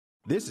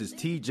This is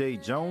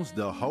TJ Jones,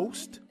 the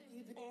host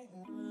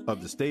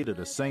of the State of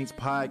the Saints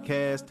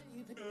podcast.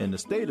 And the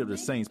State of the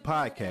Saints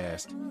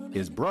podcast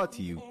is brought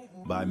to you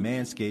by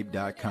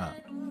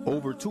Manscaped.com.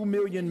 Over 2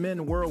 million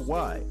men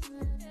worldwide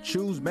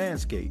choose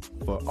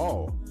Manscaped for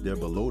all their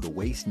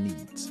below-the-waist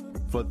needs.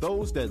 For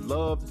those that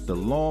love the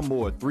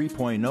Lawnmower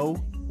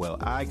 3.0, well,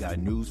 I got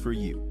news for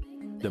you.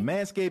 The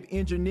Manscaped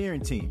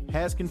engineering team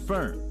has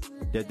confirmed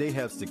that they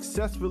have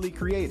successfully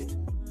created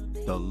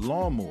the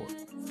Lawnmower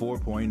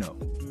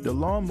 4.0. The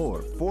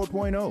Lawnmower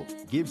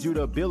 4.0 gives you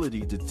the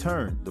ability to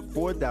turn the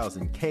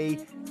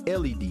 4000K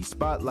LED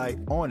spotlight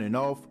on and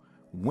off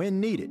when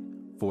needed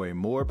for a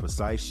more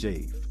precise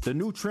shave. The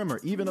new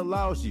trimmer even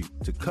allows you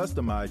to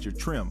customize your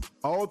trim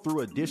all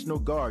through additional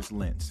guards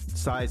lengths,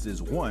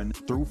 sizes 1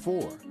 through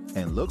 4.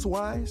 And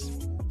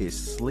looks-wise, it's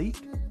sleek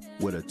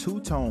with a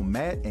two-tone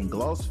matte and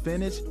gloss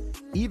finish,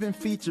 even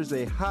features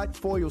a hot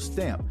foil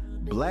stamp,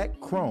 black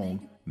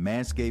chrome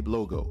Manscaped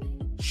logo.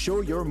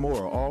 Show your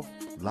mower off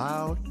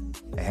loud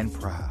and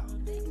proud.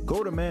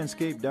 Go to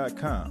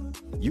manscaped.com,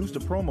 use the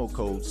promo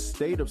code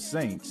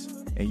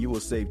STATEOFSAINTS, and you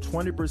will save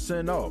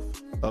 20% off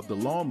of the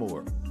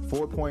Lawnmower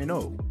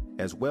 4.0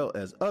 as well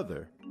as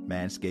other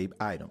Manscaped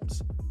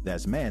items.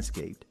 That's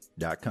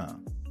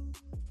manscaped.com.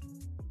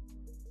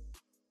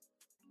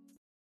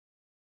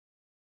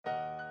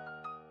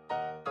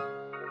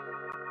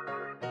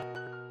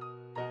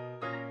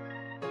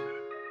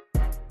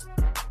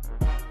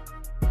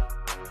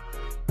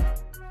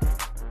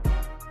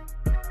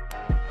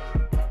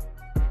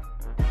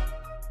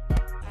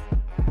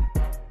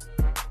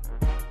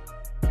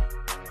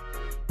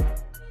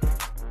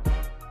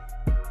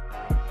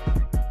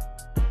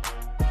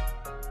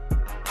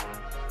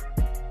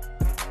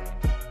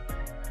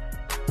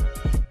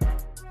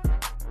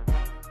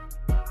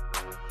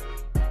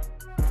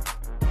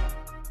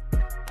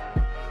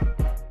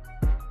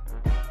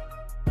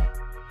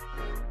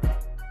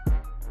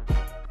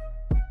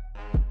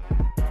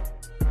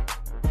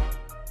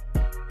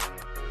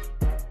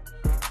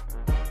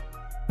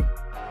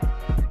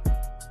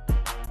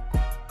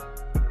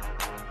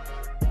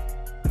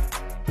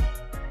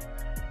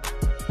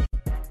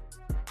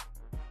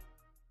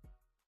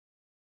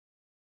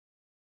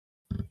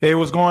 Hey,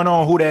 what's going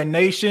on, Who Dat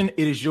Nation?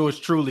 It is yours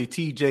truly,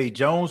 TJ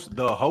Jones,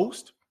 the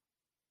host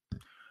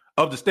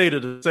of the State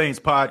of the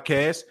Saints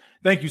podcast.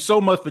 Thank you so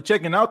much for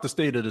checking out the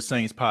State of the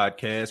Saints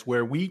podcast,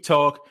 where we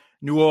talk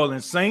New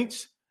Orleans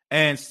Saints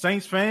and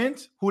Saints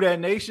fans. Who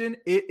Dat Nation?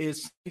 It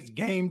is Saints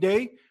game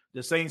day.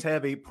 The Saints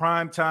have a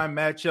primetime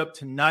matchup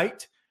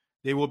tonight.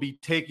 They will be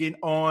taking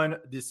on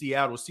the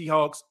Seattle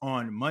Seahawks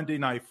on Monday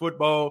Night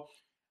Football.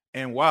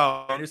 And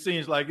wow, it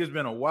seems like it's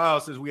been a while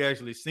since we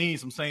actually seen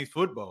some Saints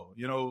football,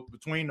 you know,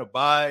 between the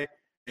bye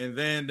and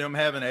then them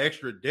having an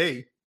extra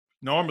day.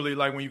 Normally,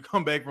 like when you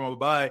come back from a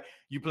bye,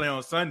 you play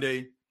on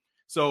Sunday.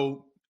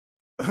 So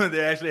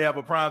they actually have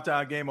a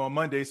primetime game on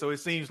Monday. So it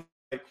seems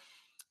like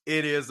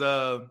it is,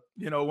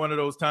 one of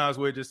those times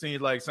where it just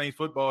seems like Saints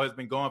football has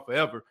been gone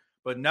forever.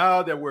 But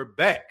now that we're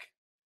back,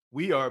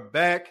 we are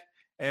back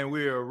and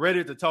we are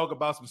ready to talk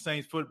about some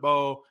Saints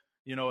football.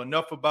 You know,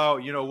 enough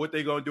about, what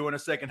they're going to do in the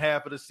second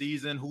half of the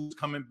season, who's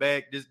coming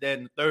back, this, that,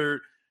 and the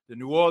third. The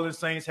New Orleans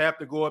Saints have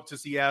to go up to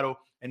Seattle,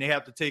 and they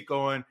have to take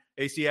on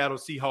a Seattle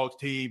Seahawks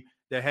team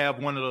that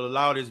have one of the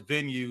loudest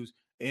venues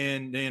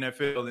in the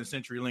NFL in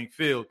CenturyLink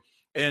Field.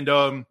 And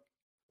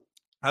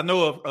I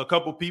know a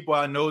couple people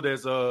I know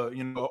that's,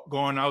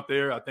 going out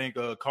there. I think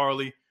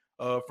Carly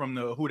from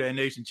the Who Dat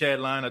Nation chat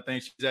line, I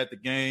think she's at the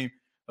game.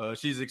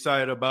 She's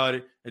excited about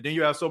it. And then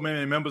you have so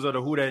many members of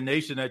the Who Dat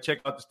Nation that check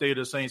out the State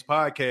of the Saints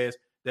podcast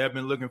that have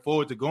been looking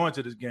forward to going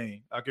to this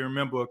game. I can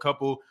remember a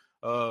couple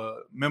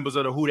members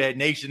of the Who Dat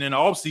Nation in the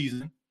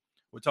offseason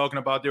were talking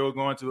about they were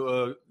going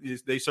to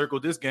they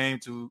circled this game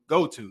to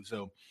go to.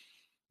 So,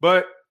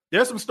 but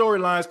there's some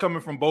storylines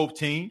coming from both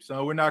teams.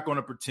 So we're not going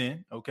to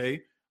pretend,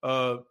 okay?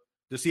 The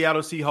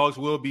Seattle Seahawks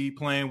will be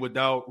playing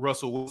without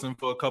Russell Wilson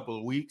for a couple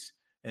of weeks.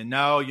 And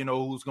now,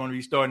 who's going to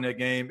be starting that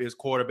game is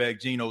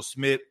quarterback Geno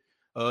Smith.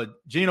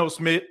 Geno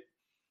Smith,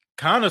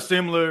 kind of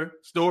similar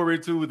story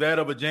to that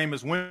of a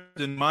Jameis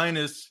Winston,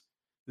 minus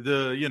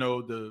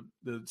the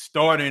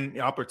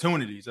starting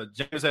opportunities.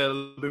 Jameis had a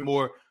little bit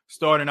more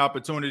starting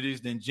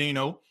opportunities than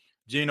Geno.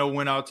 Geno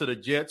went out to the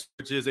Jets,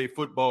 which is a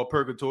football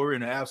purgatory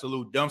and an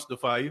absolute dumpster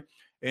fire.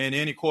 And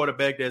any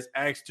quarterback that's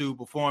asked to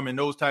perform in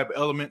those type of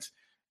elements,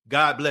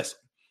 God bless him.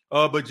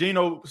 But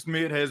Geno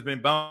Smith has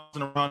been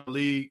bouncing around the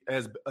league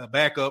as a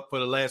backup for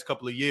the last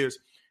couple of years.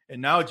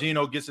 And now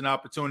Geno gets an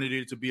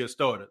opportunity to be a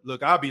starter.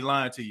 Look, I'll be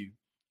lying to you.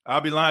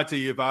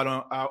 If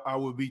I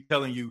would be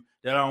telling you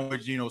that I don't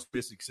wish Geno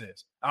Smith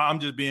success. I'm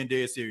just being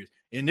dead serious.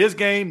 In this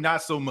game,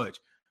 not so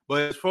much.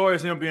 But as far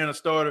as him being a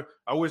starter,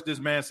 I wish this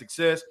man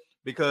success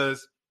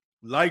because,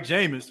 like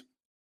Jameis,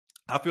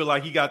 I feel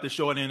like he got the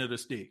short end of the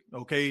stick,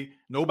 okay?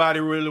 Nobody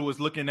really was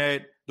looking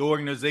at the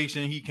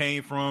organization he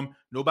came from.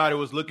 Nobody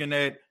was looking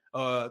at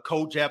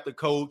coach after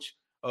coach,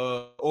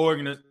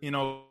 coordinator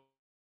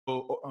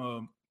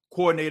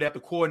after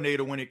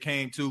coordinator when it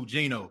came to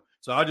Geno.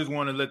 So I just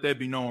want to let that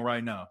be known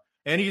right now.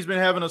 and he's been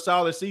having a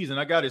solid season.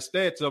 I got his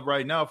stats up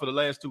right now for the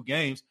last 2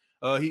 games.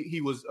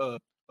 He was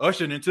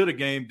ushered into the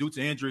game due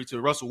to injury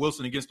to Russell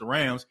Wilson against the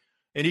Rams,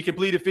 and he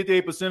completed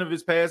 58% of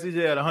his passes. He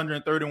had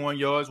 131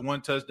 yards,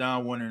 1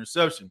 touchdown, 1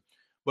 interception.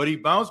 But he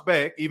bounced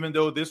back, even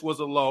though this was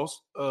a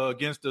loss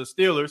against the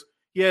Steelers.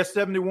 He had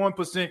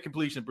 71%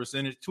 completion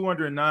percentage,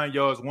 209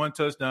 yards, 1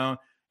 touchdown,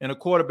 and a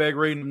quarterback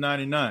rating of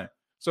 99.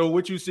 So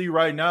what you see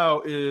right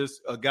now is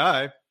a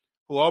guy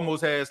who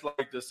almost has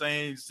like the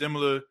same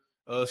similar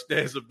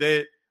stats of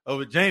that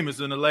of a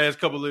Jameis in the last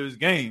couple of his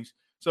games.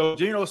 So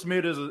Geno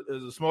Smith is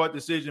a smart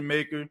decision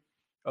maker.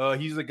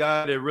 He's a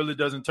guy that really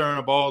doesn't turn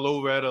the ball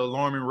over at an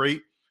alarming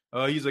rate.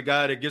 He's a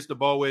guy that gets the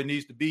ball where it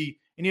needs to be,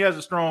 and he has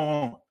a strong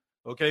arm.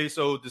 Okay,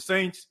 so the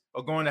Saints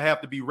are going to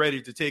have to be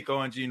ready to take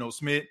on Geno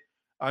Smith.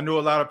 I know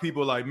a lot of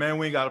people are like, man,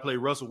 we ain't got to play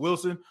Russell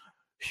Wilson.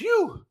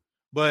 Phew.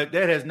 But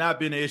that has not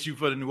been an issue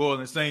for the New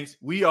Orleans Saints.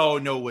 We all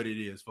know what it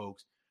is,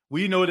 folks.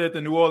 We know that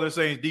the New Orleans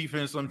Saints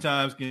defense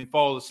sometimes can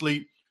fall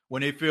asleep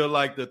when they feel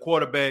like the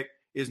quarterback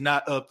is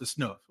not up to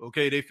snuff.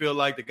 Okay, they feel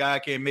like the guy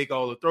can't make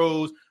all the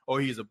throws,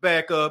 or he's a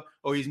backup,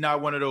 or he's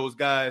not one of those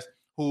guys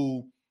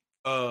who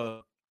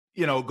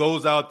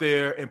goes out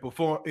there and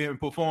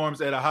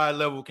performs at a high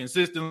level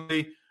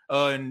consistently.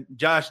 And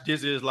Josh,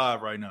 this is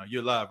live right now.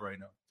 You're live right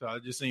now. So I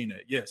just seen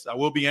that. Yes, I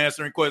will be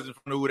answering questions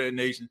from the Who Dat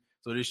Nation.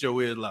 So this show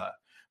is live.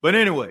 But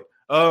anyway,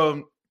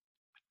 the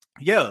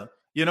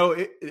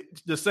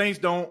Saints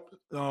don't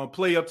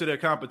play up to their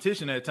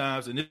competition at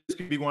times, and this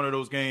could be one of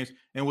those games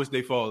in which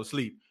they fall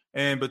asleep.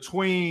 And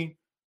between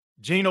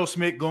Geno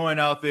Smith going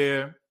out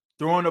there,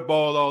 throwing the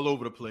ball all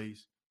over the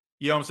place,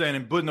 you know what I'm saying,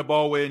 and putting the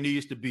ball where it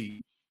needs to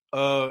be,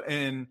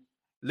 and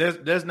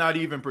let's not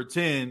even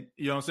pretend,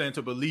 you know what I'm saying,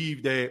 to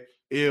believe that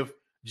if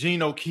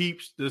Geno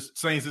keeps the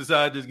Saints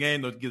inside this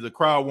game, the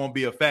crowd won't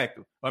be a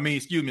factor. The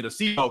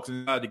Seahawks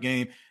inside the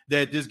game,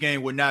 that this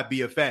game would not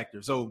be a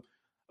factor. So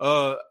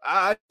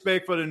I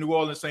expect for the New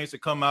Orleans Saints to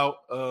come out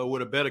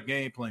with a better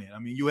game plan. I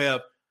mean, you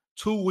have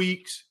 2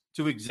 weeks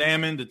to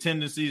examine the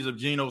tendencies of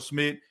Geno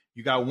Smith.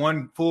 You got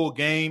 1 full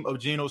game of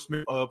Geno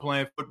Smith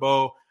playing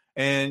football,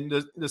 and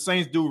the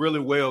Saints do really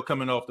well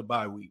coming off the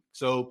bye week.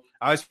 So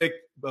I expect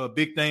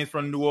big things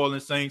from the New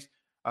Orleans Saints.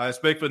 I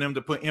expect for them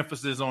to put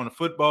emphasis on the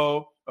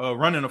football,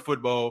 running the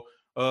football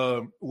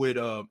with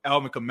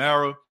Alvin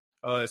Kamara,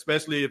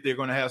 especially if they're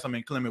going to have some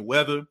inclement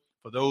weather.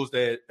 For those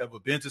that ever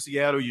been to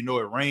Seattle, you know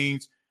it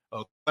rains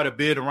quite a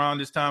bit around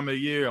this time of the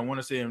year. I want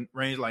to say it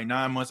rains like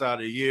 9 months out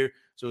of the year.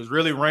 So it's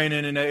really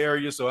raining in that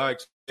area. So I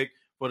expect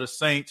for the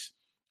Saints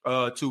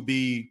to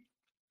be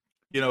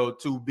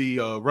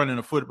running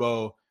the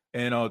football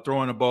and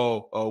throwing the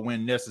ball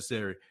when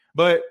necessary.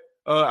 But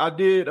I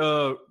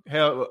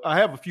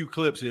have a few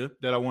clips here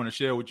that I want to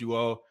share with you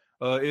all.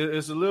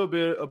 It's a little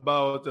bit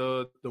about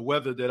the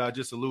weather that I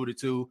just alluded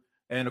to.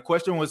 And the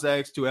question was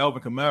asked to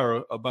Alvin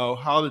Kamara about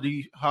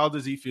how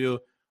does he feel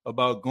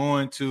about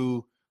going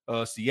to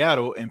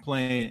Seattle and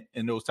playing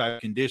in those type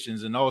of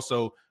conditions, and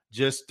also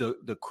just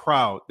the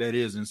crowd that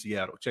is in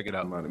Seattle. Check it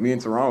out. Me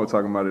and Teron were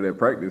talking about it at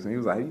practice, and he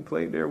was like, hey, you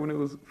played there when it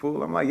was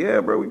full? I'm like,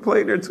 yeah, bro, we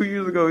played there 2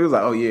 years ago. He was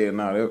like, oh, yeah,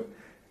 no,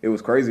 it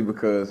was crazy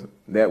because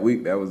that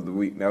was the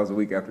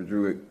week after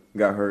Drew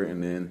got hurt,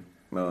 and then,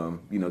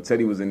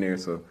 Teddy was in there,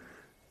 so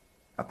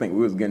I think we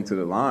was getting to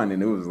the line,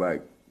 and it was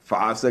like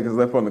 5 seconds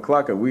left on the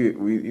clock, and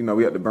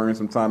we had to burn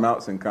some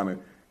timeouts and kind of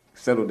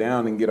settle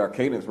down and get our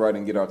cadence right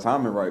and get our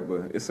timing right.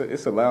 But it's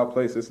a loud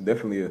place. It's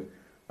definitely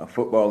a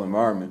football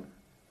environment,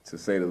 to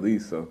say the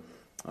least. So,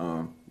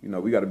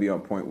 we got to be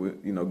on point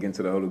with, getting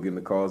to the huddle, getting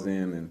the calls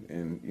in,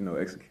 and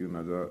executing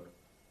our job.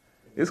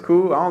 It's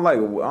cool. I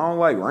don't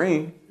like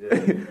rain. Yeah.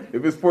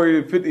 If it's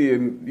 40 to 50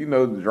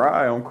 and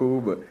dry, I'm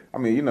cool. But I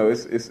mean,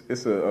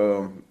 it's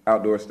a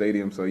outdoor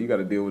stadium, so you got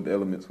to deal with the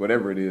elements,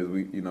 whatever it is.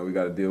 We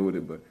got to deal with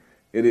it. But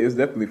it is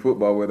definitely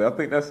football weather. I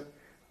think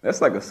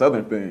that's like a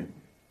Southern thing.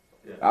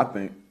 Yeah. I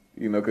think,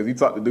 because you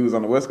talk to dudes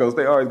on the West Coast,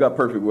 they always got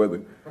perfect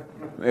weather.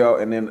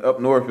 And then up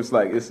north, it's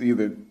like it's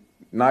either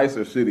nice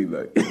or shitty,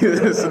 like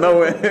it's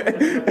snowing.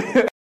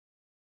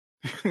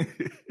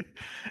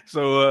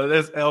 So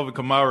that's Alvin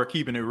Kamara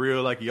keeping it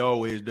real like he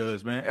always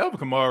does, man. Alvin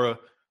Kamara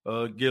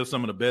gives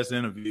some of the best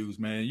interviews,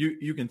 man.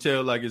 You can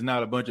tell like it's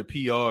not a bunch of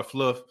PR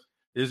fluff.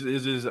 It's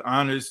his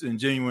honest and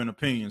genuine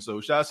opinion.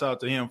 So shouts out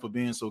to him for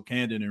being so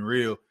candid and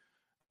real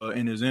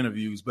in his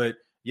interviews. But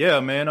yeah,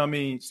 man, I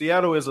mean,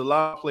 Seattle is a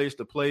loud place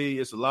to play.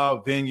 It's a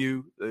loud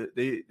venue.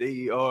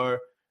 They are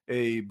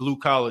a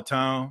blue-collar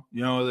town.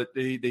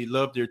 They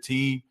love their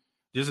team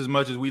just as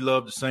much as we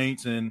love the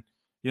Saints. And,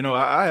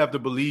 I have to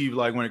believe,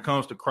 like, when it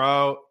comes to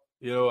crowd,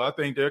 I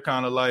think they're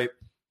kind of like,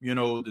 the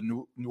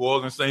New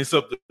Orleans Saints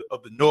of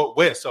the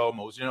Northwest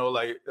almost,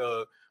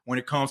 when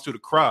it comes to the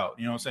crowd,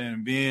 you know what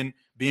I'm saying?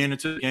 Being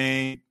into the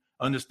game,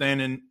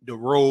 understanding the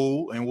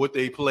role and what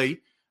they play,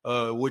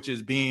 which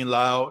is being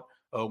loud.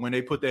 When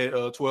they put that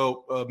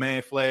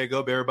 12-man flag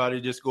up, everybody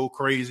just go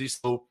crazy.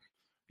 So,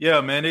 yeah,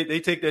 man, they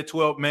take that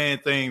 12-man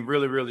thing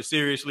really, really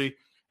seriously,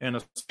 and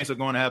the Saints are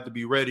going to have to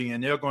be ready,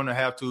 and they're going to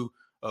have to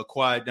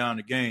quiet down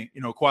the game,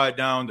 quiet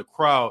down the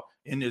crowd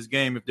in this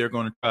game if they're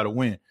going to try to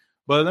win.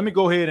 But let me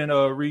go ahead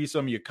and read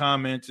some of your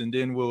comments, and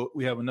then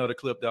we have another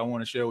clip that I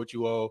want to share with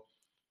you all.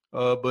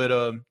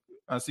 But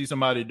I see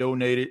somebody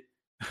donated.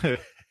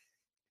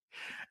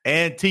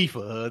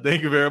 Antifa,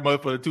 thank you very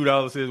much for the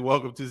 $2. Says,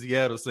 welcome to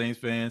Seattle Saints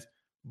fans.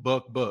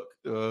 Buck.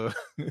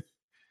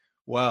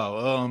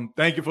 Wow.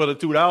 Thank you for the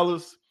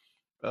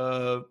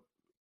 $2.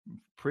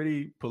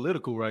 Pretty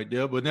political right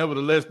there, but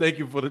nevertheless, thank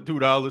you for the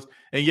 $2.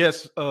 And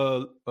yes,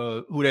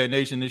 Who That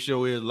Nation, this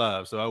show is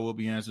live, so I will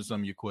be answering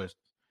some of your questions.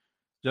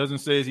 Justin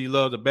says he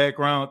loves the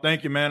background.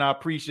 Thank you, man. I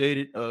appreciate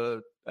it. I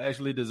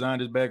actually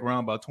designed this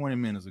background about 20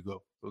 minutes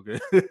ago. Okay.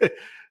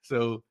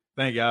 So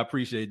thank you. I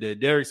appreciate that.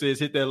 Derek says,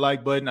 hit that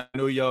like button. I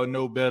know y'all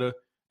know better,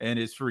 and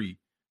it's free.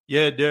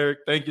 Yeah, Derek,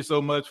 thank you so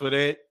much for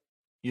that.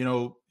 You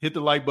know, hit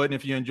the like button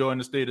if you're enjoying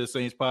the State of the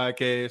Saints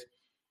podcast.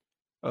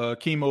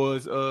 Chemo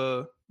is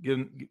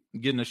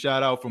getting a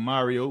shout out from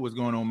Mario. What's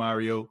going on,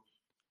 Mario?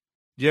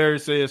 Jerry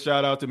says,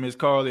 shout out to Miss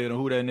Carly and the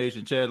Who That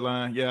Nation chat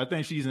line. Yeah, I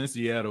think she's in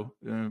Seattle.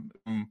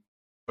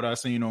 What I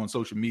seen on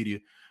social media.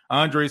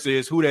 Andre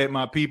says, who that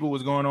my people?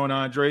 What's going on,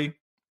 Andre?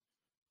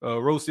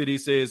 Rose City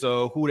says,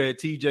 who that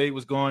TJ?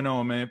 What's going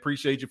on, man?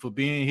 Appreciate you for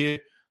being here.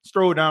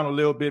 Stroll down a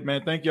little bit,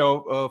 man. Thank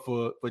y'all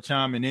for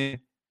chiming in.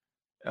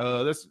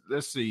 Let's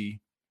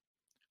see.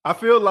 I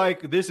feel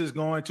like this is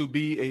going to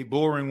be a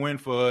boring win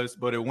for us,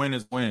 but a win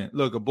is win.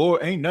 Look,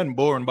 ain't nothing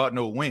boring about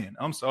no win.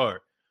 I'm sorry.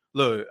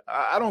 Look,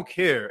 I don't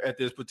care at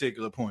this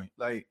particular point.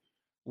 Like,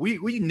 we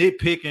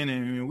nitpicking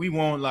and we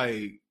want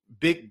like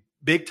big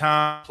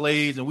time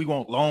plays and we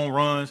want long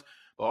runs,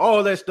 but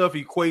all that stuff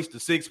equates to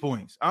 6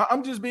 points.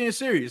 I'm just being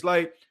serious.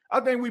 Like, I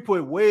think we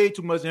put way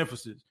too much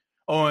emphasis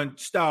on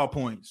style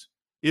points,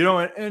 you know,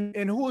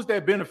 and who is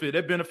that benefit?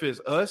 That benefits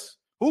us.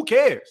 Who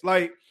cares?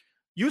 Like,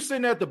 you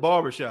sitting at the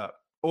barbershop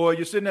or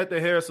you're sitting at the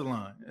hair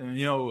salon and,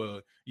 you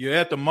know, you're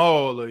at the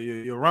mall or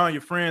you're around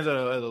your friends at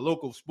a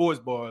local sports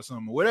bar or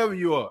something, whatever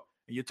you are,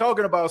 and you're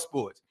talking about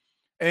sports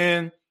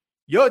and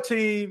your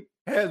team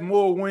has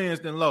more wins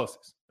than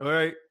losses. All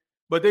right.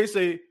 But they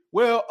say,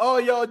 well, all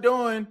y'all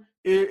doing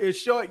is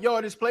short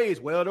yardage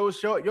plays. Well, those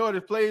short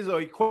yardage plays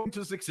are equating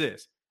to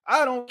success.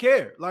 I don't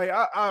care. Like,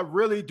 I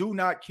really do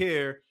not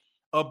care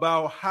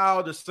about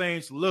how the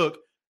Saints look,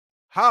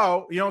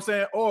 how, you know what I'm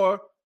saying,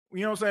 or,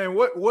 you know what I'm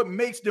saying, what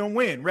makes them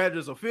win. Rather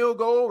there's a field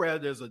goal, rather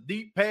there's a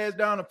deep pass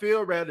down the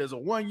field, rather there's a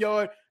 1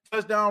 yard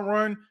touchdown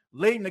run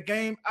late in the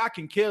game. I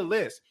can care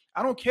less.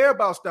 I don't care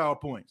about style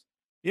points.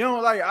 You know,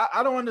 like,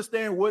 I don't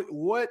understand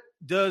what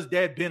does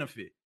that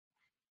benefit.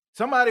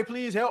 Somebody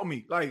please help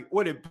me. Like,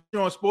 what, it puts you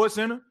on Sports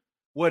Center?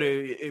 What,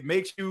 it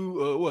makes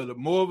you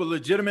more of a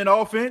legitimate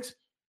offense?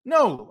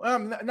 No,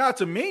 not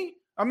to me.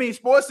 I mean,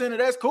 Sports Center,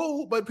 that's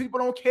cool, but people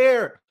don't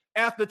care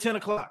after 10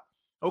 o'clock.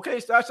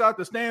 Okay, shout out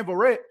to Stan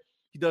Verrett.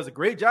 He does a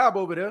great job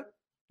over there.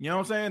 You know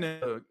what I'm saying?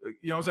 And,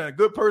 you know what I'm saying? A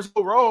good person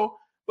overall.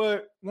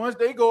 But once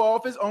they go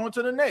off, it's on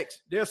to the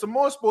next. There's some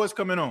more sports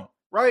coming on,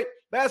 right?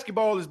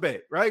 Basketball is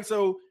back, right?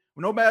 So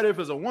no matter if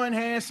it's a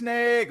one-hand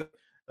snag,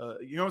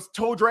 you know,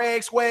 toe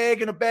drag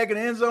swag in the back of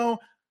the end zone,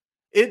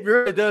 it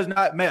really does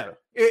not matter.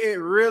 It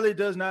really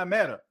does not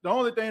matter. The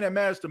only thing that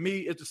matters to me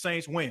is the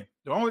Saints win.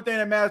 The only thing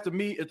that matters to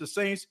me is the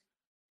Saints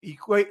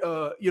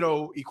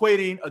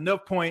equating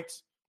enough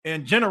points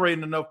and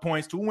generating enough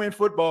points to win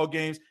football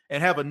games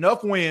and have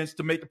enough wins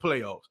to make the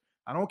playoffs.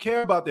 I don't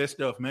care about that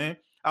stuff, man.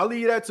 I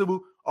leave that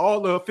to all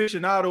the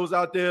aficionados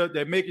out there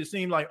that make it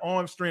seem like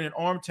arm strength and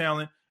arm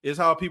talent is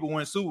how people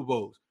win Super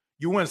Bowls.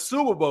 You win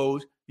Super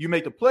Bowls, you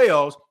make the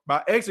playoffs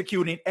by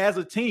executing as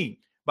a team,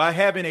 by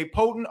having a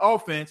potent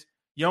offense,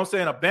 you know what I'm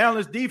saying, a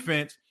balanced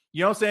defense,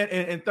 you know what I'm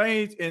saying, and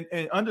things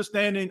and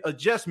understanding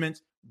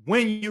adjustments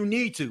when you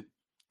need to.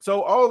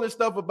 So all this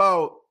stuff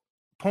about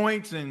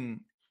points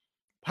and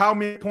how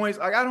many points,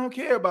 I don't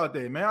care about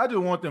that, man. I just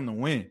want them to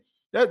win.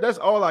 That's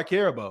all I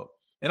care about.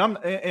 And I'm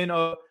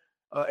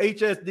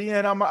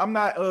HSDN, I'm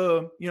not you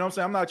know what I'm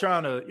saying, I'm not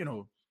trying to, you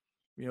know,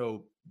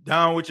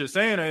 down what you're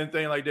saying or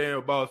anything like that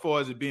about as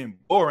far as it being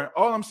boring.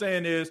 All I'm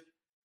saying is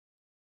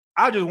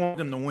I just want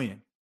them to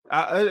win.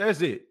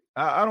 That's it.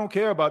 I don't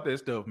care about that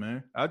stuff,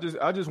 man. I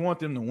just want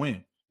them to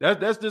win.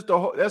 That's just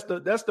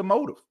that's the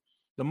motive.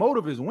 The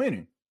motive is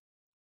winning.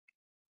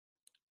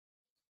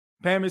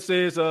 Pammy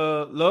says,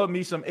 love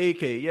me some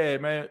AK. Yeah,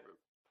 man.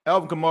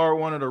 Alvin Kamara,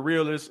 one of the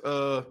realest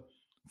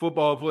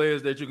football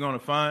players that you're gonna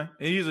find.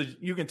 And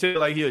you can tell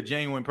like he's a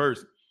genuine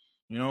person.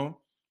 You know,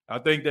 I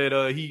think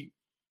that he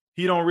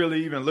don't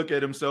really even look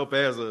at himself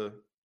as a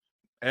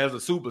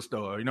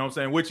superstar, you know what I'm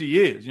saying, which he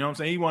is. You know what I'm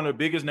saying? He's one of the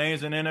biggest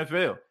names in the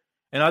NFL.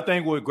 And I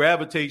think what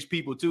gravitates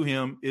people to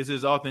him is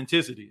his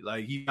authenticity.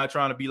 Like, he's not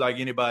trying to be like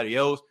anybody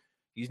else.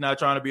 He's not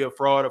trying to be a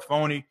fraud or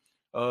phony.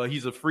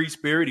 He's a free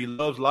spirit. He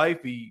loves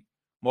life. He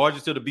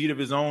marches to the beat of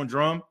his own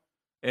drum.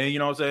 And, you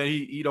know what I'm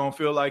saying, he don't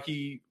feel like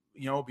he,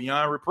 you know,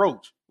 beyond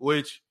reproach,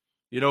 which,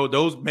 you know,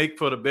 those make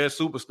for the best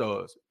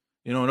superstars.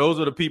 You know, those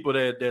are the people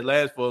that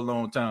last for a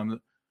long time,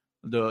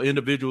 the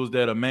individuals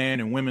that are man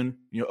and women,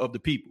 you know, of the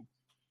people.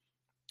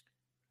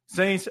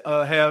 Saints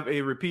have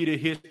a repeated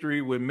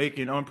history with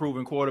making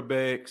unproven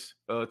quarterbacks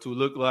to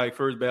look like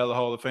first ballot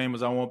Hall of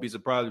Famers. I won't be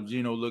surprised if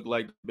Geno looked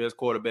like the best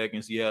quarterback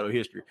in Seattle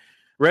history.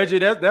 Reggie,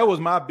 that was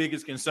my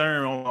biggest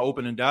concern on my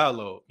opening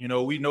dialogue.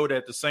 We know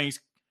that the Saints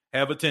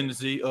have a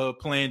tendency of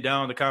playing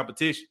down the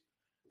competition.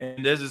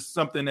 And this is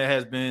something that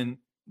has been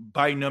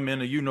biting them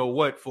in a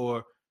you-know-what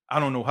for I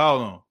don't know how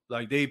long.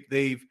 Like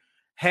they've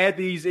had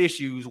these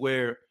issues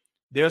where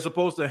they're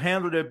supposed to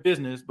handle their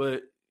business,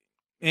 but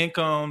in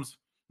comes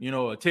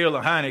a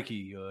Taylor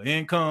Heineke,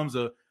 in comes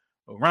a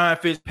Ryan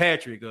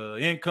Fitzpatrick,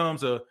 in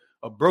comes a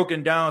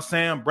broken down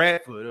Sam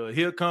Bradford,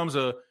 here comes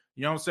I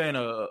don't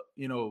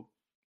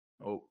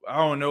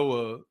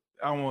know,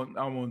 I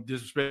won't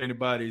disrespect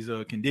anybody's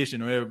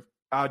condition or whatever.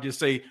 I'll just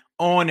say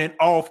on and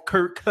off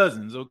Kirk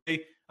Cousins,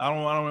 okay? I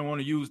don't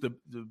want to use the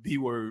B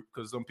word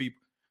because some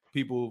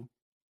people,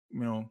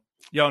 y'all know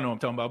what I'm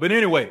talking about. But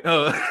anyway,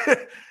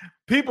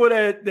 people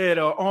that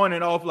are on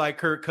and off like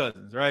Kirk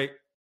Cousins, right?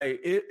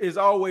 It is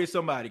always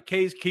somebody.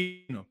 Case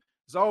Keenum.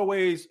 It's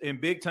always in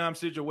big time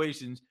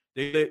situations.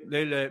 They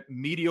let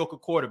mediocre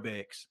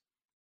quarterbacks.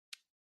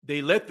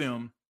 They let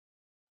them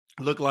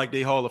look like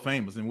they Hall of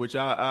Famers. In which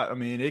I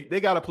mean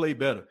they got to play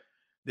better.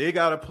 They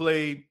got to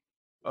play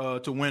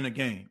to win a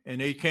game,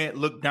 and they can't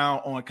look down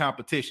on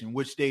competition,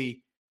 which they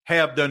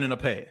have done in the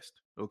past.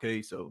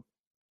 Okay, so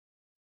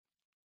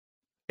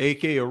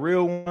AK a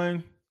real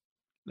one.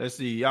 Let's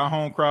see. Y'all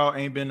home crowd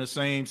ain't been the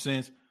same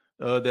since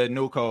that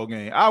no call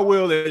game. I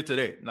will admit to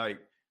that. Like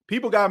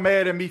people got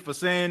mad at me for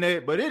saying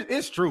that, but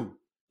it's true.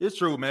 It's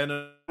true, man.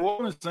 The New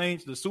Orleans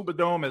Saints, the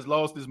Superdome has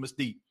lost its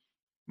mystique.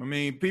 I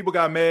mean, people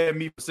got mad at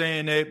me for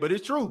saying that, but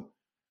it's true.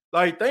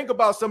 Like think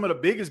about some of the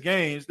biggest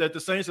games that the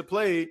Saints have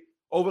played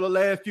over the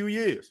last few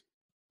years.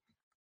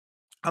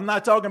 I'm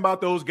not talking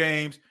about those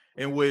games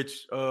in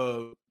which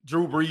Drew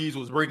Brees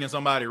was breaking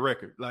somebody's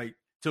record. Like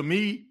to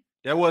me,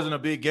 that wasn't a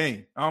big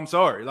game. I'm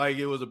sorry. Like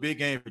it was a big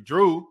game for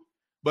Drew,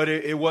 but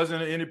it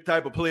wasn't any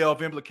type of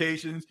playoff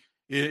implications.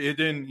 It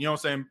didn't,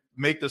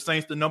 make the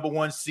Saints the number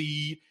one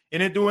seed. It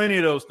didn't do any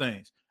of those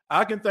things.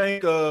 I can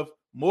think of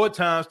more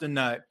times than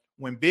not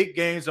when big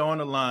games are on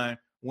the line,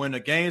 when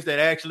the games that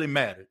actually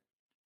mattered.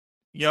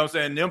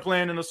 Them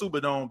playing in the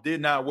Superdome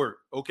did not work.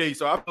 Okay,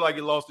 so I feel like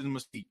it lost its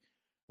mystique.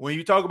 When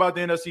you talk about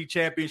the NFC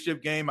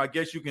Championship game, I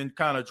guess you can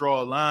kind of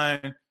draw a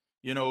line,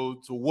 to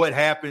what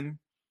happened.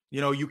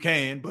 You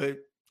can, but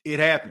it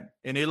happened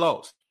and they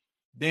lost.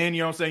 Then,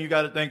 you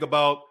got to think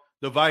about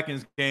the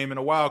Vikings game in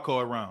the wild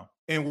card round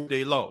and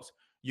they lost.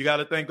 You got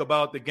to think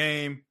about the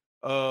game.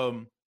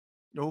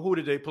 Who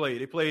did they play?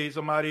 They played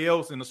somebody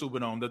else in the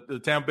Superdome, the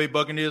Tampa Bay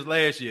Buccaneers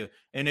last year,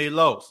 and they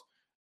lost.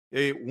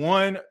 They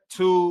 1,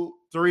 2,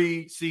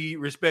 3 seed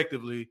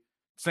respectively.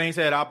 Saints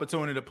had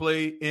opportunity to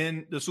play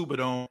in the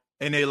Superdome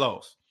and they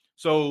lost.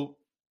 So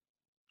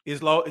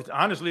it's lost its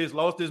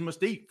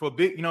mystique for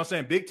big,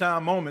 big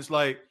time moments.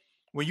 Like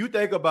when you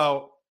think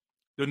about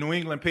the New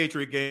England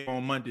Patriot game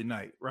on Monday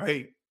night,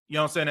 right?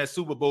 That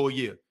Super Bowl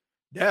year.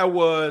 That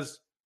was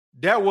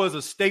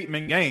a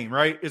statement game,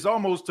 right? It's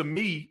almost to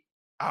me,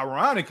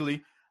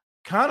 ironically,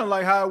 kind of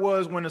like how it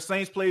was when the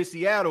Saints played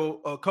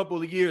Seattle a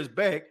couple of years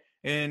back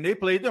and they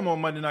played them on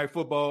Monday Night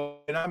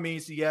Football. And I mean,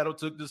 Seattle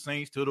took the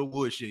Saints to the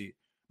woodshed.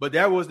 But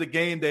that was the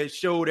game that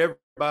showed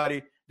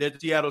everybody that the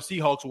Seattle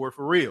Seahawks were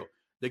for real.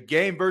 The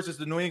game versus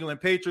the New England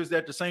Patriots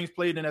that the Saints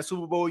played in that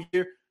Super Bowl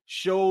year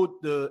showed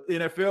the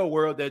NFL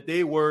world that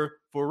they were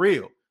for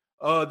real.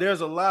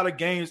 There's a lot of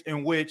games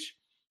in which,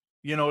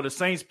 the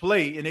Saints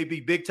play and they be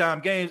big time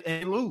games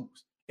and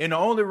lose. And the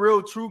only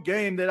real true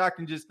game that I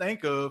can just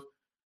think of,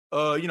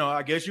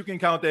 I guess you can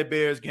count that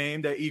Bears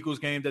game, that Eagles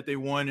game that they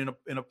won in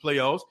a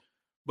playoffs.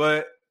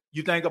 But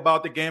you think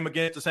about the game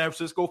against the San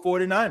Francisco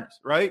 49ers,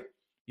 right?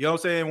 You know what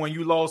I'm saying? When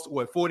you lost,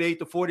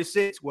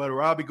 48-46, the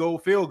Robbie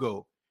Gould field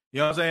goal. You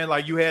know what I'm saying?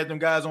 Like you had them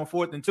guys on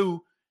 4th and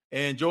 2,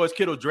 and George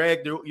Kittle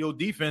dragged your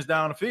defense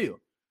down the field.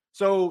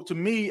 So to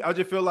me, I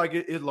just feel like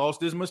it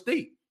lost its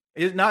mystique.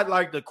 It's not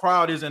like the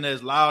crowd isn't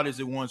as loud as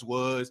it once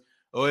was,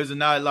 or is it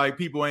not like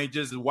people ain't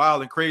just as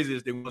wild and crazy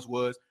as they once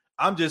was.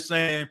 I'm just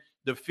saying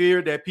the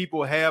fear that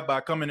people have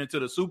by coming into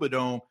the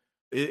Superdome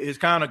is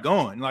kind of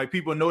gone. Like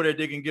people know that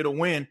they can get a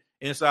win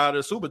inside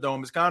of the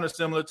Superdome. It's kind of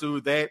similar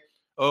to that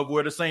of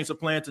where the Saints are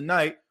playing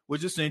tonight,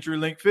 which is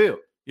CenturyLink Field.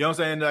 You know what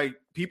I'm saying? Like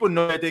people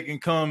know that they can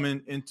come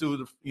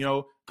into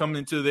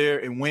there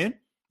and win.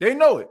 They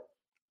know it.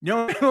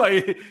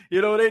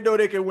 They know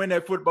they can win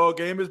that football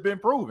game. It's been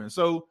proven.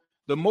 So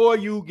the more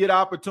you get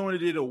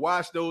opportunity to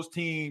watch those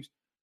teams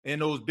in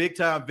those big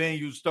time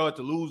venues start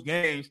to lose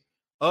games,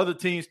 other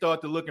teams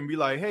start to look and be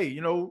like, hey,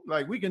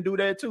 like we can do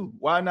that too.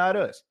 Why not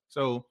us?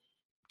 So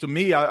to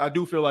me, I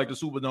do feel like the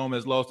Superdome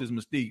has lost its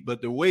mystique.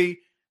 But the way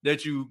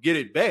that you get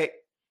it back,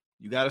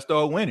 you got to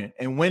start winning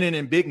and winning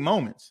in big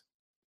moments.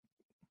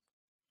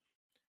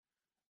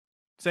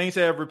 Saints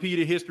have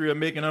repeated history of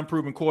making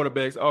unproven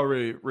quarterbacks.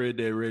 Already read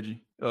that,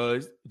 Reggie.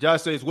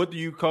 Josh says, what do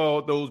you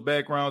call those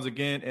backgrounds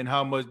again, and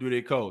how much do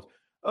they cost?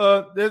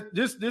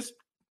 This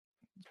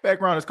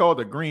background is called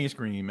a green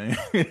screen, man.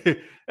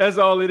 That's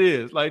all it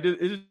is. Like,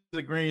 it's just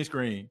a green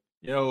screen.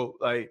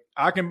 Like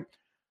I can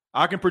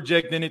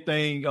project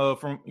anything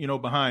from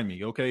behind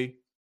me. Okay,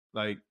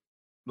 like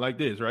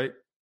this, right?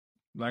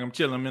 Like I'm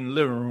chilling, I'm in the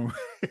living room,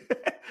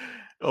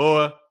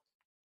 or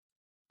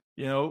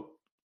you know,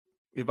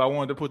 if I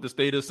wanted to put the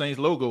State of the Saints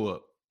logo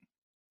up.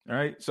 All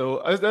right.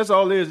 So that's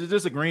all it is. It's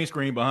just a green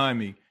screen behind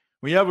me.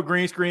 When you have a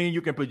green screen,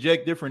 you can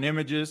project different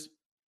images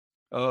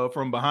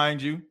from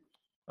behind you.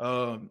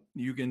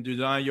 You can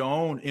design your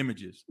own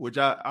images, which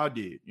I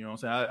did. You know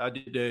what I'm saying? I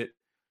did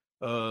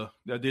that.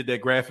 I did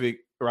that graphic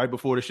right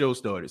before the show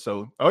started.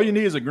 So all you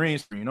need is a green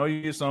screen. All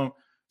you need is some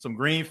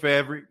green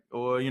fabric,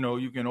 or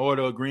you can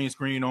order a green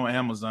screen on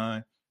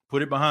Amazon,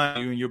 put it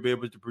behind you, and you'll be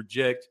able to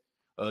project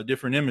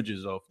different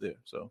images off there.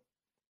 So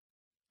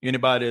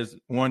anybody that's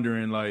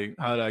wondering, like,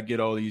 how did I get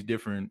all these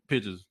different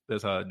pictures?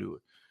 That's how I do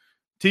it.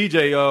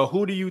 TJ,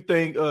 who do you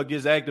think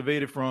gets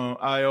activated from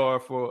IR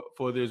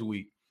for this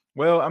week?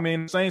 Well, I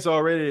mean, Saints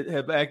already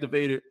have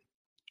activated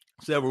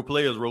several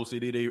players, Rose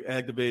City. They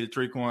activated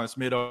Traquan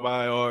Smith off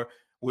IR,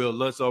 Will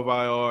Lutz off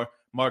IR,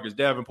 Marcus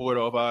Davenport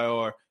off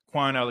IR,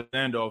 Quan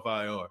Alexander off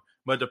IR.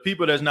 But the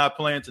people that's not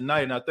playing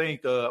tonight, and I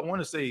think I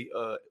want to say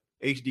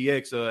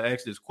HDX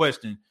asked this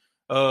question.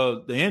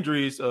 The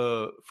injuries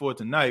for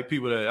tonight,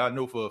 people that I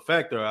know for a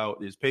fact are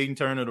out, is Peyton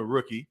Turner, the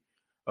rookie.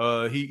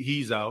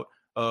 He's out.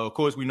 Of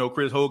course, we know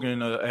Chris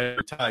Hogan has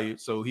retired,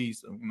 so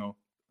he's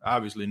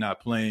obviously not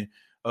playing.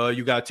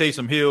 You got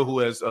Taysom Hill, who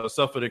has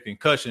suffered a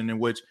concussion, in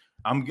which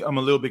I'm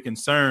a little bit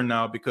concerned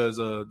now, because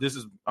this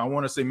is, I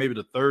want to say, maybe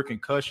the third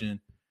concussion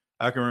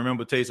I can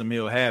remember Taysom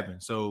Hill having.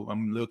 So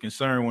I'm a little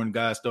concerned when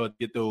guys start to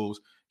get those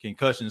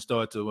concussions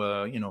start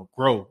to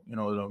grow, the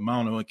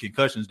amount of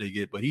concussions they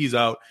get. But he's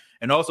out,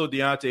 and also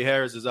Deontay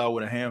Harris is out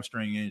with a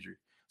hamstring injury.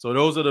 So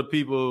those are the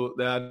people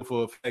that I know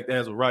for a fact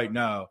as of right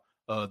now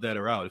that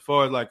are out. As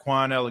far as like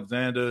Quan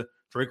Alexander,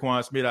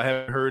 Traquan Smith, I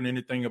haven't heard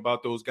anything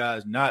about those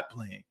guys not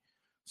playing.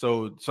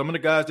 So some of the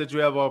guys that you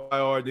have off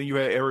IR, then you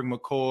had Eric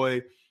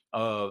McCoy,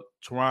 Teron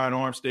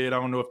Armstead. I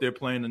don't know if they're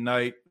playing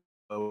tonight.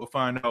 We'll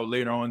find out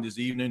later on this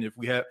evening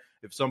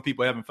if some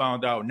people haven't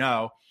found out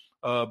now.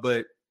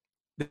 But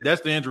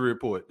that's the injury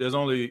report. There's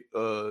only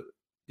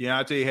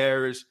Deontay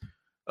Harris,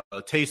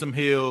 Taysom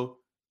Hill,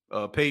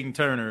 Peyton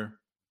Turner,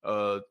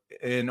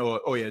 and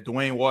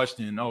Dwayne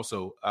Washington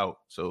also out.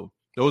 So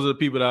those are the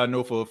people that I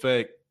know for a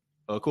fact,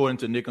 according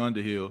to Nick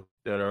Underhill,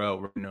 that are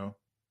out right now.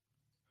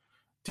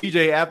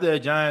 TJ, after that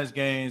Giants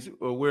games,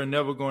 we're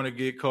never going to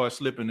get caught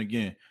slipping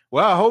again.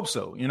 Well, I hope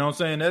so. You know what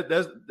I'm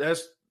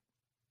saying?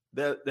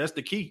 That's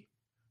the key.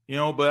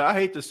 But I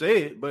hate to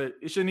say it, but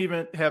it shouldn't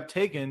even have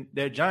taken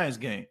that Giants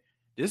game.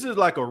 This is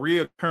like a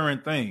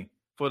reoccurring thing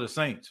for the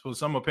Saints for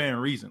some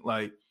apparent reason.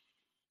 Like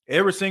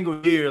every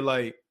single year,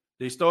 like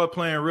they start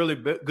playing really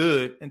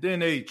good, and then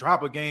they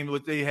drop a game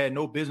which they had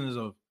no business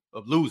of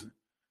losing.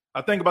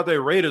 I think about that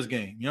Raiders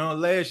game,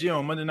 last year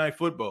on Monday Night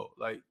Football.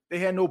 Like they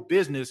had no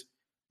business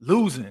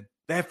losing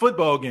that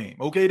football game.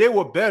 Okay, they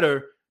were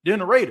better than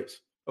the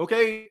Raiders.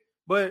 Okay,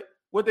 but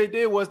what they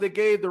did was they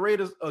gave the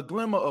Raiders a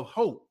glimmer of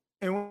hope,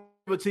 and when we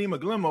give a team a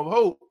glimmer of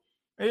hope,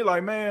 they're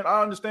like, man,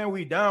 I understand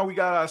we down, we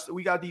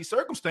got these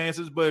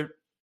circumstances, but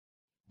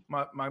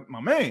my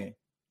man,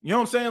 you know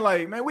what I'm saying?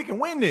 Like, man, we can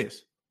win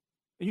this.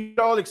 And you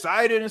all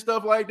excited and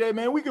stuff like that,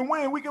 man. We can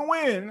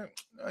win.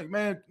 Like,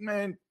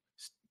 man.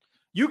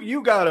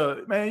 You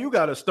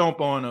gotta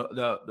stomp on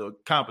the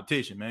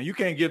competition, man. You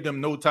can't give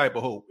them no type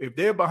of hope. If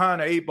they're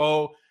behind the 8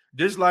 ball,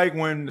 just like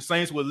when the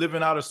Saints were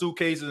living out of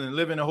suitcases and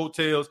living in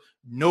hotels,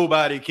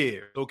 nobody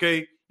cares.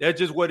 Okay, that's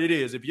just what it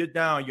is. If you're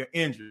down, you're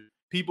injured.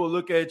 People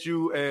look at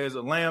you as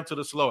a lamb to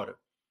the slaughter.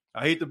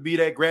 I hate to be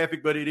that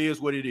graphic, but it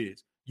is what it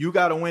is. You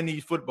got to win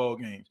these football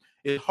games.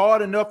 It's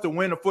hard enough to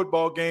win the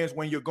football games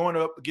when you're going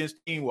up against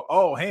a team with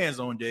all hands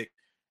on deck.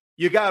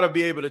 You got to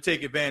be able to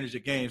take advantage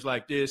of games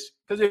like this,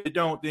 because if you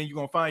don't, then you're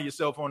going to find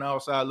yourself on the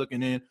outside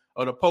looking in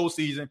of the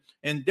postseason.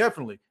 And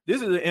definitely,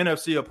 this is an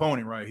NFC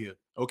opponent right here,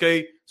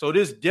 okay? So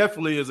this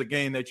definitely is a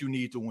game that you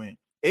need to win.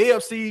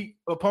 AFC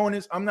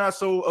opponents, I'm not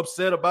so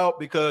upset about,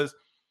 because,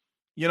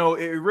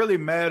 it really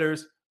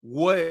matters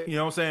what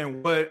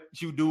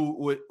you do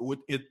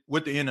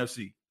with the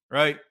NFC,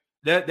 right?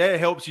 That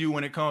helps you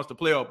when it comes to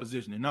playoff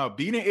positioning. Now,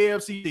 beating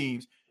AFC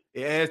teams,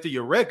 it adds to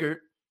your record.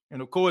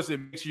 And of course, it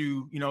makes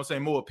you,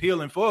 more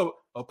appealing for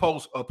a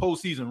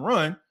postseason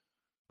run.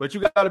 But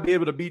you got to be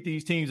able to beat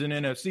these teams in the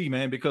NFC,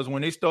 man, because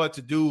when they start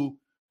to do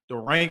the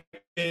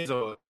rankings,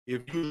 or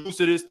if you lose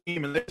to this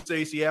team and let's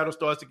say Seattle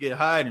starts to get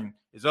high and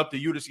it's up to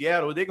you to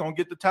Seattle, they're gonna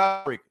get the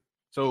tiebreaker.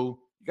 So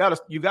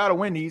you gotta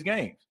win these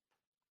games.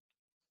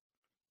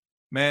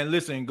 Man,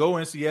 listen, go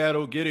in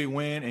Seattle, get a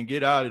win, and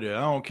get out of there.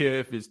 I don't care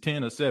if it's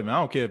 10 or 7. I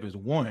don't care if it's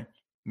 1.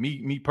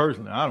 Me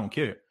personally, I don't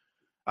care.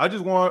 I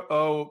just want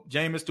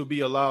Jameis to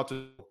be allowed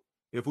to.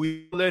 If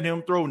we let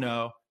him throw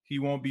now, he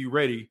won't be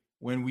ready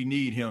when we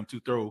need him to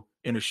throw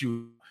in a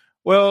shoot.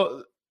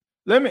 Well,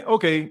 that's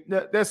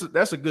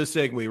a good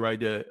segue right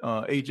there.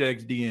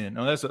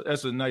 HXDN.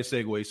 That's a nice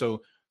segue.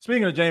 So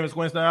speaking of Jameis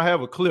Winston, I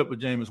have a clip of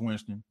Jameis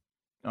Winston.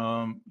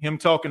 Him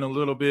talking a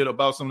little bit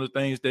about some of the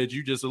things that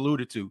you just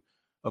alluded to.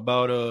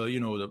 about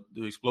the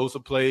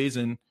explosive plays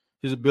and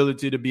his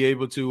ability to be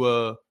able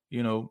to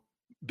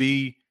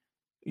be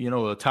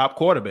a top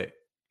quarterback.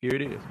 Here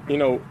it is.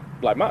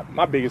 Like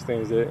my biggest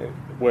thing is that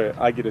where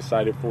I get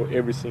excited for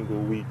every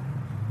single week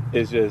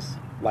is just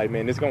like,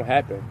 man, it's gonna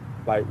happen.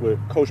 Like with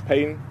Coach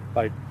Payton,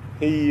 like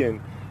he and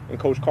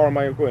Coach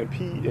Carmichael and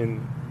Pete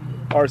and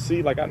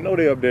RC, like I know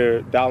they up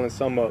there dialing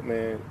some up,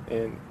 man.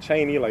 And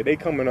Chaney, like they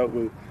coming up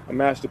with a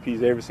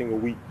masterpiece every single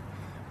week.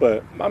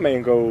 But my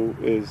main goal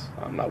is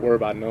I'm not worried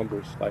about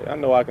numbers. Like I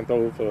know I can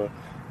throw for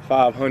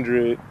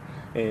 500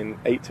 and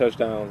 8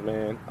 touchdowns,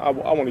 man. I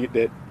want to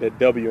get that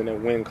W in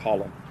that win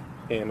column.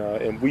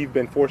 And we've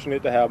been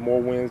fortunate to have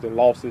more wins than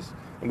losses,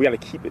 and we got to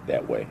keep it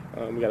that way.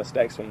 We got to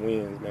stack some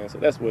wins, man. So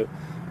that's what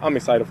I'm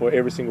excited for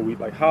every single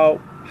week. Like,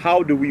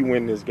 how do we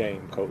win this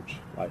game, Coach?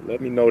 Like, let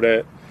me know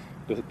that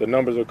the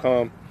numbers will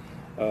come,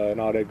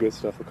 and all that good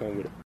stuff will come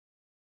with it.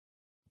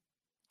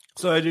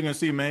 So as you can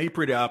see, man, he's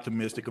pretty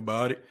optimistic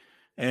about it,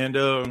 and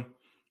I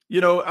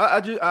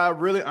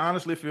really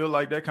honestly feel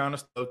like that kind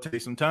of stuff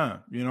takes some time.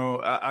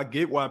 I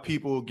get why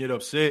people get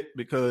upset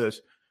because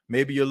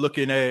maybe you're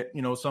looking at,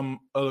 some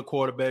other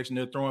quarterbacks and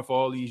they're throwing for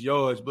all these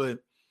yards, but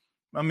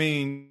I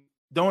mean,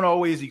 don't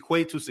always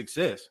equate to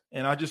success.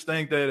 And I just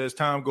think that as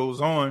time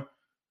goes on,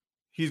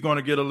 he's going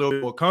to get a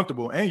little more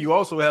comfortable. And you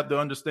also have to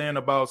understand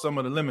about some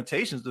of the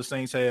limitations the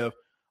Saints have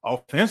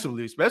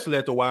offensively, especially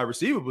at the wide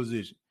receiver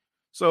position.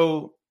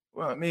 So,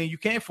 I mean, you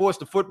can't force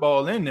the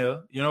football in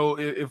there.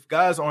 If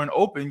guys aren't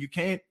open, you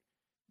can't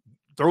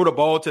throw the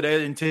ball to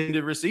that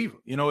intended receiver.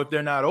 If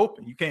they're not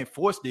open, you can't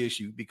force the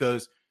issue,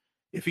 because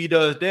if he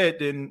does that,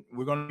 then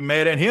we're going to be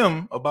mad at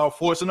him about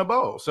forcing the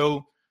ball.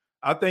 So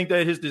I think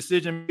that his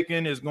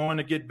decision-making is going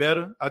to get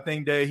better. I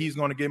think that he's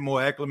going to get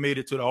more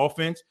acclimated to the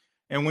offense.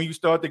 And when you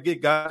start to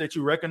get guys that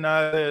you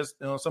recognize as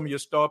some of your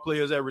star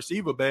players at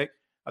receiver back,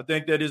 I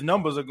think that his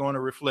numbers are going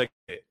to reflect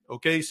that.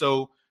 Okay,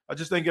 so I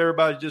just think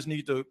everybody just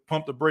needs to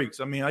pump the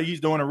brakes. I mean, he's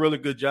doing a really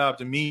good job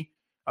to me.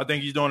 I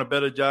think he's doing a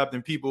better job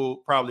than people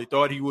probably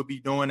thought he would be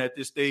doing at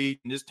this stage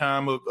and this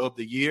time of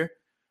the year.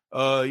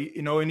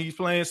 And he's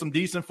playing some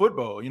decent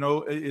football.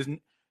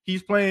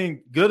 He's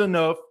playing good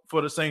enough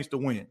for the Saints to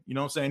win. You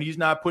know what I'm saying? He's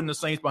not putting the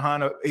Saints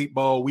behind an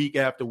 8-ball week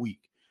after week.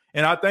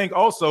 And I think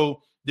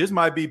also this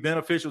might be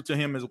beneficial to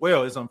him as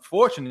well. It's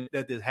unfortunate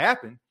that this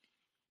happened,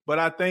 but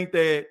I think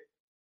that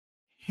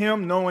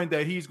him knowing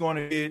that he's going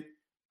to get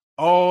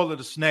all of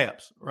the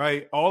snaps,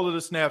 right? All of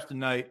the snaps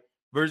tonight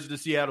versus the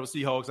Seattle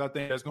Seahawks, I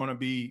think that's going to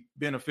be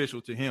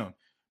beneficial to him.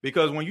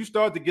 Because when you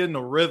start to get in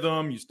a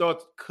rhythm, you start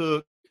to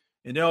cook,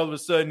 and then all of a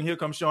sudden, here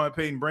comes Sean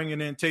Payton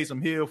bringing in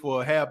Taysom Hill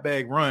for a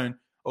halfback run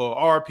or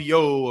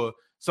RPO or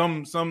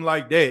some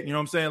like that. You know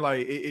what I'm saying?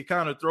 Like it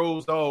kind of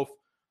throws off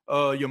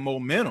your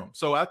momentum.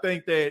 So I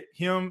think that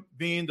him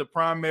being the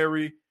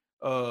primary,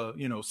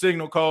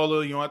 signal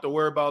caller, you don't have to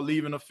worry about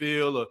leaving the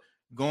field or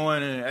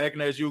going and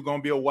acting as you're going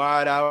to be a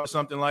wide out or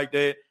something like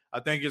that. I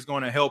think it's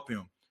going to help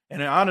him.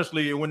 And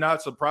honestly, it would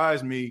not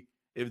surprise me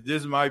if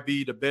this might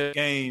be the best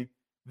game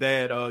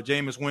that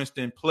Jameis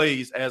Winston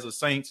plays as a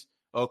Saints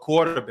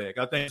quarterback.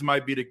 I think this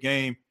might be the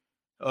game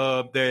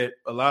that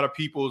a lot of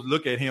people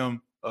look at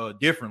him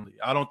differently.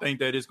 I don't think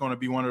that it's going to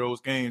be one of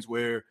those games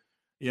where,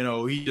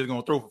 he's just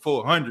going to throw for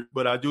 400,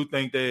 but I do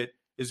think that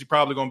it's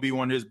probably going to be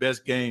one of his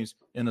best games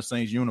in the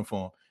Saints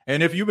uniform.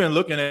 And if you've been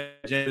looking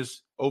at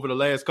Jameis over the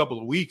last couple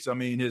of weeks,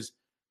 his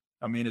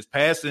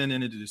passing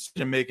and his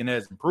decision-making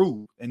has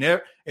improved.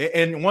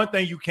 And one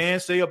thing you can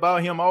say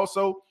about him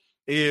also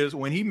is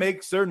when he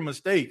makes certain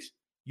mistakes,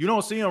 you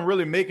don't see him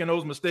really making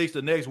those mistakes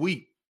the next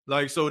week.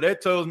 So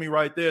that tells me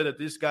right there that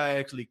this guy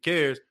actually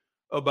cares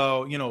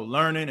about,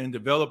 learning and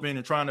developing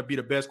and trying to be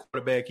the best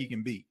quarterback he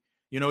can be.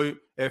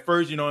 At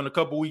first, in a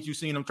couple of weeks, you've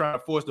seen him trying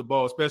to force the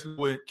ball, especially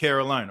with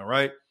Carolina,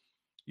 right?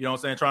 You know what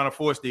I'm saying? Trying to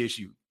force the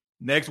issue.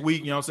 Next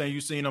week,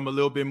 you've seen him a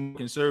little bit more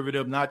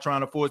conservative, not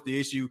trying to force the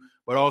issue,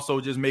 but also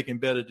just making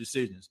better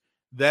decisions.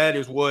 That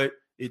is what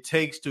it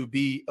takes to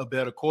be a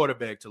better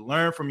quarterback, to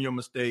learn from your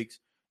mistakes,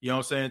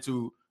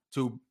 to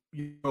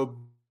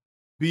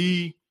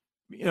be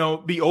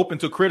open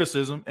to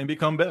criticism and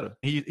become better.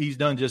 He's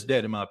done just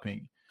that, in my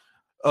opinion.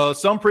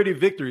 Some pretty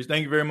victories.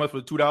 Thank you very much for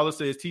the $2.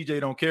 Says TJ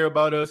don't care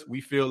about us.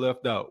 We feel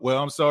left out.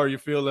 Well, I'm sorry you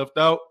feel left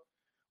out,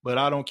 but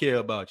I don't care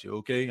about you.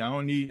 Okay. I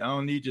don't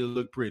need you to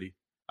look pretty.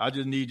 I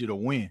just need you to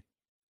win.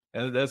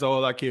 That's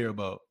all I care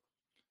about.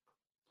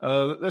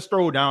 Let's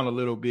scroll down a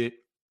little bit.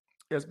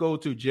 Let's go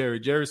to Jerry.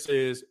 Jerry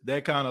says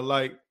that kind of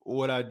like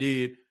what I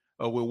did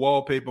with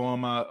wallpaper on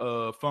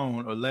my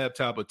phone or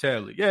laptop or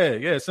tablet.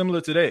 Yeah,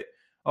 similar to that.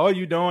 All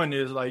you're doing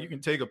is you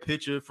can take a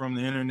picture from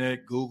the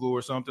internet, Google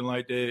or something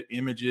like that,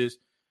 images,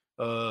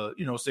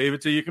 save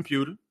it to your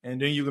computer, and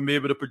then you can be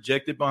able to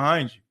project it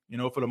behind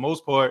you. For the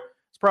most part,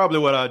 it's probably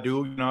what I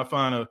do. I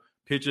find a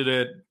picture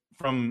that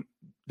from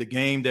the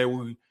game that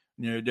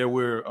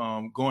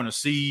we're going to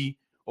see,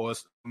 or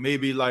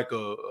maybe like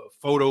a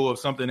photo of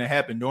something that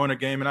happened during the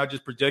game, and I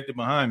just project it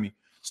behind me.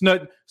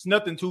 It's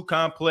nothing too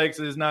complex.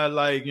 It's not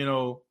like,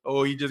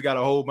 he just got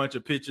a whole bunch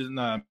of pictures.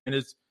 Nah, and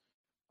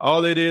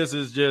All it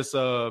is just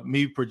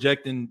me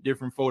projecting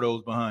different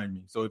photos behind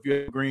me. So if you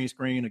have a green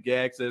screen or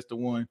get access to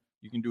one,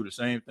 you can do the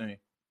same thing.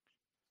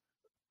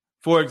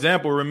 For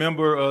example,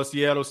 remember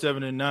Seattle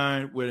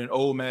 7-9 when an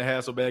old Matt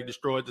Hasselbeck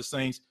destroyed the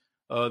Saints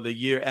the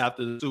year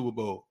after the Super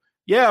Bowl.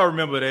 Yeah, I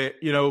remember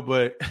that,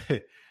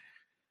 but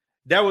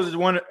that was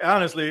one.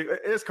 Honestly,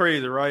 it's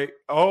crazy, right?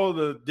 All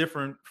the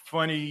different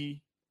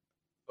funny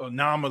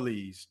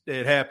anomalies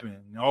that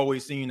happen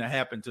always seem to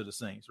happen to the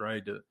Saints,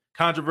 right? The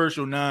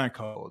controversial 9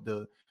 call,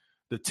 the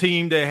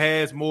team that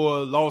has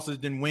more losses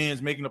than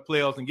wins making the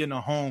playoffs and getting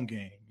a home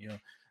game.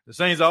 The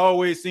Saints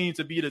always seem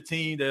to be the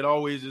team that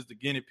always is the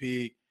guinea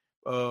pig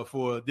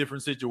for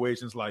different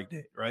situations like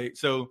that, right?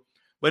 So,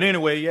 but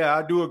anyway, yeah,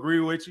 I do agree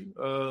with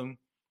you.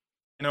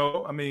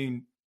 I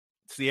mean,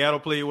 Seattle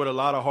played with a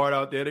lot of heart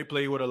out there. They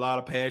played with a lot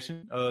of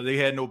passion. They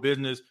had no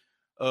business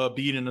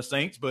beating the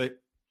Saints, but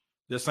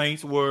the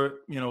Saints were,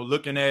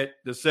 looking at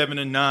the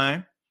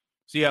 7-9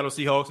 Seattle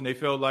Seahawks, and they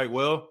felt like,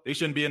 well, they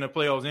shouldn't be in the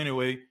playoffs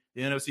anyway.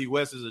 The NFC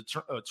West is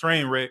a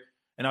train wreck.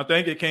 And I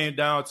think it came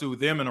down to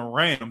them and the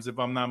Rams, if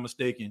I'm not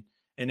mistaken.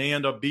 And they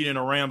end up beating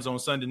the Rams on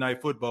Sunday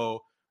Night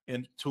Football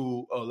and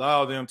to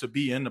allow them to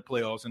be in the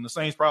playoffs. And the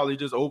Saints probably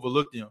just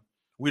overlooked them.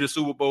 We're the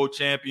Super Bowl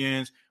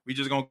champions. We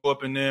just going to go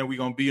up in there and we're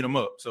going to beat them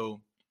up.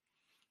 So,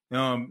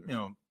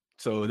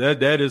 so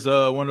that is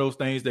one of those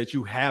things that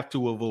you have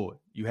to avoid.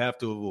 You have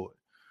to avoid.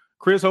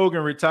 Chris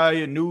Hogan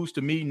retired. News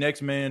to me,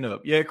 next man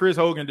up. Yeah, Chris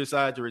Hogan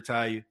decided to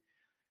retire.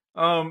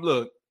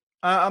 Look,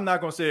 I'm not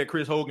going to say that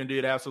Chris Hogan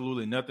did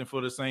absolutely nothing for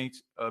the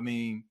Saints. I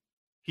mean,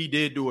 he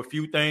did do a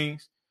few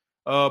things.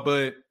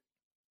 But,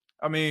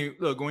 I mean,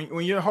 look,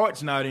 when your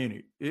heart's not in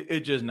it,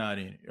 it's just not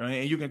in it. Right?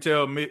 And you can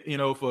tell,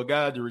 for a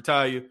guy to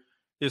retire,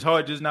 his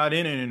heart just not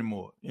in it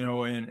anymore.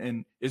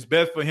 And it's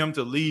best for him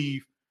to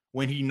leave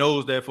when he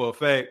knows that for a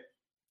fact,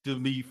 to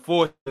be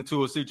forced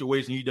into a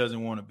situation he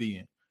doesn't want to be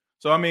in.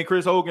 So, I mean,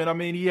 Chris Hogan,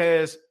 he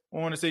has, I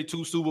want to say,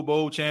 2 Super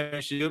Bowl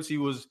championships. He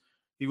was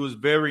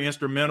very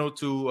instrumental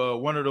to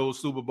one of those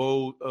Super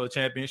Bowl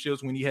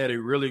championships when he had a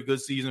really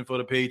good season for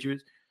the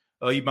Patriots.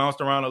 He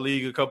bounced around the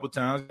league a couple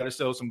times, got to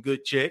sell some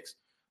good checks.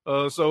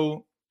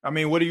 So, I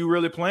mean, what are you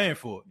really playing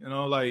for?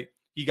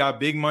 He got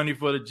big money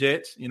for the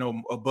Jets,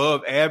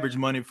 above average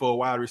money for a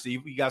wide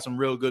receiver. He got some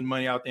real good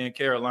money out there in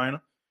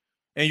Carolina.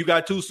 And you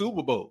got 2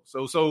 Super Bowls.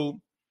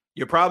 So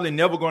you're probably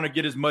never going to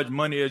get as much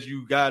money as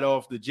you got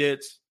off the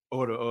Jets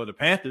or the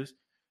Panthers.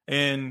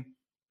 And,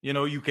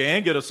 you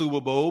can get a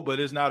Super Bowl, but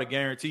it's not a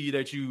guarantee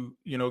that you're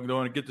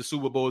going to get the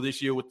Super Bowl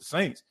this year with the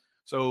Saints.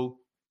 So,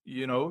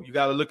 you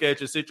got to look at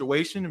your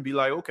situation and be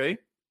like, okay,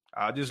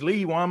 I'll just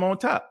leave while I'm on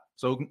top.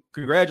 So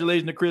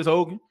congratulations to Chris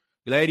Hogan.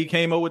 Glad he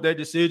came up with that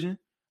decision.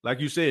 Like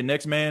you said,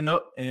 next man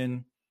up.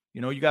 And,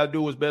 you got to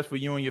do what's best for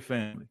you and your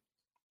family.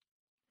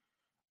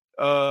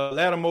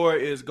 Lattimore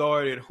is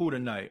guarded who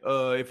tonight?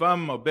 If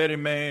I'm a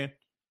betting man,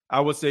 I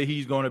would say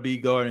he's going to be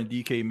guarding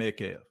DK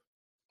Metcalf.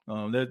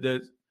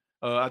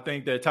 I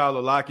think that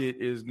Tyler Lockett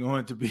is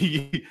going to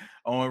be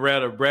on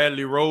rather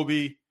Bradley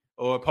Roby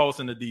or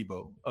Paulson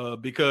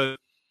Adebo because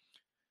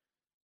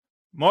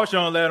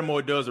Marshawn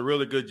Lattimore does a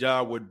really good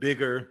job with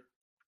bigger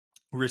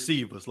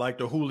receivers like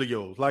the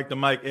Julios, like the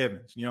Mike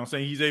Evans. You know what I'm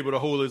saying? He's able to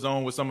hold his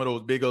own with some of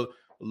those bigger,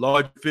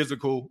 large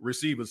physical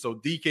receivers. So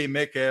DK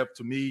Metcalf,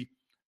 to me,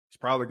 is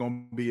probably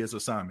going to be his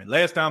assignment.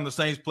 Last time the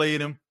Saints played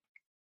him,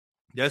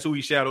 that's who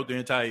he shadowed the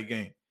entire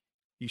game.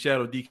 He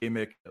shadowed DK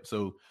Metcalf.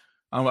 So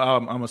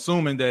I'm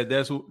assuming that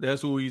that's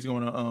who he's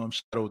going to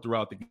shadow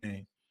throughout the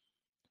game.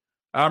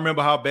 I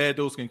remember how bad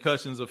those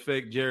concussions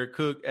affect Jared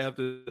Cook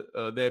after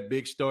that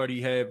big start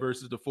he had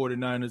versus the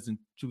 49ers in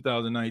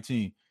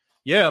 2019.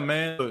 Yeah,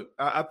 man. Look,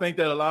 I think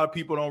that a lot of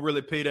people don't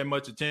really pay that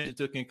much attention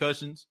to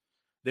concussions.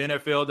 The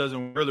NFL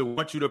doesn't really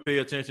want you to pay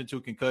attention to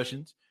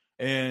concussions.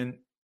 And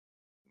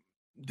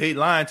they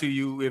lying to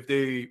you if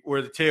they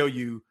were to tell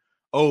you,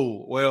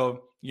 oh,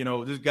 well,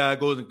 this guy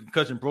goes in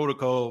concussion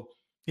protocol.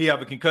 He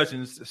have a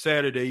concussion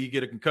Saturday. You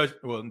get a concussion.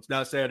 Well, it's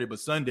not Saturday, but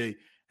Sunday.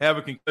 Have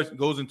a concussion,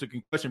 goes into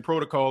concussion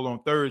protocol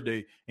on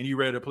Thursday, and you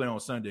ready to play on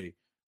Sunday.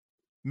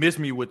 Miss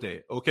me with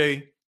that,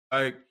 okay?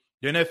 Like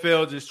the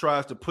NFL just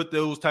tries to put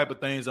those type of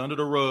things under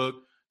the rug,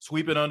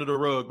 sweep it under the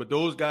rug. But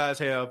those guys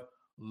have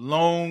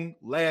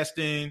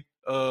long-lasting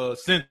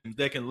symptoms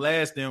that can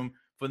last them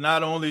for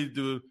not only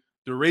the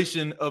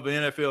duration of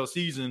an NFL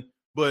season,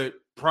 but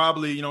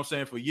probably,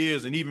 for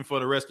years and even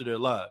for the rest of their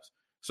lives.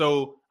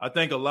 So I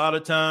think a lot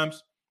of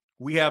times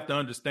we have to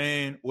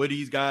understand where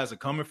these guys are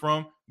coming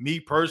from. Me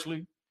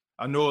personally,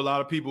 I know a lot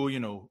of people,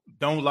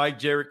 don't like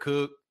Jared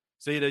Cook,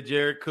 say that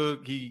Jared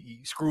Cook, he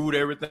screwed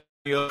everything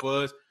up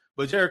for us.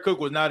 But Jared Cook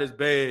was not as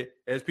bad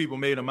as people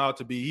made him out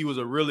to be. He was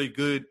a really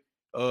good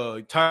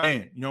tight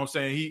end. You know what I'm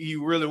saying? He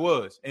really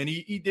was. And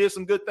he did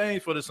some good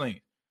things for the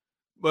Saints.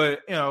 But,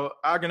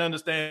 I can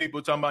understand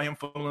people talking about him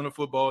fumbling the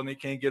football and they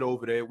can't get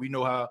over that. We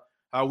know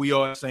how we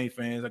are as Saints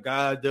fans. A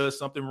guy does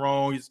something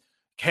wrong, he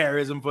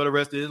carries him for the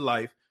rest of his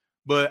life.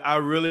 But I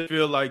really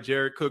feel like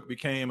Jared Cook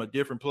became a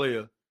different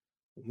player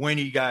when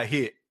he got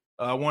hit.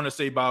 I want to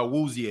say by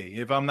Woozier.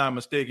 If I'm not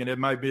mistaken, that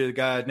might be the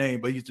guy's name,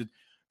 but he's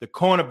the the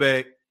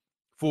cornerback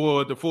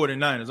for the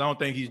 49ers. I don't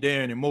think he's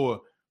there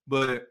anymore.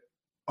 But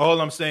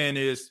all I'm saying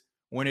is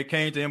when it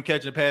came to him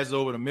catching passes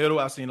over the middle,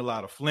 I seen a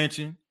lot of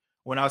flinching.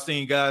 When I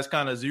seen guys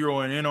kind of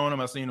zeroing in on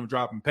him, I seen him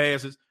dropping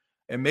passes.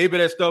 And maybe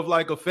that stuff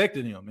like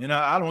affected him. And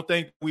I don't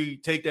think we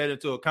take that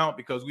into account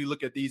because we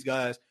look at these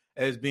guys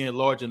as being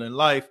larger than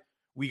life.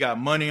 We got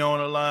money on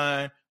the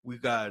line. We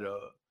got,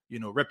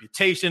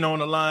 reputation on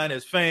the line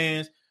as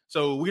fans.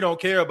 So we don't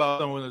care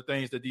about some of the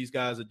things that these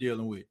guys are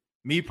dealing with.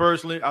 Me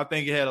personally, I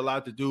think it had a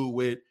lot to do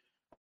with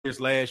this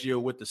last year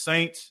with the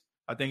Saints.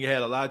 I think it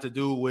had a lot to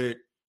do with,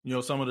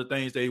 some of the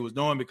things that he was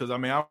doing because, I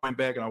went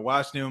back and I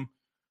watched him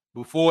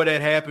before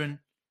that happened.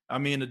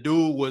 The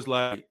dude was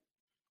like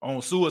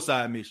on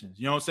suicide missions.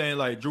 You know what I'm saying?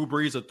 Like Drew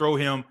Brees would throw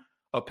him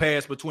a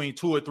pass between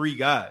 2 or 3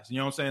 guys. You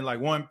know what I'm saying? Like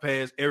one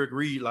pass, Eric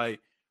Reed, like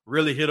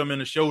really hit him in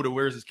the shoulder,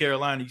 whereas his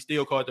Carolina, he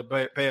still caught the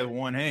pass with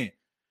one hand.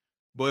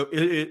 But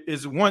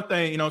it's one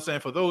thing,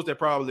 for those that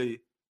probably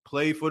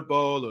play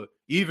football or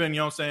even,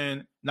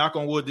 knock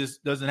on wood, this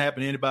doesn't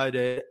happen to anybody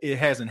that it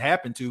hasn't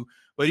happened to,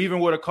 but even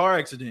with a car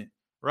accident,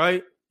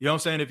 right?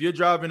 If you're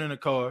driving in a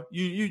car,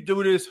 you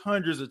do this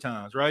hundreds of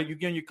times, right? You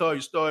get in your car,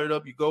 you start it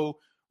up, you go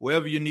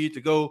wherever you need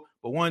to go,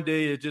 but one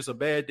day it's just a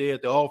bad day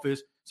at the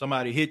office,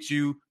 somebody hits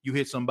you, you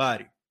hit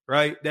somebody,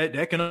 right?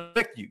 That can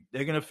affect you.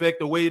 That can affect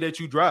the way that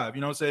you drive.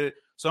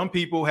 Some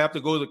people have to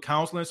go to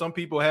counseling, some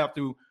people have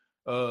to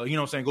go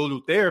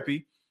to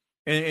therapy.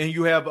 And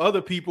you have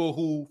other people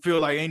who feel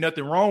like ain't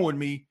nothing wrong with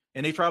me,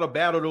 and they try to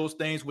battle those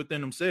things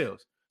within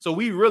themselves. So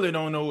we really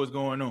don't know what's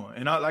going on.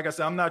 And like I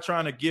said, I'm not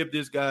trying to give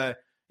this guy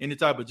any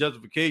type of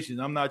justification.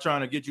 I'm not trying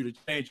to get you to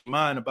change your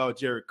mind about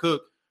Jared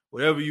Cook.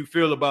 Whatever you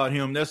feel about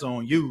him, that's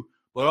on you.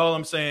 But all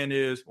I'm saying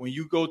is when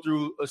you go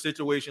through a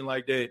situation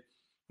like that,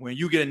 when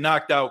you get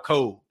knocked out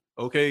cold,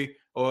 okay,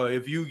 or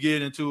if you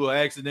get into an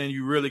accident,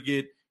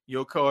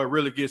 your car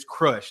really gets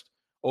crushed,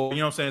 or,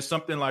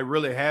 something like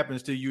really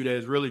happens to you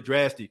that's really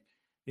drastic,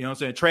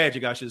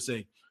 tragic, I should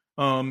say,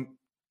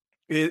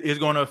 it's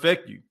going to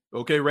affect you,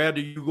 okay? Rather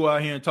you go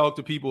out here and talk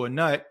to people or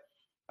not,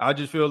 I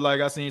just feel like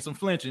I seen some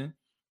flinching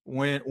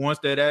once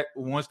that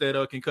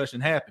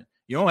concussion happened.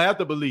 You don't have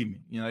to believe me.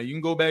 You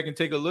can go back and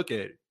take a look at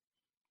it.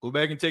 Go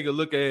back and take a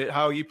look at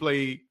how he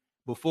played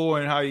before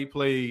and how he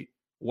played.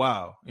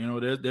 Wow.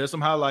 There's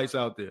some highlights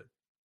out there.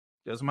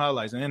 There's some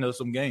highlights and there's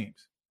some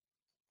games.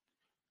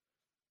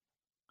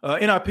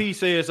 NIP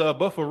says,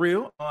 but for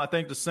real, I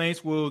think the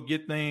Saints will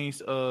get things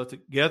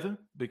together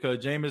because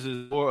Jameis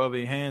is more of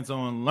a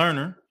hands-on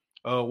learner.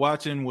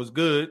 Watching was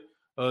good.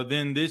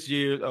 Then this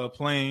year,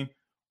 playing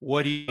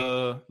what he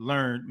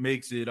learned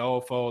makes it all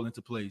fall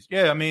into place.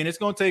 Yeah, it's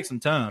going to take some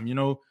time.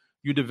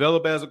 You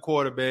develop as a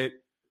quarterback.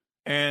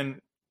 And,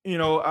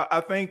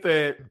 I think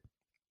that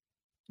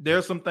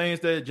there's some things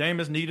that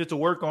Jameis needed to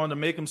work on to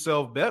make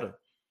himself better.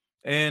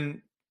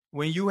 And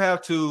when you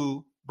have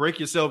to break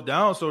yourself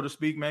down, so to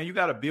speak, man, you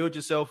got to build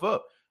yourself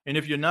up. And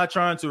if you're not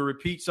trying to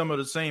repeat some of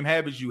the same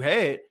habits you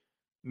had,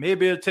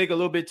 maybe it'll take a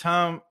little bit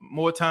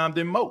more time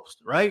than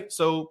most, right?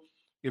 So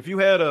if you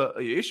had a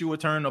issue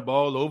with turning the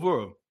ball over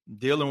or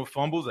dealing with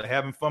fumbles or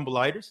having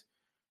fumbleitis,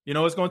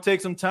 it's going to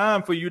take some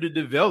time for you to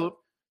develop,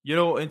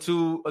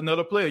 into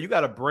another player. You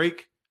got to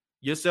break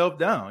yourself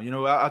down.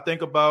 I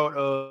think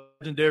about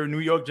legendary New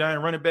York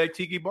Giant running back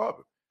Tiki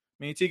Barber.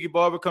 Tiki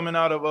Barber coming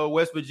out of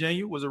West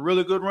Virginia was a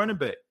really good running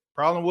back.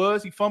 Problem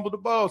was he fumbled the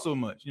ball so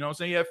much. He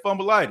had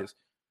fumbleitis.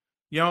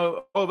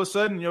 All of a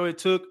sudden, it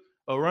took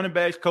a running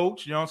backs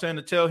coach,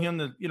 to tell him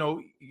that,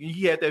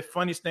 he had that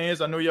funny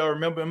stance. I know y'all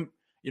remember him,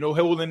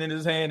 holding in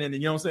his hand and,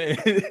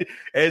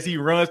 as he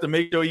runs to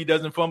make sure he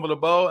doesn't fumble the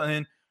ball.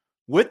 And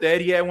with that,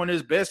 he had one of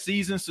his best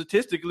seasons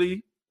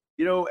statistically,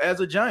 as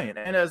a Giant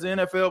and as an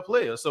NFL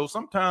player. So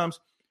sometimes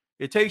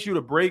it takes you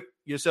to break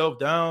yourself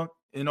down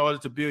in order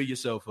to build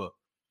yourself up.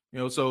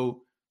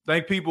 So I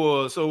think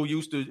people are so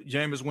used to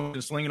Jameis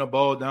Winston slinging a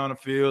ball down the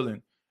field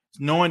and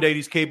knowing that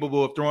he's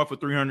capable of throwing for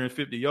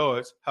 350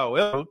 yards.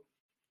 However,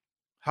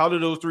 how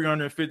did those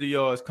 350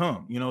 yards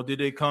come? Did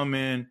they come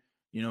in,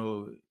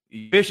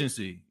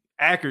 efficiency,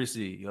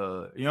 accuracy?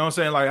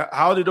 Like,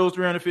 how did those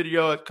 350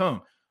 yards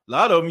come? A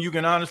lot of them you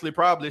can honestly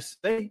probably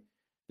say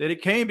that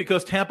it came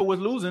because Tampa was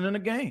losing in the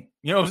game.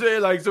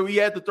 Like, so he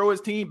had to throw his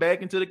team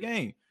back into the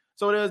game.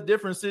 So there's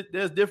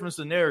different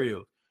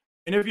scenarios.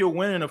 And if you're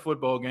winning a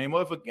football game,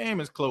 or if a game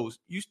is close,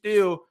 you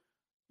still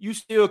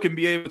can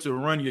be able to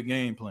run your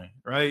game plan,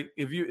 right?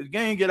 If the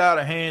game get out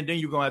of hand, then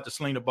you're gonna have to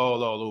sling the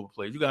ball all over the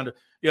place.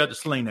 You have to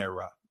sling that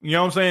rock. You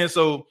know what I'm saying?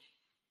 So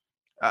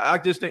I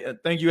just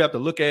think you have to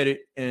look at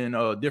it in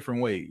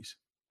different ways.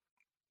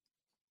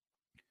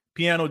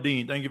 Piano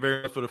Dean, thank you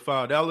very much for the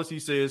 $5. He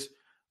says,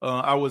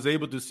 I was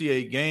able to see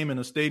a game in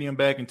a stadium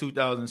back in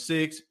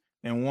 2006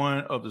 and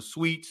one of the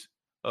suites.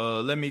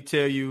 Let me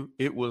tell you,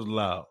 it was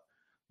loud.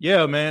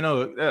 Yeah, man.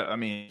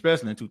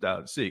 Especially in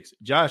 2006.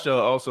 Josh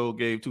also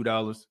gave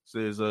 $2.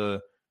 Says,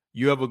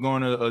 you ever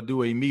going to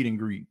do a meet and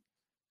greet?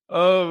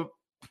 I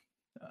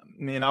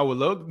would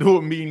love to do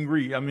a meet and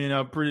greet.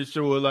 I'm pretty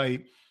sure,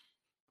 like,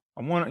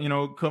 I want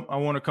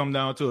to come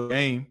down to a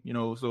game,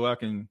 so I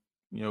can,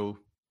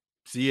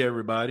 see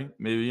everybody.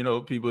 Maybe,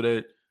 people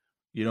that,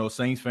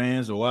 Saints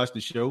fans or watch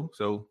the show.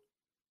 So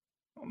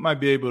I might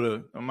be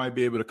able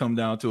to come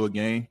down to a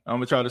game. I'm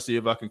gonna try to see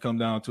if I can come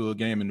down to a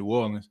game in New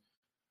Orleans,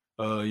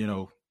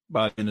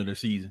 by the end of the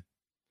season.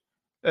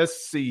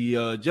 Let's see.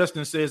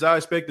 Justin says, I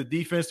expect the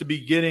defense to be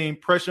getting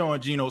pressure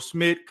on Geno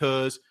Smith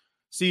because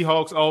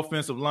Seahawks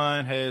offensive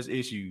line has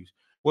issues.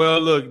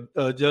 Well,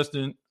 look,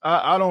 Justin,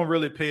 I don't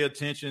really pay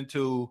attention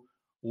to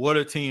what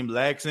a team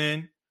lacks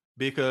in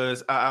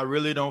because I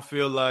really don't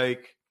feel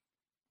like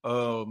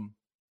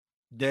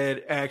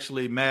that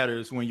actually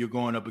matters when you're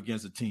going up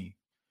against a team.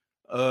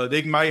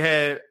 They might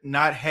have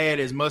not had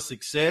as much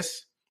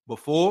success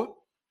before,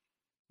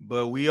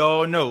 but we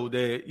all know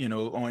that,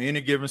 on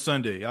any given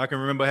Sunday, I can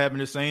remember having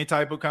the same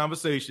type of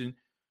conversation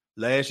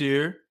last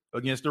year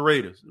against the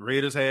Raiders. The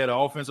Raiders had an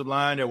offensive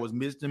line that was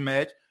mixed and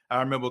matched. I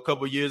remember a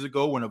couple of years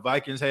ago when the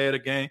Vikings had a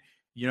game,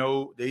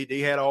 they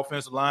had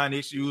offensive line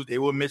issues. They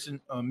were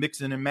mixing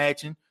and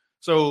matching.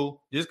 So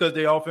just because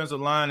their offensive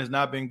line has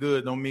not been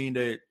good don't mean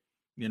that,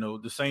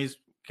 the Saints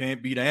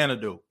can't be the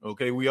antidote.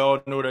 Okay, we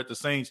all know that the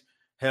Saints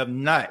have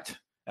not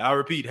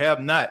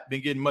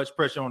been getting much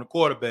pressure on the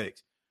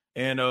quarterbacks.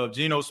 And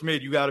Geno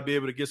Smith, you got to be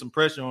able to get some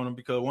pressure on him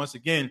because, once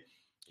again,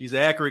 he's an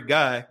accurate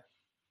guy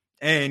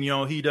and,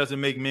 he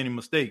doesn't make many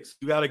mistakes.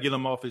 You got to get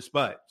him off his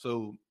spot.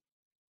 So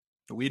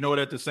we know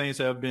that the Saints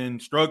have been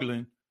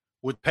struggling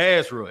with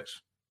pass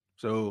rush.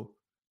 So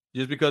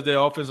just because their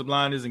offensive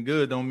line isn't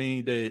good don't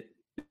mean that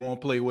they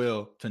won't play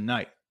well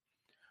tonight.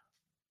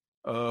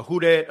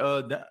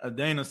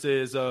 Dana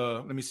says,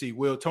 let me see.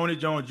 Will Tony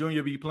Jones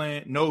Jr. be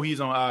playing? No, he's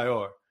on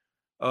IR.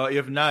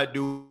 If not,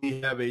 do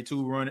we have a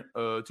two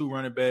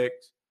running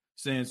backs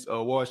since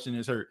Washington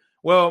is hurt?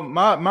 Well,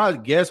 my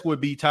guess would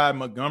be Ty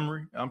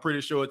Montgomery. I'm pretty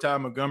sure Ty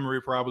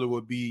Montgomery probably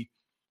would be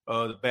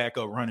the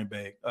backup running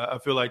back. I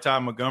feel like Ty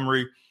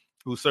Montgomery,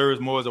 who serves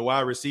more as a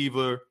wide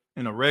receiver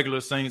in a regular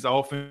Saints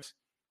offense,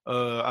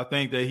 I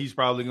think that he's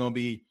probably going to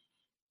be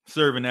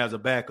serving as a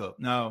backup.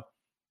 Now,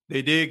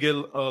 they did get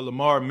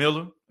Lamar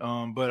Miller,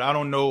 but I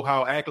don't know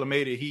how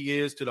acclimated he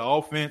is to the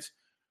offense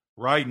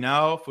right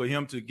now for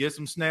him to get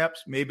some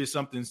snaps. Maybe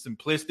something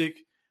simplistic.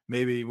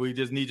 Maybe we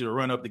just need you to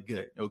run up the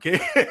gut, okay?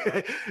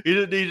 You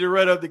just need you to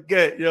run up the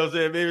gut, you know what I'm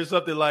saying? Maybe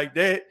something like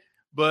that.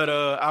 But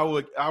I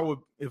would,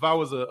 if I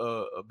was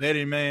a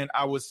betting man,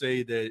 I would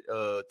say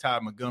that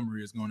Ty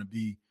Montgomery is going to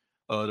be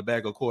the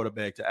backup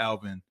quarterback to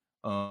Alvin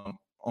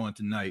on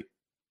tonight.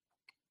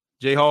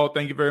 Jay Hall,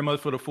 thank you very much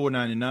for the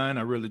 $4.99.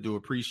 I really do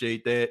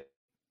appreciate that.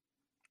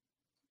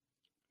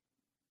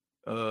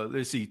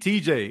 Let's see.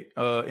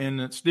 TJ, in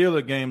the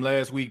Steelers game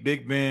last week,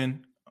 Big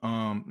Ben,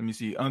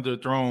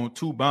 underthrown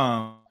 2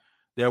 bombs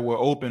that were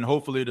open.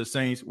 Hopefully the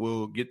Saints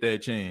will get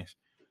that chance.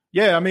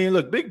 Yeah, I mean,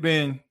 look, Big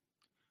Ben,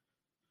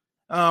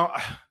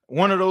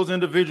 one of those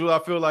individuals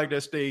I feel like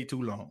that stayed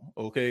too long.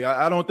 Okay.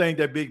 I don't think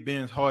that Big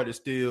Ben's heart is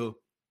still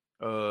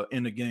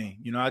in the game.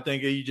 I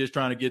think he's just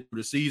trying to get through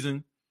the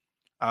season.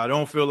 I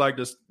don't feel like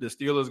the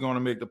Steelers going to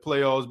make the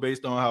playoffs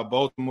based on how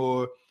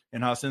Baltimore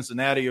and how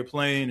Cincinnati are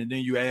playing, and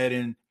then you add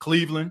in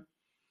Cleveland.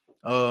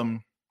 Yeah,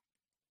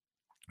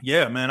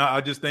 man,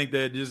 I just think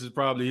that this is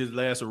probably his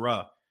last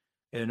hurrah.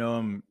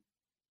 And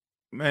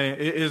man,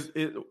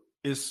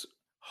 it's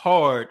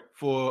hard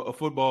for a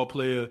football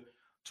player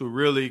to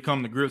really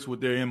come to grips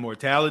with their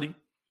immortality.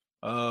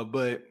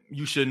 But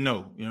you should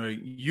know,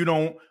 you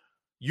don't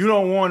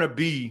want to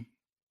be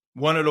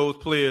one of those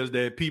players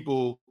that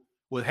people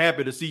was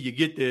happy to see you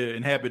get there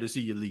and happy to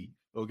see you leave.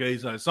 Okay,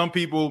 so some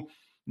people,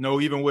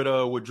 even with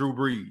Drew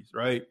Brees,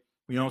 right?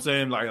 You know what I'm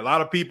saying? Like, a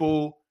lot of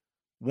people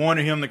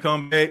wanted him to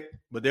come back,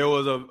 but there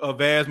was a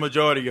vast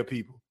majority of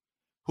people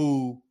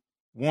who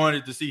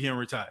wanted to see him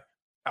retire.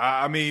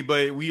 I mean,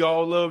 but we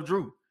all love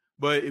Drew.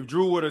 But if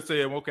Drew would have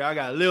said, okay, I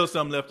got a little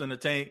something left in the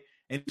tank,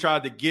 and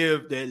tried to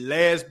give that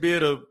last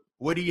bit of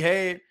what he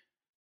had,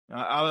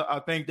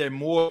 I think that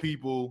more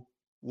people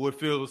would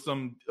feel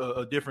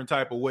a different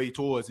type of way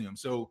towards him.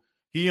 So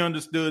he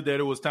understood that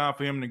it was time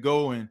for him to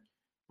go and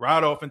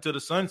ride off into the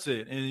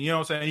sunset. And, you know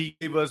what I'm saying, he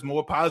gave us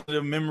more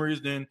positive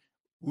memories than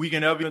we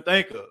can ever even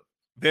think of.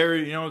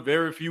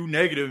 Very few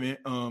negative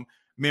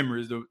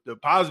memories. The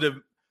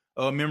positive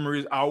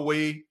memories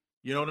outweigh,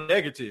 the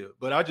negative.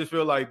 But I just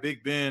feel like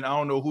Big Ben, I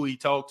don't know who he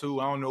talked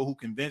to. I don't know who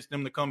convinced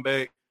him to come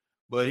back.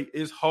 But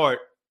his heart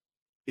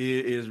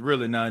is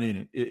really not in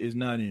it. It's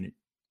not in it.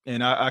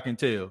 And I can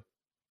tell.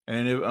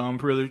 And I'm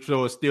pretty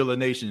sure Steeler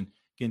Nation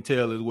can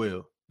tell as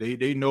well.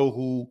 They know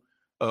who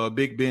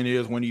Big Ben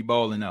is when he's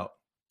balling out.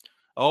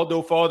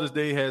 Although Father's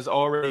Day has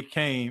already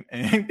came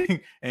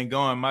and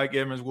gone, Mike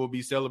Evans will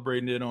be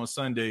celebrating it on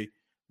Sunday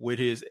with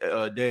his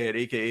dad,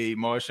 a.k.a.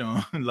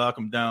 Marshawn Lock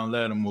him down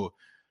Lattimore.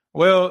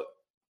 Well,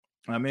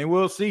 I mean,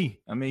 we'll see.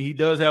 I mean, he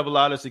does have a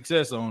lot of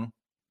success on him.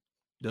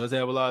 Does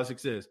have a lot of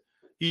success.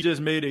 He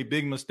just made a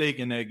big mistake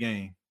in that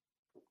game.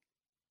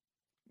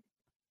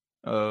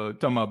 Talking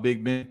about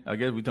Big Ben. I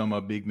guess we're talking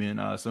about Big Ben,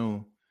 I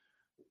assume.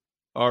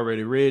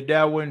 Already read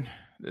that one.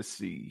 Let's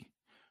see.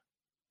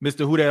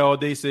 Mr. Who That All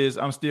Day says,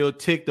 I'm still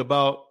ticked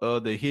about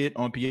the hit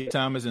on P.A.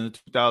 Thomas in the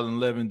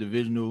 2011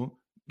 divisional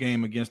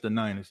game against the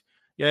Niners.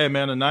 Yeah,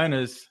 man, the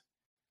Niners,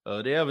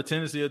 they have a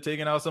tendency of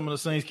taking out some of the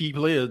Saints' key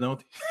players,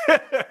 don't they?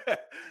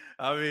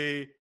 I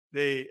mean,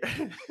 they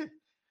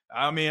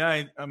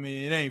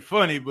it ain't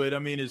funny, but I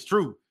mean, it's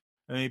true.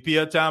 I mean,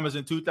 P.A. Thomas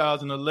in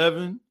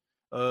 2011,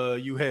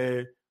 you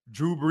had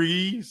Drew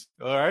Brees,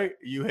 all right?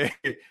 You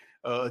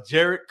had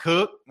Jared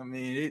Cook. I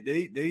mean,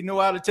 they know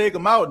how to take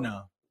them out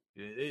now.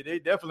 They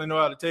definitely know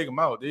how to take them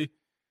out.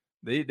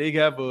 They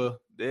have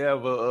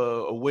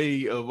a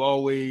way of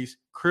always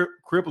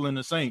crippling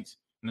the Saints,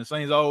 and the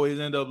Saints always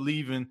end up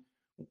leaving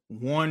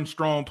one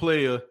strong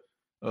player,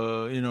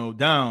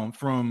 down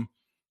from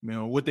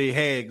what they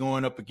had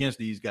going up against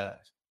these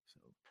guys. So,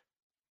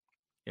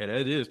 yeah,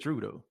 that is true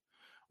though.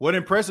 What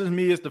impresses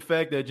me is the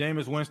fact that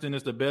Jameis Winston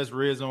is the best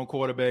red zone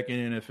quarterback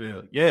in the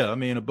NFL. Yeah, I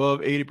mean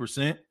above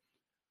 80%.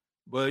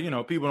 But,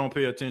 people don't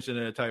pay attention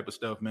to that type of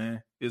stuff,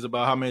 man. It's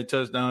about how many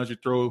touchdowns you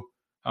throw,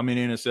 how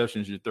many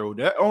interceptions you throw.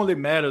 That only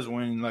matters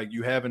when, like,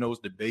 you having those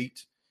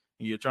debates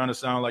and you're trying to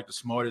sound like the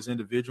smartest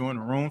individual in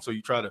the room. So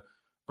you try to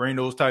bring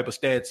those type of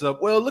stats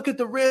up. Well, look at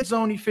the red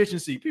zone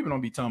efficiency. People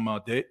don't be talking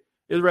about that.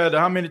 It's rather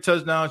how many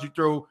touchdowns you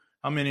throw,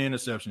 how many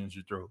interceptions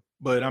you throw.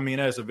 But, I mean,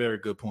 that's a very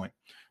good point.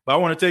 But I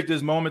want to take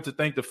this moment to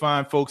thank the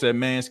fine folks at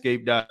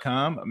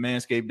Manscaped.com.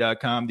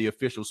 Manscaped.com, the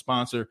official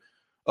sponsor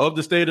of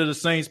the State of the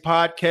Saints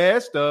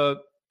podcast,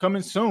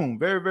 coming soon,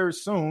 very, very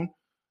soon.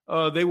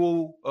 They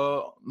will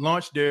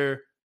launch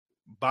their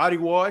body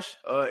wash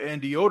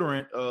and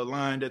deodorant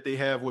line that they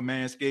have with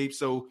Manscaped.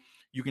 So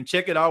you can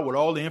check it out with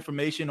all the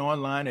information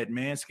online at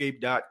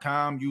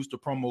manscaped.com. Use the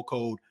promo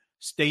code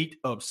State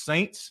of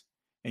Saints,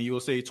 and you'll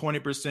save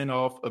 20%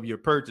 off of your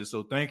purchase.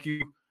 So thank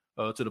you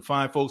to the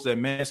fine folks at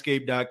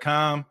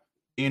manscaped.com,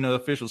 being an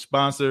official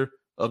sponsor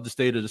of the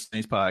State of the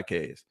Saints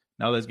podcast.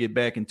 Now let's get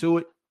back into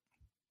it.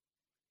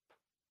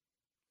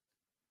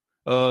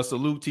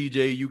 Salute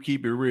TJ, you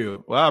keep it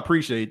real. Well, I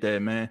appreciate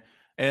that, man.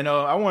 And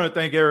I want to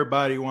thank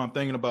everybody while I'm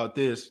thinking about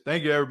this.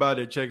 Thank you,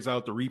 everybody that checks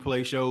out the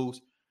replay shows.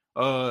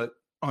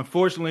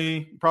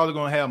 Unfortunately, probably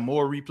going to have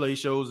more replay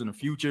shows in the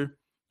future.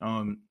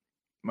 Some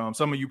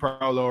of you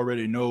probably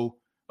already know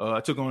I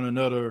took on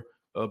another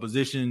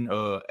position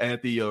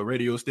at the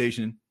radio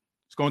station.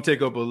 It's going to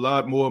take up a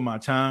lot more of my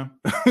time.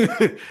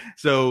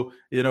 So,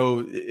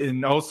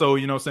 and also,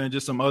 saying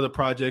just some other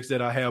projects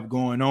that I have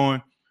going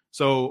on.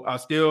 So I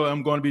still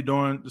am going to be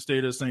doing the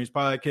State of the Saints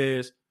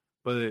podcast,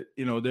 but,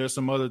 there's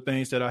some other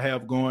things that I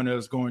have going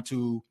that's going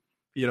to,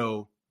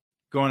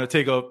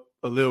 take up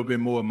a little bit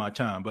more of my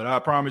time. But I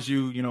promise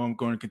you, I'm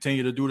going to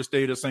continue to do the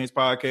State of the Saints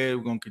podcast.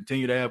 We're going to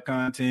continue to have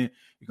content.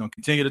 We're going to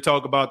continue to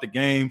talk about the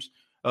games.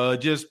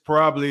 Just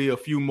probably a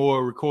few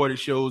more recorded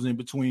shows in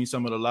between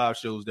some of the live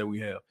shows that we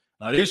have.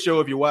 Now, this show,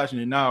 if you're watching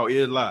it now,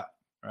 is live,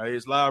 right?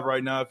 It's live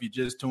right now if you're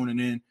just tuning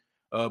in.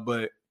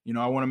 But,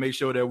 I want to make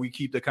sure that we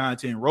keep the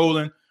content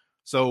rolling.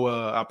 So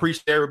I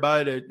appreciate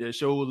everybody that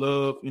showed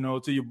love,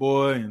 to your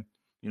boy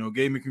and,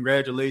 gave me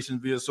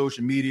congratulations via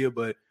social media.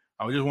 But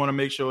I just want to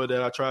make sure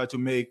that I try to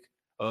make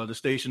the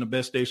station the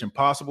best station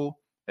possible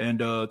and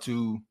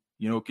to,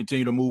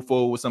 continue to move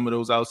forward with some of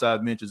those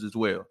outside ventures as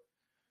well.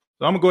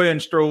 So I'm going to go ahead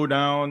and stroll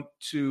down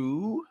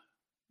to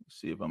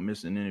see if I'm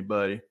missing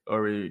anybody.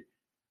 Already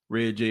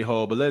read J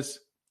Hall, but let's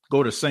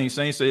go to Saint.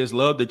 Saint says,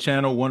 love the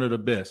channel, one of the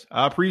best.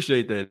 I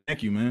appreciate that.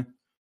 Thank you, man.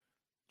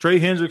 Trey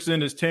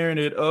Hendrickson is tearing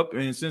it up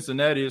in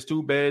Cincinnati. It's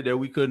too bad that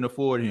we couldn't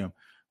afford him.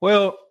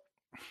 Well,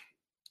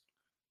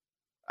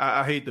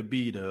 I hate to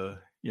be the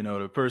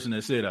person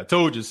that said I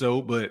told you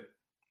so, but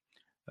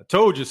I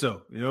told you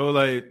so.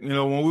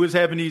 When we was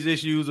having these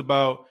issues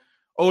about,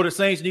 the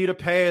Saints need a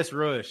pass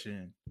rush,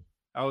 and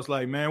I was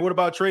like, man, what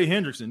about Trey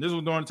Hendrickson? This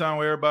was during the time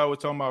where everybody was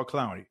talking about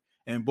Clowney.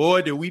 And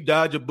boy, did we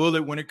dodge a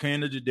bullet when it came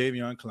to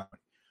Jadeveon Clowney.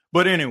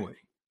 But anyway,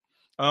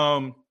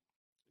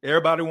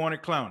 everybody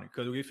wanted Clowney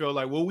because we felt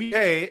like what we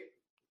had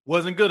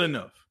wasn't good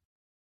enough.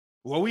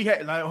 What we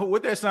had, like,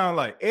 what that sound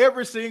like?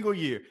 Every single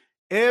year,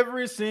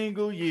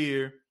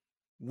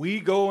 we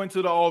go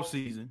into the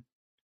offseason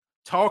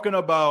talking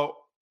about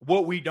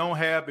what we don't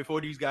have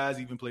before these guys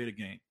even play the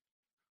game.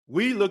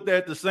 We looked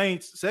at the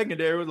Saints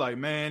secondary, was like,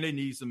 man, they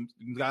need some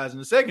guys in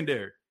the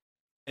secondary.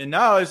 And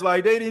now it's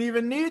like they didn't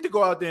even need to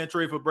go out there and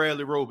trade for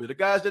Bradley Roby. The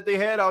guys that they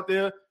had out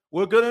there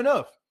were good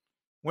enough.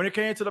 When it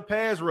came to the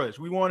pass rush,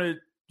 we wanted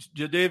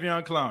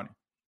Jadeveon Clowney,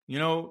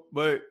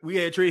 but we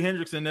had Trey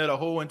Hendrickson there the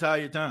whole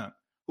entire time,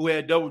 who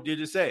had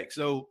double-digit sacks.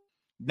 So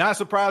not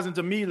surprising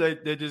to me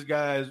that this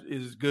guy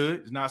is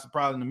good. It's not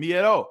surprising to me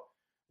at all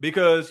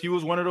because he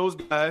was one of those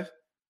guys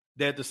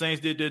that the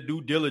Saints did their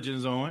due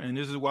diligence on, and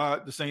this is why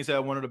the Saints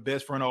have one of the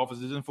best front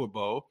offices in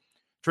football.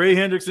 Trey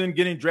Hendrickson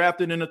getting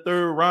drafted in the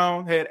third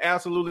round had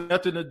absolutely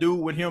nothing to do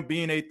with him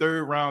being a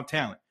third-round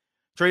talent.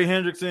 Trey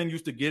Hendrickson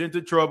used to get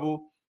into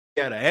trouble.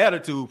 He had an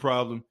attitude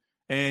problem.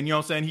 And,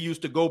 he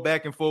used to go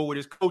back and forth with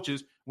his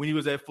coaches when he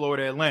was at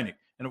Florida Atlantic.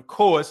 And, of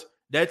course,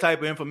 that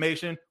type of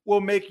information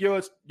will make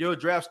your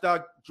draft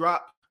stock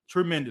drop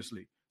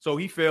tremendously. So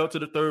he fell to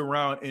the third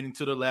round and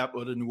into the lap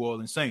of the New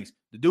Orleans Saints.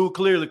 The dude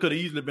clearly could have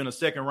easily been a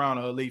second round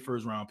or a late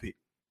first round pick.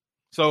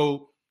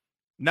 So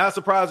not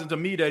surprising to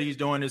me that he's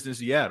doing this in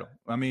Seattle.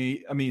 I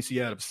mean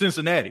Seattle,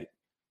 Cincinnati.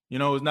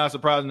 It's not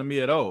surprising to me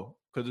at all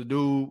because the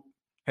dude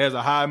has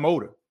a high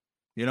motor.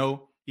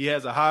 He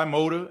has a high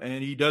motor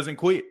and he doesn't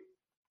quit.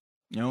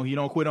 He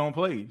don't quit on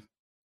plays.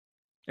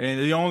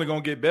 And he's only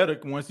going to get better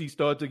once he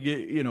starts to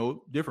get,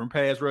 different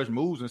pass rush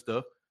moves and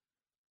stuff.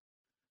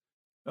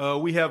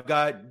 We have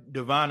got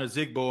Devon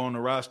Zigbo on the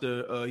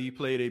roster. He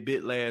played a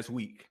bit last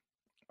week.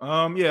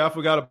 I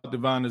forgot about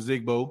Devon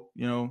Zigbo.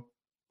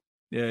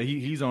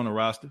 He's on the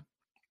roster.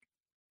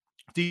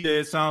 TJ,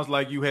 it sounds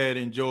like you had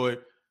enjoyed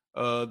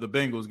the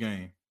Bengals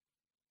game.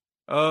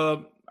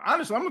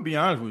 Honestly, I'm gonna be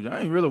honest with you. I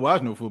ain't really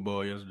watched no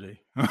football yesterday.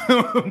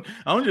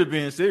 I'm just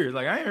being serious.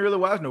 Like I ain't really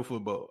watched no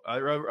football.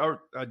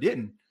 I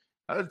didn't.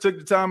 I took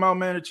the time out,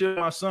 man, to chill with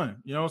my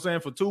son. You know what I'm saying?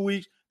 For 2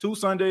 weeks, 2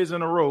 Sundays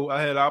in a row,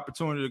 I had the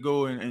opportunity to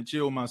go and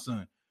chill with my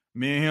son.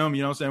 Me and him,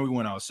 you know what I'm saying? We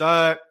went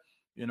outside.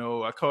 I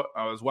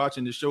was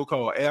watching this show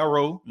called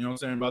Arrow, you know what I'm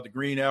saying, about the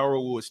Green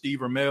Arrow with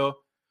Steve Ramel.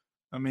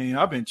 I mean,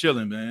 I've been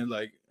chilling, man.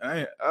 Like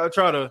I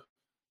try to,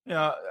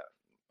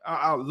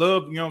 I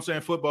love, you know what I'm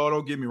saying, football,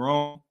 don't get me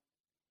wrong.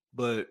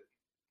 But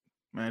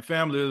man,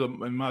 family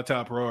is my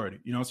top priority.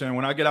 You know what I'm saying?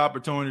 When I get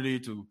opportunity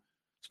to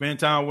spend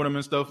time with them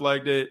and stuff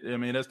like that, I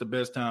mean, that's the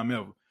best time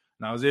ever.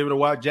 And I was able to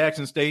watch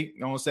Jackson State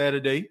on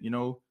Saturday,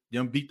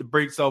 them beat the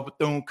brakes off of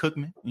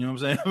Bethune-Cookman, you know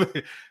what I'm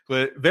saying?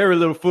 But very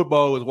little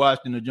football was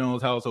watched in the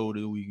Jones household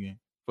this weekend.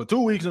 For 2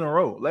 weeks in a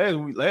row. Last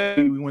week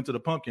we went to the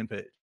pumpkin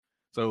patch.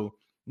 So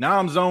now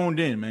I'm zoned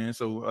in, man.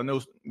 So I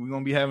know we're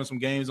going to be having some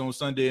games on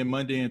Sunday and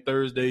Monday and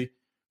Thursday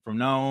from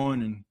now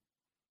on, and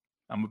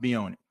I'm going to be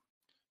on it.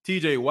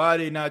 TJ, why are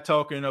they not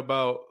talking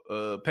about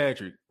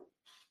Patrick?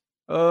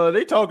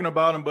 They talking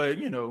about him, but,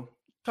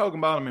 talking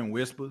about him in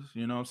whispers.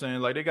 You know what I'm saying?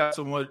 Like, they got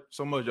so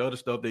much other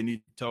stuff they need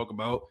to talk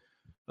about.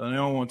 They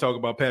don't want to talk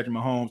about Patrick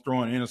Mahomes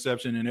throwing an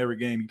interception in every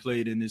game he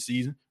played in this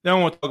season. They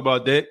don't want to talk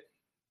about that.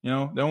 They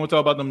don't want to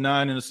talk about them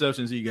 9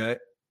 interceptions he got.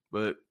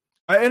 But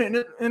and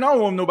I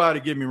don't want nobody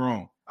to get me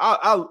wrong.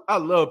 I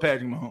love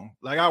Patrick Mahomes.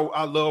 Like,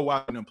 I love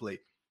watching him play.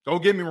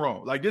 Don't get me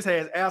wrong. Like, this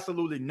has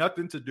absolutely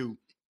nothing to do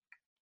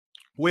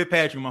with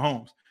Patrick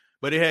Mahomes.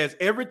 But it has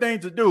everything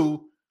to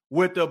do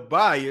with the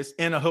bias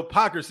and the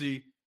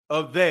hypocrisy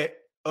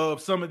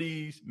of some of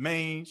these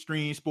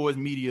mainstream sports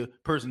media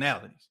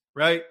personalities,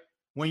 right?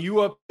 When you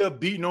up there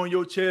beating on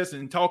your chest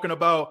and talking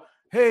about,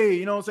 hey,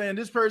 you know what I'm saying,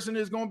 this person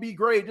is going to be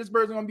great. This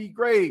person is going to be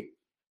great.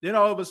 Then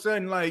all of a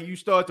sudden, like, you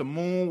start to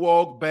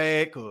moonwalk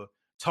back or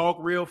talk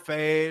real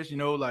fast,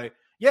 like,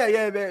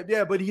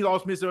 yeah, but he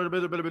lost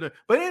Mr.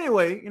 But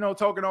anyway,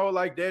 talking all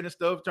like that and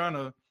stuff, trying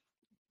to,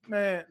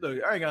 man,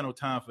 look, I ain't got no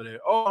time for that.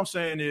 All I'm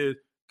saying is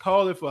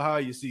call it for how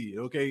you see it,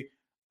 okay?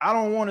 I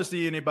don't want to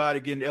see anybody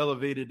getting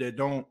elevated that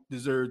don't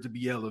deserve to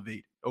be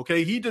elevated,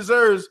 okay? He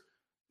deserves,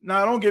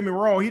 now don't get me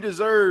wrong, he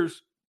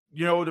deserves,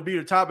 to be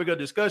the topic of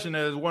discussion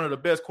as one of the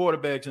best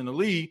quarterbacks in the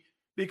league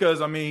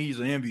because, I mean, he's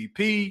an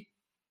MVP,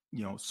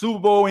 Super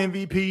Bowl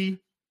MVP,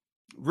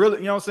 really,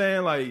 you know what I'm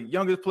saying, like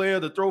youngest player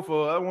to throw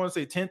for, I want to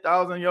say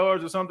 10,000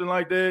 yards or something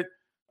like that.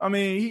 I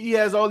mean, he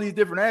has all these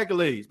different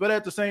accolades, but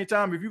at the same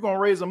time, if you're going to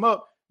raise him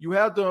up, you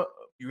have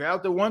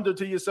to wonder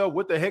to yourself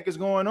what the heck is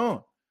going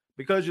on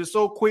because you're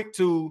so quick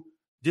to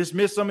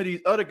dismiss some of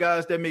these other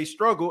guys that may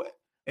struggle,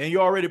 and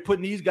you're already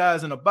putting these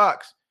guys in a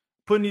box,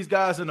 putting these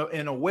guys in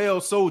a well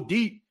so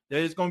deep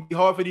that it's going to be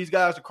hard for these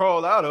guys to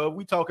crawl out of.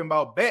 We talking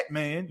about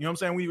Batman, you know what I'm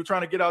saying? We were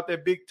trying to get out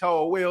that big,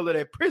 tall whale of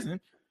that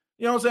prison,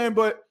 you know what I'm saying?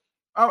 But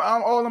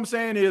all I'm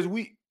saying is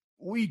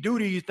we do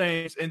these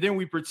things, and then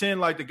we pretend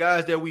like the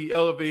guys that we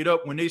elevate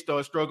up when they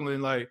start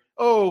struggling, like,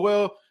 oh,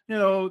 well,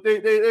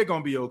 they're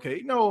going to be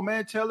okay. No,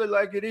 man, tell it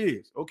like it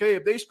is, okay?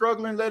 If they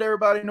struggling, let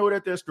everybody know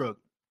that they're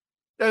struggling.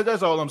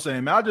 That's all I'm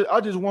saying, man.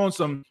 I just want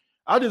some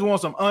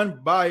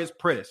unbiased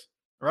press,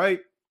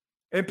 right?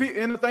 And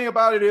the thing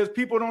about it is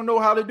people don't know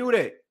how to do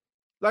that.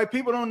 Like,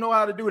 people don't know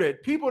how to do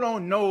that. People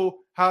don't know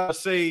how to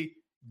say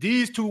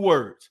these 2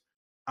 words,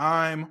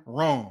 I'm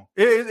wrong.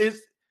 It's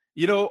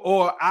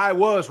or I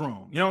was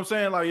wrong. You know what I'm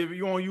saying? Like, if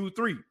you want to use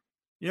 3,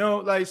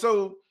 like,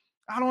 so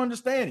I don't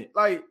understand it.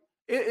 Like,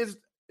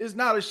 it's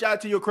not a shot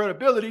to your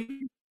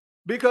credibility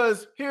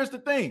because here's the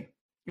thing.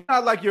 It's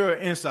not like you're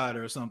an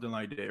insider or something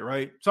like that,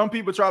 right? Some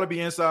people try to be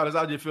insiders.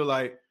 I just feel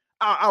like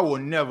I will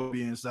never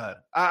be insider.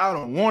 I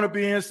don't want to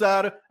be an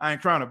insider. I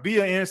ain't trying to be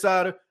an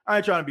insider. I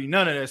ain't trying to be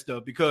none of that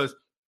stuff because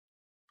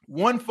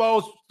one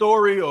false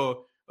story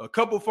or a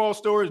couple false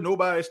stories,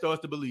 nobody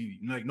starts to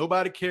believe you. Like,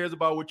 nobody cares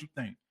about what you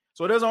think.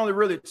 So there's only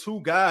really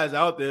 2 guys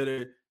out there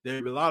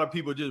that a lot of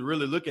people just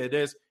really look at.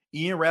 That's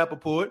Ian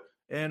Rappaport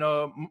and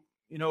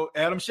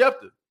Adam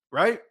Schefter,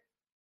 right?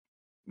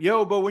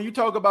 But when you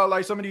talk about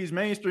like some of these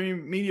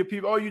mainstream media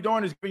people, all you're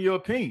doing is giving your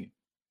opinion,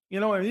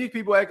 and these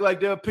people act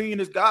like their opinion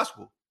is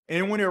gospel.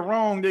 And when they're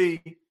wrong,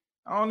 I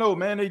don't know,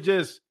 man, they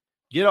just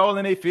get all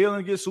in their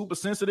feelings, get super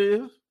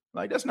sensitive.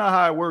 Like, that's not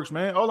how it works,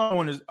 man. All I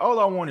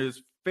want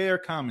is fair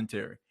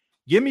commentary.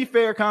 Give me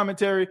fair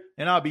commentary,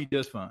 and I'll be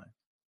just fine.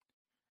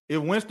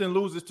 If Winston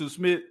loses to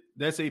Smith,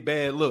 that's a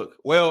bad look.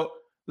 Well,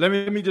 let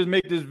me just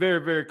make this very,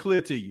 very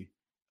clear to you.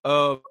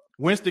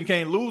 Winston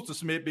can't lose to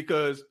Smith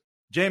because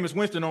Jameis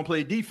Winston don't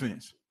play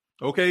defense.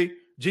 Okay?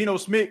 Geno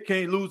Smith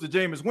can't lose to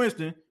Jameis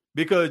Winston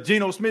because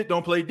Geno Smith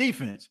don't play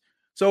defense.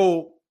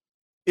 So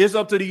it's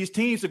up to these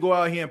teams to go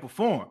out here and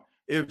perform.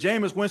 If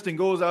Jameis Winston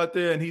goes out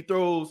there and he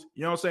throws,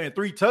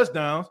 3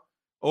 touchdowns,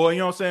 or,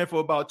 for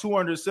about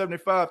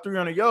 275,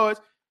 300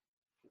 yards,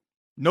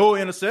 no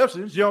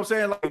interceptions,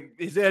 like,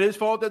 is that his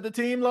fault that the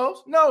team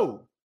lost?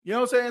 No.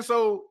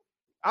 So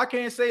I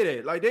can't say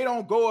that. Like, they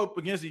don't go up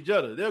against each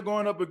other. They're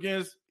going up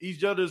against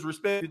each other's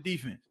respective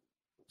defense.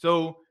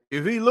 So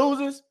if he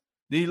loses,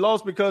 he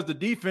lost because the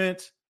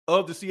defense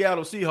of the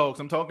Seattle Seahawks,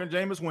 I'm talking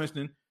Jameis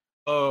Winston,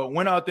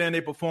 went out there and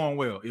they performed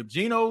well. If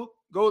Geno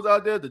goes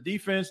out there, the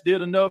defense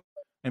did enough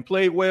and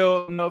played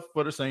well enough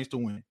for the Saints to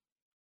win.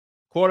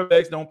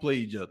 Quarterbacks don't play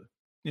each other.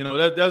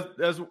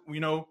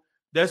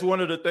 That's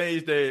one of the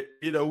things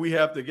that we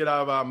have to get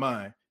out of our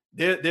mind.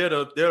 They're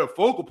the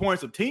focal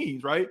points of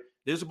teams, right?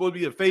 They're supposed to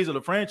be the face of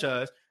the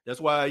franchise.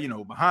 That's why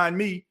behind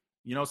me,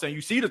 you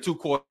see the 2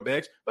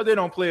 quarterbacks, but they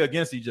don't play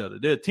against each other.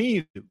 They're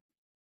teams.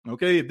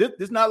 Okay,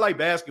 this not like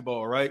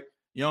basketball, right?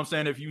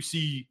 If you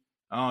see,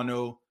 I don't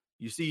know,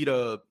 you see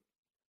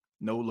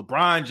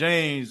LeBron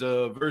James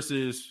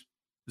versus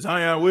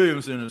Zion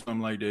Williamson or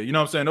something like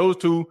that. Those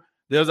two,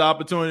 there's an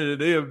opportunity that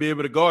they'll be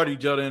able to guard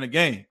each other in a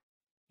game.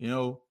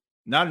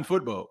 Not in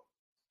football.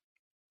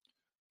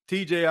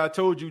 TJ, I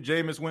told you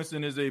Jameis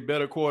Winston is a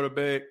better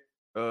quarterback.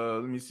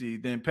 Let me see.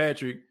 Then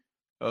Patrick,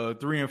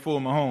 3 and 4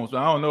 Mahomes.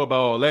 But I don't know about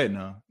all that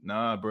now.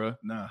 Nah, bro.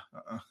 Nah.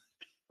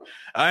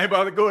 I ain't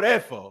about to go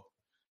that far.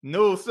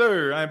 No,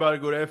 sir. I ain't about to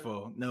go that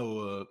far.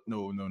 No.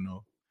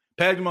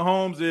 Patrick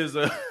Mahomes is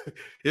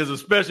a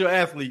special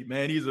athlete,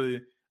 man. He's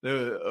a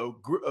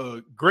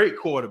great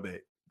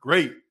quarterback.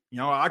 Great.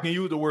 I can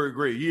use the word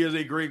great. He is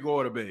a great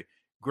quarterback.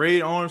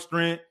 Great arm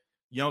strength.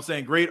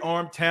 Great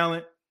arm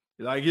talent.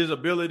 Like his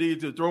ability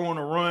to throw on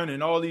a run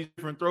and all these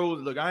different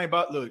throws. Look, I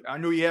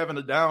know you're having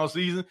a down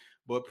season,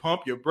 but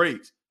pump your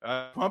brakes.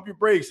 Pump your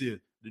brakes here.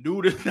 The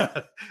dude is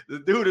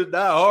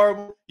not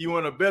horrible. He's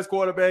one of the best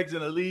quarterbacks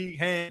in the league,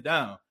 hands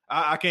down.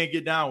 I can't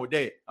get down with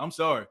that. I'm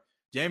sorry.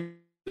 James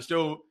is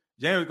going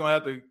to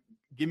have to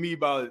give me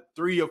about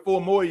 3 or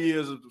 4 more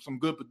years of some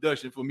good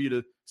production for me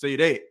to say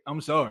that.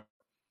 I'm sorry.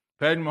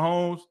 Patrick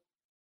Mahomes,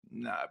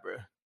 nah, bro.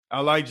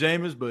 I like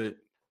Jameis, but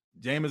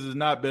Jameis is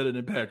not better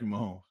than Patrick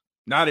Mahomes.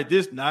 Not at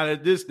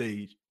this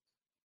stage.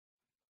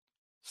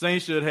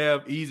 Saints should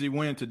have easy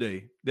win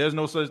today. There's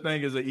no such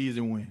thing as an easy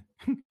win.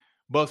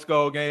 Buck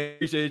Skull Gang,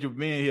 appreciate you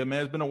being here,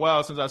 man. It's been a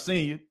while since I've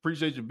seen you.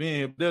 Appreciate you being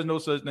here. There's no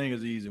such thing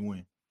as an easy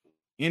win.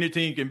 Any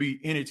team can beat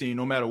any team,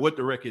 no matter what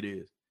the record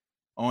is,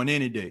 on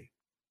any day.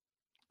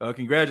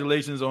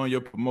 Congratulations on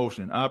your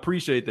promotion. I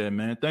appreciate that,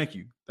 man. Thank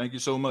you. Thank you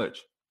so much.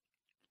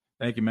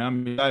 Thank you, man.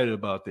 I'm excited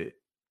about that.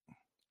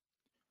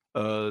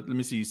 Let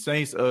me see.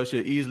 Saints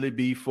should easily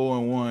be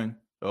 4-1.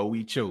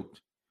 We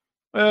choked.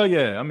 Well,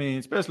 yeah. I mean,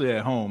 especially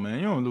at home, man.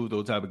 You don't lose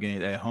those type of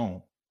games at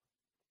home.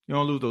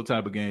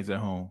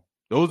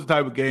 Those are the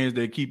type of games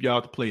that keep you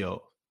out the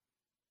playoffs.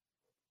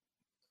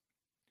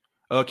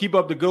 Keep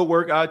up the good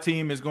work. Our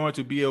team is going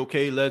to be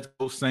okay. Let's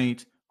go,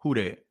 Saints. Who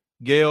that?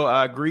 Gail,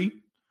 I agree.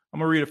 I'm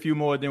going to read a few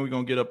more, then we're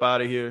going to get up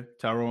out of here.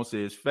 Tyrone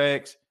says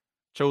facts.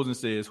 Chosen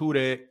says who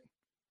that?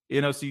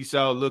 NFC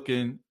South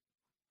looking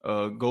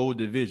gold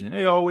division.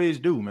 They always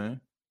do,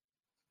 man.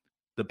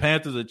 The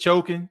Panthers are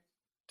choking,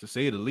 to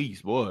say the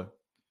least, boy.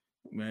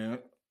 Man,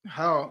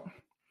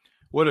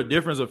 what a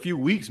difference a few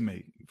weeks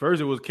make.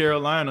 First, it was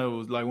Carolina. It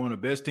was like one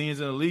of the best teams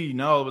in the league.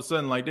 Now, all of a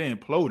sudden, like, they're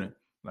imploding.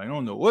 Like, I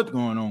don't know what's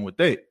going on with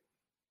that.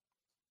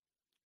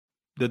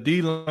 The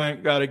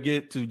D-line got to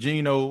get to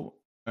Geno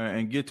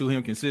and get to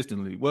him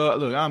consistently. Well,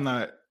 look,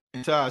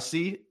 until I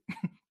see it,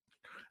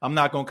 I'm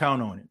not going to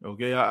count on it,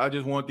 okay? I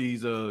just want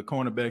these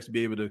cornerbacks to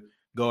be able to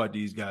guard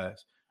these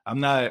guys. I'm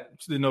not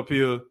sitting up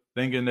here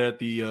thinking that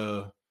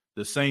the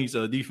Saints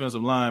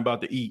defensive line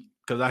about to eat,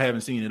 because I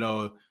haven't seen it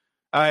all.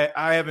 I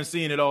haven't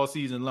seen it all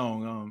season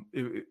long.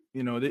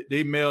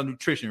 They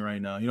malnutrition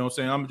right now. You know what I'm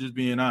saying? I'm just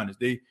being honest.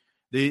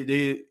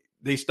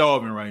 They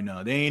starving right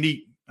now. They ain't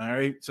eating. All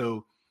right.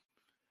 So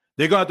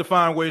they're gonna have to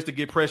find ways to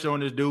get pressure on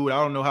this dude.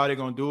 I don't know how they're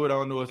gonna do it. I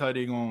don't know how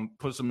they're gonna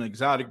put some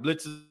exotic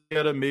blitzes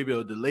together. Maybe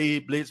a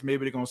delayed blitz.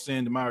 Maybe they're gonna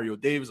send Mario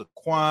Davis, or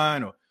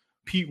Quan, or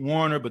Pete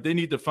Warner. But they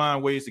need to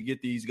find ways to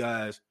get these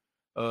guys,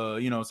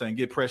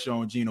 get pressure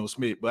on Geno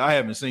Smith. But I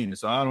haven't seen it,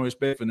 so I don't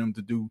expect for them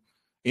to do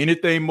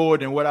anything more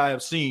than what I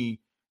have seen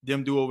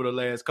them do over the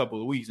last couple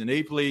of weeks. And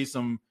they played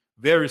some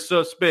very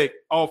suspect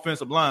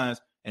offensive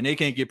lines, and they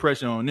can't get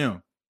pressure on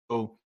them.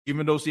 So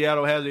even though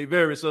Seattle has a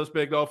very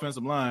suspect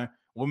offensive line,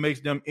 what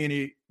makes them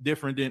any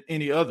different than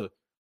any other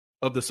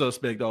of the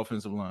suspect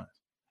offensive lines?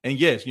 And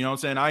yes, you know what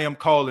I'm saying? I am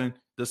calling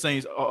the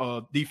Saints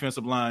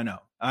defensive line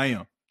out. I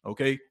am,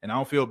 okay? And I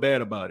don't feel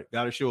bad about it.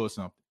 Got to show us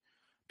something.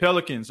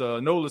 Pelicans,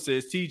 Nola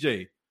says,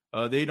 TJ,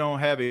 they don't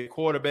have a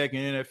quarterback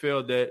in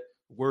NFL that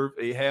worth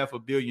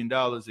 $500 million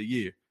a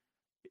year.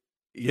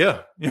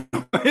 Yeah,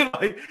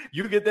 like,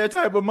 you get that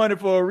type of money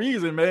for a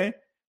reason, man.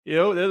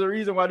 There's a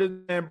reason why this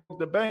man broke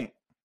the bank.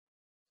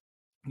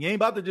 You ain't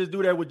about to just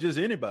do that with just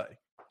anybody.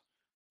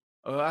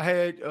 I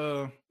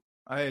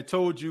had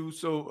told you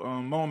so.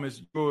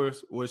 Moments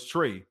yours was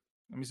Trey.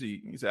 Let me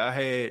see. He said I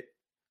had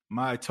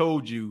my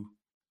told you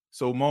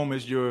so.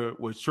 Moments your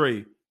was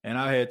Trey, and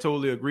I had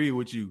totally agreed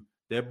with you.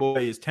 That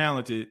boy is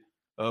talented.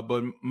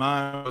 But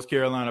mine was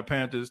Carolina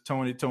Panthers.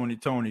 Tony.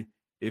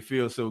 It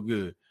feels so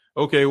good.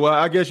 Okay, well,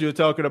 I guess you're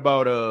talking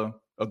about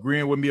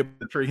agreeing with me about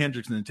the Trey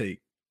Hendrickson take.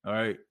 All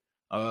right.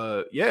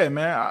 Yeah,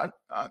 man.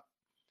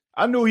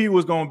 I knew he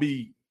was gonna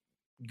be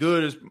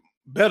good,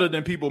 better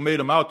than people made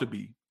him out to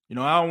be.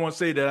 I don't want to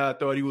say that I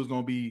thought he was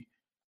gonna be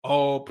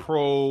all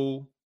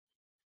pro,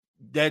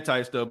 that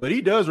type of stuff, but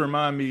he does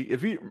remind me.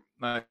 If he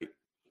like,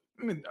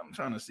 I'm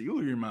trying to see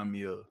who he remind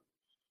me of.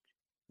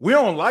 We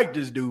don't like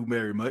this dude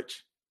very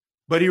much,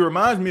 but he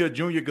reminds me of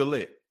Junior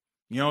Gillette.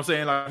 You know what I'm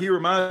saying? Like, he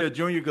reminds me of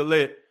Junior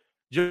Gillette.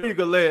 Junior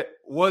Gillette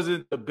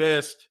wasn't the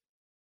best,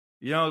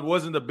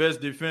 wasn't the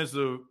best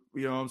defensive,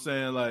 you know what I'm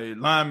saying, like,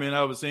 lineman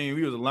I was seeing.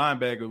 He was a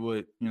linebacker,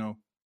 but,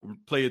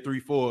 played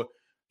 3-4.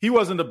 He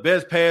wasn't the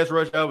best pass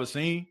rush I ever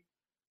seen,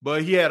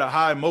 but he had a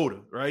high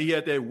motor, right? He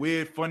had that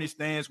weird, funny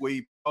stance where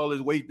he put all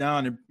his weight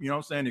down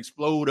and,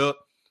 explode up.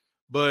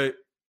 But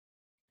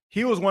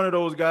he was one of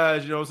those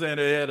guys, that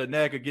had a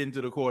knack of getting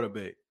to the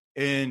quarterback.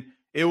 And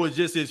it was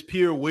just his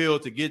pure will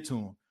to get to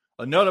him.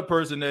 Another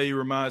person that he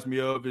reminds me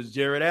of is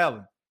Jared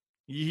Allen.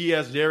 He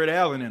has Jared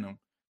Allen in him.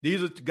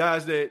 These are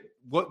guys that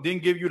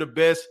didn't give you the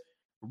best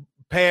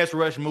pass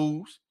rush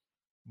moves,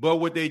 but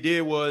what they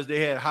did was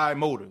they had high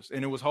motors,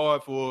 and it was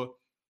hard for,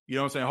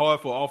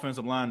 hard for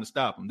offensive line to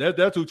stop them.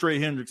 That's who Trey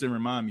Hendrickson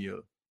remind me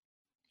of.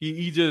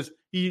 He just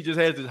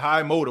has this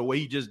high motor where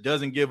he just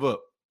doesn't give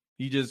up.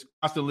 He just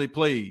constantly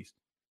plays.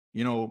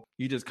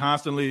 He just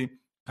constantly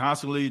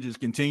just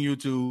continue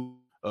to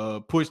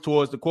push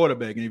towards the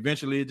quarterback, and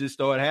eventually it just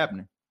started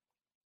happening.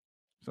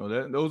 So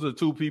those are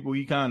two people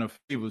he kind of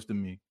favors to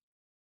me.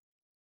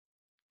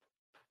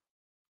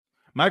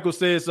 Michael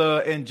says,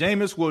 and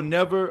Jameis will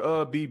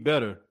never be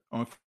better,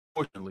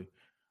 unfortunately.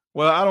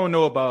 Well, I don't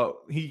know about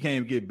he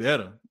can't get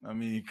better. I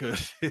mean,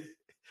 because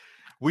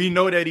we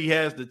know that he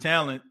has the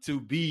talent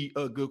to be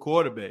a good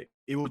quarterback.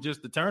 It was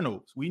just the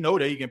turnovers. We know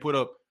that he can put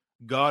up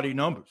gaudy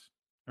numbers,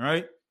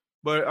 right?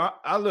 But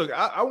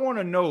I want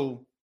to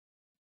know,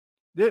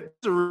 that's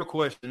a real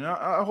question.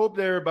 I hope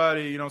that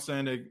everybody,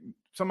 that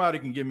somebody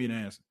can give me an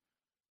answer.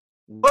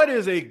 What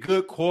is a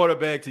good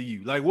quarterback to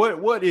you? Like,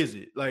 what is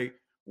it? Like,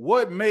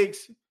 what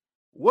makes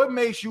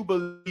you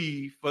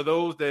believe, for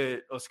those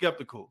that are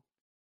skeptical,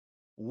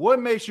 what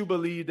makes you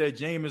believe that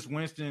Jameis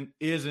Winston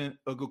isn't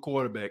a good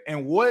quarterback?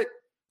 And what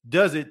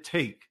does it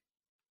take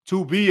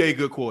to be a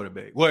good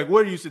quarterback? Like,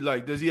 what do you say?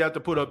 Like, does he have to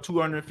put up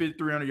 250,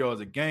 300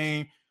 yards a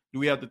game? Do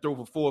we have to throw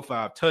for 4 or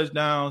 5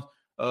 touchdowns?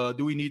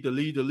 Do we need to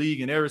lead the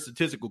league in every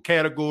statistical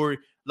category?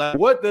 Like,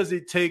 what does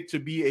it take to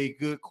be a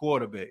good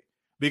quarterback?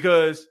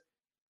 Because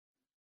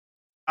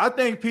I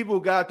think people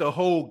got the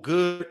whole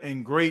good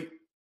and great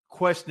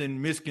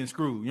question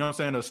misconstrued. You know what I'm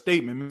saying? A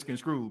statement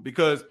misconstrued.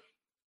 Because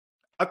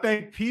I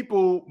think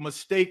people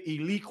mistake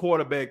elite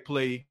quarterback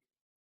play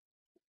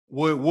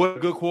with what a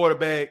good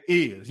quarterback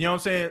is. You know what I'm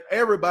saying?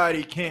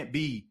 Everybody can't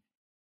be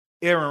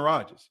Aaron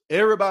Rodgers.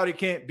 Everybody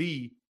can't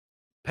be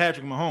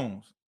Patrick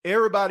Mahomes.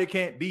 Everybody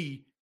can't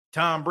be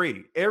Tom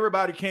Brady.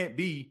 Everybody can't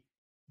be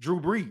Drew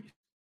Brees.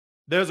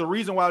 There's a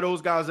reason why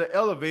those guys are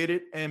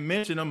elevated and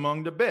mentioned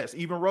among the best,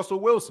 even Russell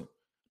Wilson.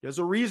 There's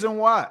a reason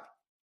why.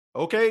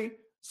 Okay?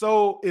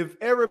 So if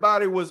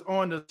everybody was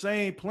on the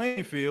same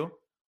playing field,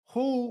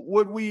 who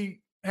would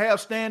we have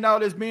stand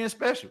out as being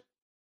special?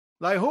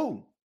 Like,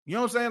 who? You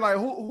know what I'm saying? Like,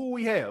 who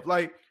we have?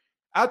 Like,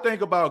 I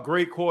think about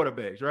great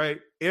quarterbacks, right?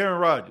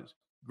 Aaron Rodgers,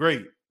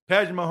 great.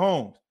 Patrick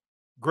Mahomes,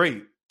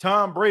 great.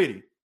 Tom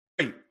Brady,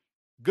 great.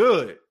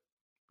 Good.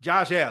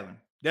 Josh Allen,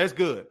 that's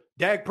good.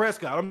 Dak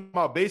Prescott, I'm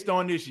about based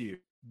on this year,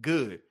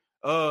 good.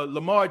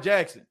 Lamar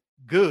Jackson,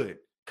 good.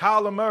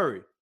 Kyler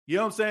Murray, you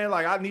know what I'm saying?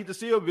 Like, I need to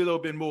see a little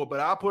bit more, but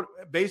I'll put,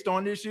 based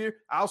on this year,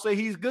 I'll say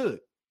he's good.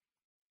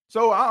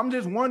 So I'm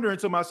just wondering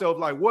to myself,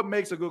 like, what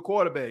makes a good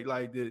quarterback?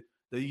 Like, do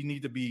you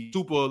need to be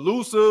super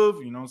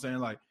elusive, you know what I'm saying?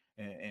 Like,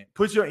 and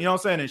put your, you know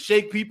what I'm saying, and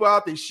shake people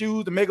out their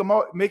shoes to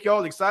make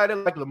y'all excited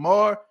like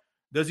Lamar?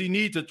 Does he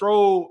need to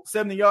throw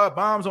 70-yard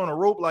bombs on a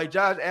rope like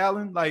Josh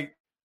Allen? Like,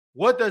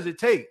 what does it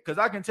take? Because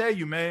I can tell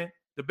you, man,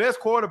 the best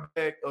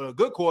quarterback, or a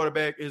good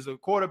quarterback, is a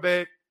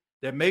quarterback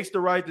that makes the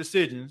right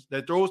decisions,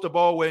 that throws the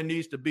ball where it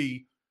needs to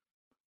be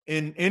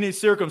in any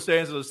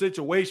circumstances or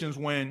situations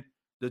when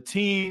the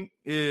team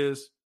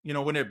is,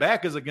 when their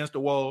back is against the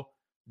wall.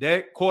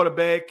 That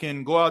quarterback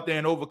can go out there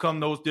and overcome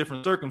those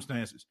different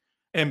circumstances.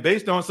 And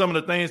based on some of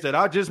the things that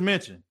I just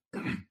mentioned,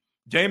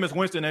 Jameis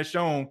Winston has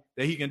shown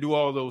that he can do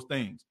all those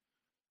things.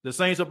 The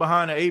Saints are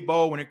behind the 8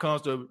 ball when it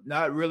comes to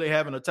not really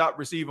having a top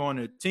receiver on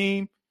the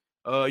team,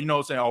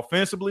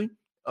 offensively.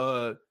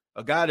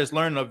 a guy that's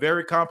learning a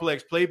very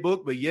complex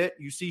playbook, but yet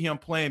you see him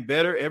playing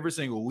better every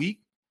single week.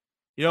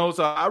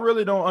 So I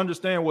really don't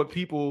understand what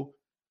people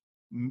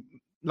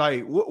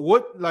like.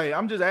 What like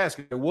I'm just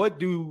asking, what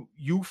do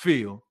you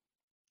feel?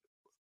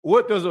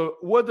 What does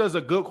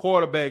a good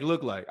quarterback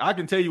look like? I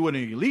can tell you what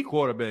an elite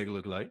quarterback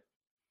look like,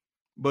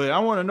 but I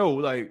want to know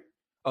like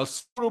a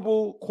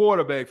suitable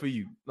quarterback for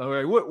you.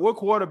 Like what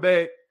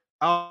quarterback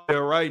out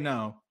there right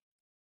now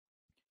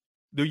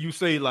do you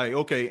say like,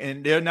 okay,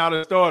 and they're not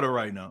a starter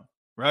right now,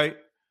 right?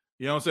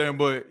 You know what I'm saying?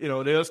 But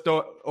they'll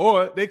start,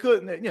 or they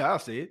could, I'll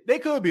say it. They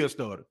could be a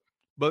starter.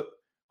 But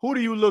who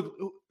do you look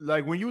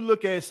like when you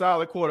look at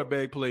solid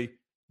quarterback play?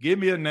 Give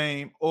me a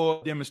name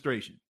or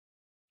demonstration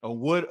of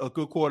what a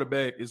good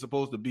quarterback is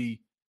supposed to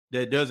be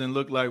that doesn't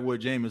look like what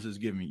Jameis is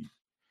giving you.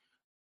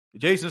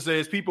 Jason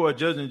says people are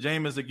judging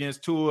Jameis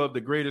against two of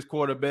the greatest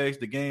quarterbacks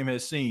the game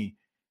has seen.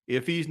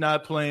 If he's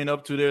not playing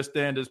up to their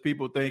standards,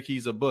 people think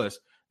he's a bust.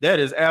 That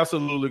is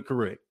absolutely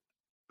correct.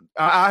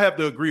 I have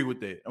to agree with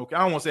that. Okay,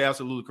 I don't want to say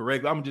absolutely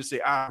correct, but I'm going to just say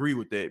I agree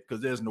with that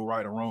because there's no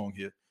right or wrong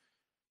here.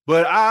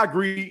 But I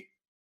agree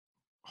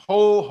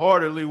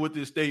wholeheartedly with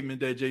this statement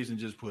that Jason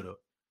just put up.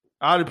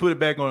 I'll put it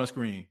back on the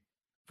screen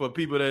for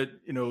people that,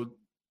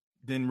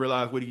 didn't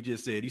realize what he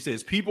just said. He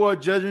says, people are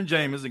judging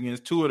Jameis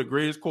against two of the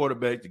greatest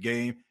quarterbacks the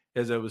game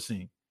has ever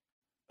seen.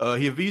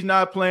 If he's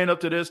not playing up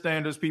to their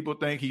standards, people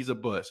think he's a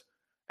bust.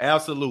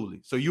 Absolutely.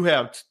 So you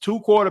have two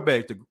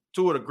quarterbacks,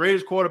 two of the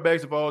greatest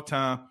quarterbacks of all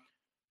time,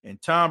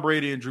 and Tom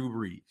Brady and Drew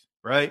Brees,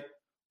 right?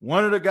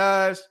 One of the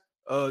guys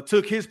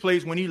took his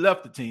place when he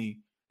left the team,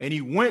 and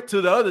he went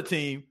to the other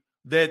team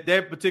that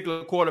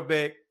particular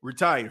quarterback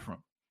retired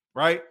from,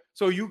 right?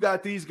 So you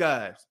got these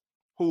guys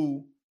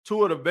who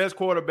two of the best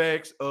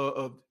quarterbacks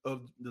of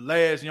the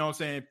last,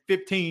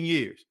 15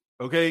 years,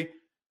 okay?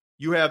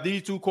 You have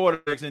these two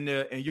quarterbacks in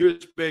there, and you're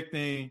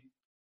expecting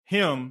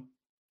him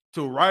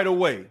to right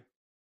away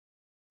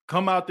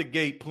come out the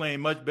gate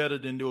playing much better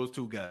than those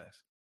two guys.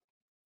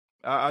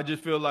 I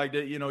just feel like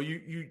that,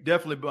 you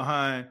definitely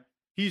behind.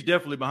 He's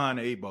definitely behind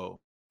the 8-ball.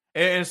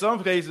 And in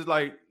some cases,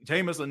 like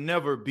Jameis will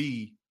never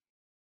be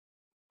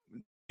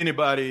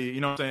anybody,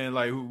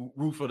 like who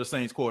root for the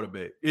Saints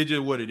quarterback. It's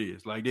just what it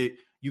is. Like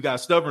you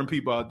got stubborn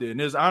people out there, and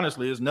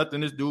there's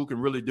nothing this dude can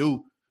really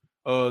do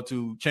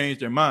to change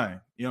their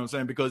mind. You know what I'm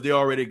saying? Because they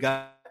already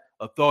got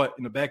a thought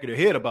in the back of their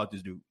head about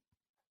this dude.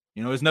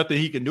 There's nothing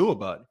he can do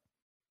about it.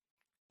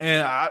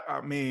 And I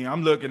mean,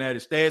 I'm looking at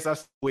his stats. I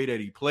see the way that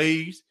he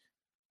plays.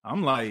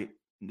 I'm like,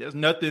 there's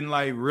nothing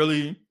like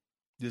really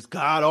just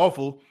god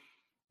awful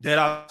that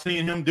I've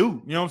seen him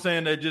do. You know what I'm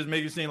saying? That just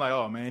makes it seem like,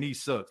 oh man, he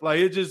sucks. Like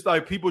it's just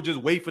like people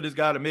just wait for this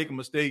guy to make a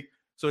mistake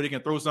so they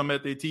can throw something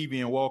at their TV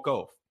and walk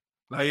off.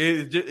 Like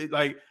it's just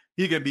like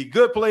he can be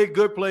good play,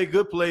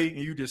 and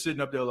you just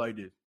sitting up there like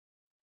this.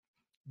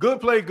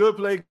 Good play,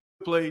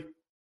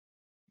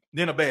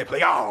 then a bad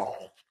play. Oh,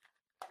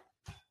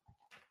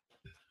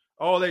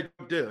 all that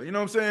there. You know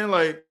what I'm saying?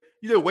 Like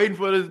you're just waiting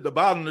for the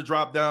bottom to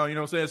drop down, you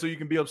know what I'm saying? So you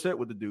can be upset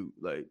with the dude.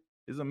 Like,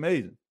 it's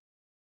amazing.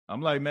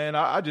 I'm like, man,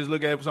 I just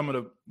look at some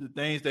of the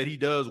things that he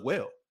does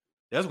well.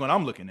 That's what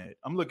I'm looking at.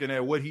 I'm looking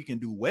at what he can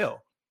do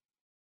well.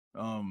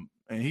 And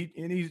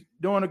he's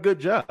doing a good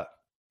job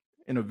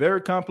in a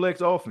very complex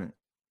offense.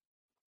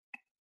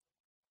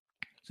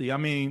 See, I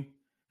mean,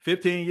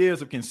 15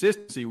 years of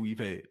consistency we've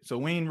had. So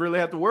we ain't really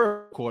have to worry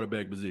about the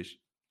quarterback position.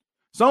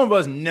 Some of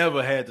us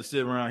never had to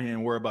sit around here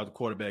and worry about the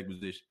quarterback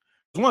position.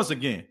 Once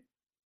again,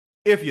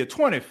 if you're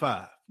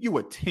 25, you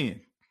were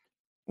 10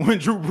 when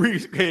Drew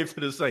Brees came to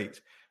the Saints,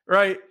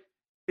 right?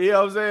 You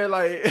know what I'm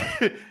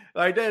saying?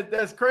 Like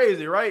that's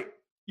crazy, right?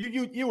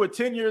 You were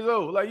 10 years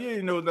old. Like you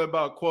didn't know nothing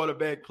about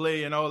quarterback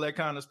play and all that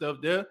kind of stuff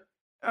there.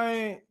 I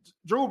mean,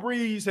 Drew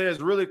Brees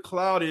has really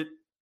clouded.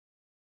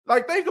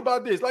 Like, think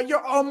about this. Like,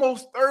 you're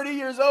almost 30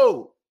 years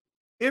old.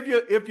 If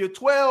you're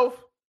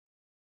 12,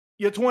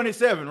 you're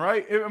 27,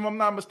 right? If I'm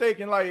not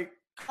mistaken. Like,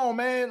 come on,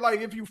 man.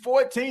 Like, if you're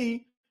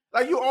 14,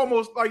 like you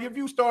almost like if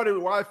you started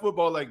watch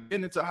football, like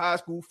getting into high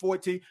school,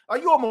 14,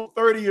 like you almost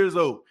 30 years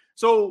old.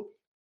 So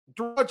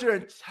throughout your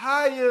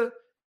entire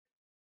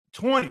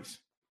 20s,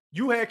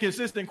 you had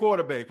consistent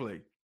quarterback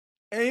play.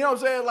 And you know what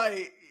I'm saying?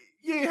 Like,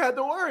 you ain't had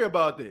to worry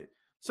about that.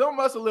 Some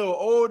of us a little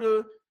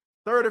older,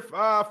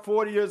 35,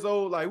 40 years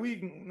old, like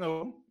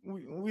we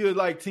were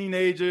like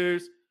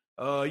teenagers,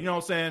 you know what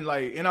I'm saying?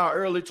 Like in our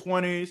early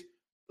 20s,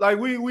 like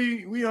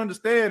we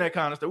understand that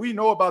kind of stuff. We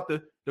know about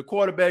the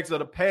quarterbacks of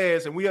the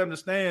past, and we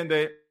understand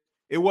that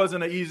it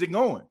wasn't an easy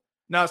going.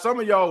 Now, some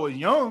of y'all was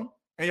young,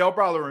 and y'all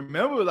probably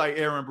remember like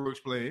Aaron Brooks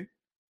playing,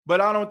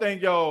 but I don't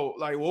think y'all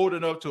like old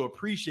enough to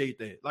appreciate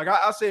that. Like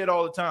I say it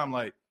all the time.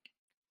 Like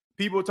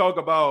people talk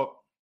about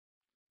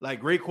like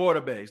great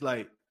quarterbacks,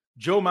 like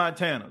Joe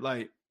Montana.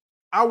 Like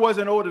I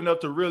wasn't old enough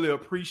to really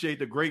appreciate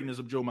the greatness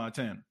of Joe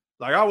Montana.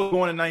 Like I was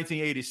born in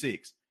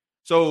 1986,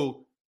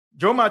 so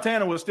Joe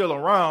Montana was still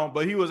around,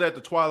 but he was at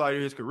the twilight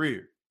of his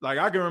career. Like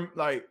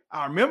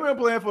I remember him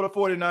playing for the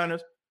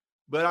 49ers,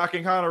 but I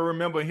can kind of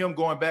remember him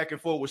going back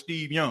and forth with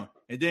Steve Young,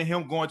 and then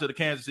him going to the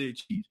Kansas City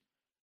Chiefs.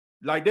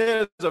 Like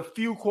there's a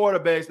few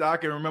quarterbacks that I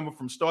can remember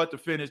from start to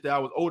finish that I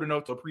was old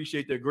enough to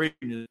appreciate their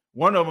greatness.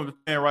 One of them is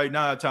playing right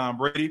now, Tom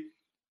Brady.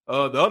 The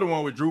other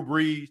one was Drew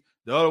Brees.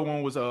 The other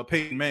one was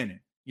Peyton Manning.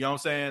 You know what I'm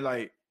saying?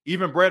 Like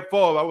even Brett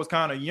Favre, I was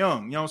kind of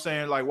young. You know what I'm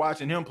saying? Like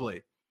watching him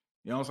play.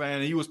 You know what I'm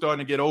saying? He was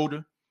starting to get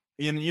older.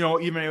 And,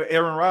 even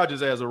Aaron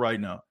Rodgers as of right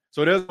now.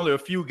 So there's only a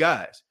few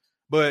guys.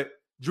 But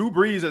Drew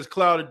Brees has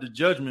clouded the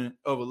judgment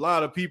of a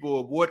lot of people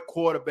of what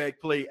quarterback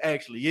play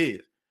actually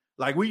is.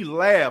 Like we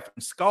laugh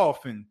and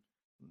scoff and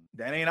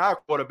that ain't our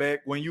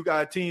quarterback when you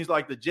got teams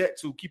like the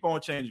Jets who keep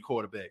on changing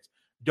quarterbacks,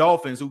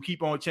 Dolphins who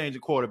keep on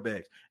changing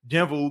quarterbacks,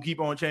 Denver who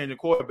keep on changing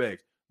quarterbacks.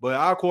 But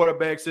our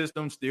quarterback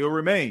system still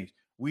remains.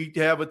 We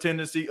have a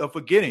tendency of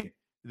forgetting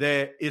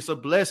that it's a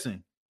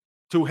blessing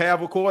to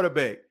have a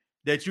quarterback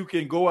that you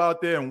can go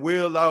out there and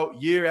wheel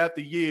out year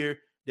after year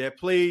that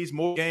plays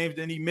more games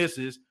than he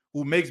misses,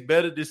 who makes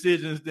better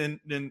decisions than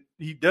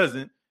he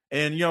doesn't.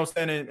 And, you know what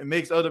I'm saying, it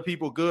makes other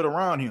people good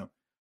around him.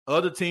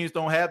 Other teams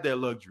don't have that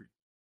luxury.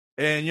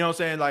 And, you know what I'm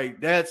saying,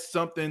 like that's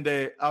something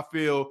that I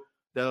feel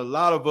that a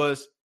lot of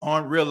us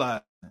aren't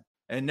realizing.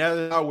 And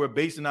that's how we're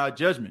basing our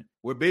judgment.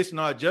 We're basing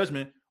our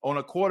judgment on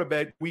a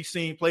quarterback we've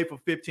seen play for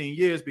 15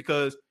 years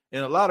because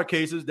in a lot of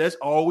cases, that's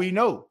all we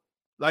know.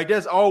 Like,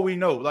 that's all we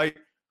know. Like,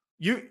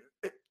 you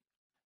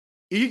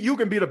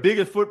can be the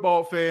biggest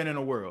football fan in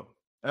the world.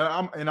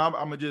 I'm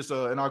gonna just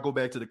and I'll go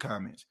back to the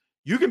comments.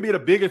 You can be the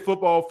biggest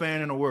football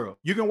fan in the world.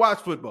 You can watch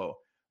football,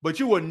 but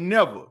you will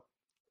never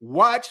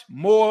watch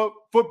more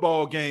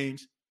football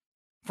games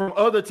from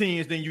other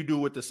teams than you do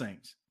with the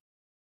Saints.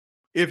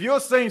 If you're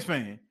a Saints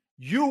fan,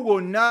 you will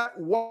not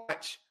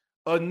watch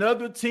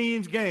another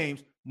team's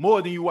games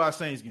more than you watch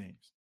Saints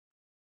games.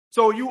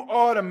 So you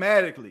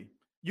automatically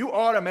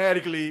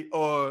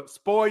are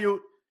spoiled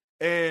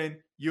and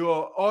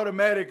you're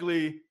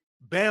automatically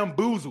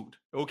bamboozled,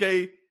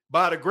 okay,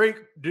 by the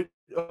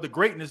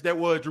greatness that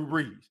was Drew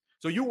Brees.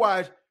 So you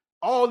watch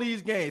all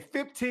these games,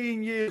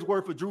 15 years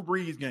worth of Drew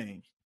Brees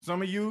games.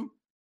 Some of you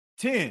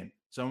 10,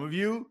 some of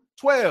you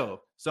 12,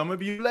 some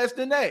of you less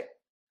than that.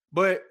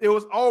 But it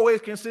was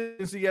always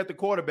consistency at the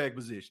quarterback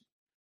position.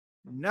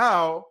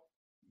 Now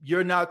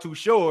you're not too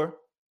sure.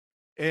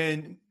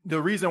 And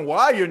the reason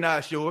why you're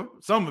not sure,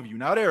 some of you,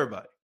 not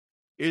everybody,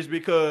 is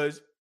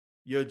because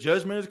your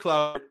judgment is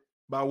clouded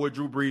by what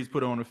Drew Brees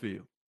put on the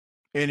field.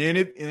 And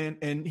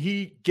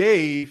he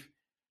gave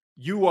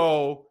you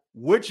all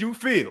what you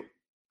feel,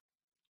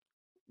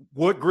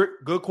 what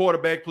good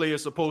quarterback play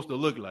is supposed to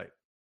look like.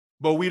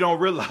 But we don't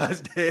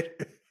realize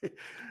that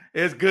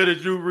as good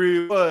as Drew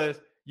Brees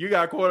was, you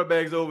got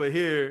quarterbacks over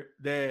here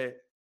that,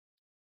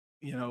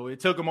 it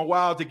took them a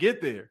while to get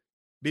there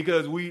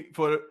because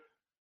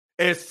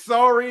as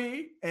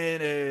sorry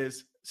and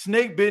as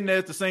snake bitten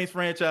as the Saints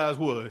franchise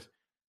was,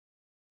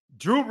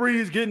 Drew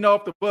Brees getting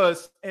off the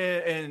bus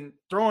and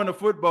throwing the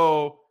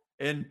football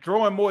and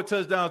throwing more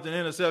touchdowns than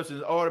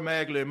interceptions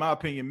automatically, in my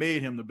opinion,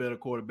 made him the better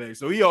quarterback.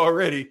 So he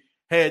already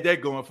had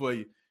that going for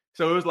you.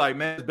 So it was like,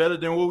 man, it's better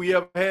than what we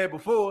ever had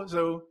before.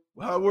 So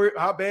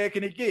how bad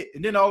can it get?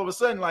 And then all of a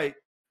sudden, like,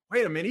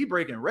 wait a minute, he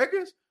breaking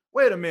records?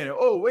 Wait a minute.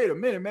 Oh, wait a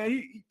minute, man.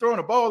 He throwing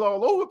the ball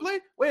all over the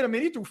place? Wait a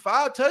minute, he threw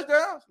 5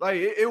 touchdowns? Like,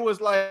 it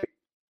was like,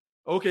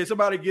 okay,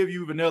 somebody give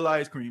you vanilla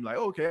ice cream. Like,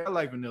 okay, I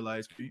like vanilla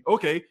ice cream.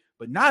 Okay,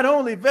 but not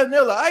only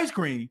vanilla ice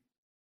cream,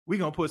 we're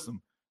going to put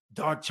some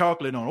dark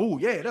chocolate on. Oh,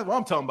 yeah, that's what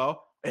I'm talking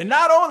about. And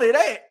not only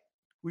that,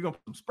 we're going to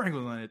put some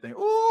sprinkles on that thing.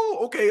 Oh,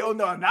 okay. Oh,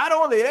 no, not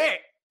only that,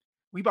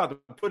 we about to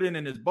put it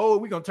in this bowl.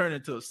 We're going to turn it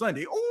into a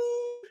sundae.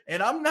 Oh,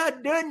 and I'm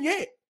not done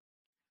yet.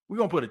 We're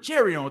going to put a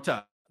cherry on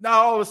top.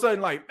 Now, all of a sudden,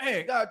 like,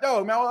 man, God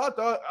dog, man, I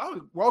thought I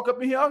would walk up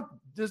in here. I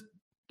just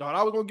thought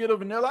I was going to get a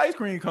vanilla ice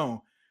cream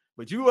cone.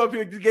 But you up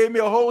here just gave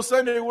me a whole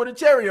sundae with a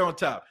cherry on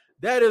top.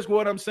 That is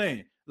what I'm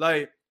saying.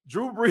 Like,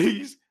 Drew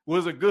Brees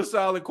was a good,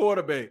 solid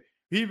quarterback.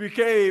 He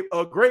became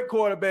a great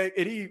quarterback,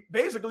 and he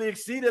basically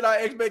exceeded our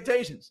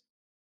expectations.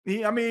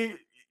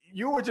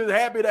 You were just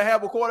happy to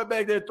have a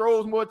quarterback that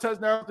throws more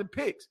touchdowns than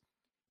picks.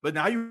 But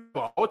now you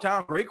have an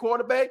all-time great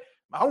quarterback.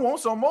 I want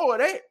some more of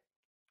that.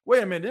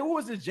 Wait a minute. Who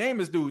was this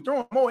Jameis dude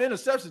throwing more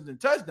interceptions than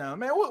touchdowns?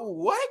 Man,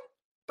 what?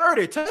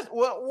 30 touchdowns?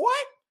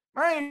 What?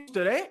 I ain't used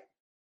to that.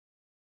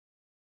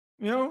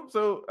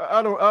 So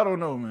I don't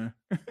know, man.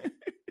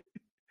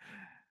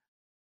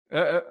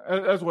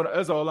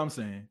 That's all I'm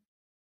saying.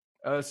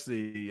 Let's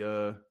see.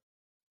 Let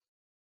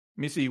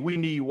me see. We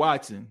need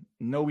Watson.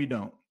 No, we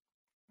don't.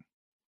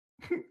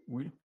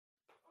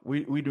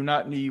 we do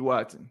not need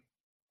Watson.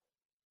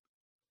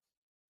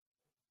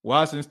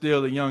 Watson's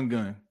still a young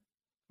gun.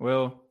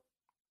 Well,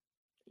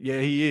 yeah,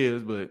 he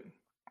is, but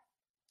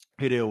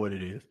it is what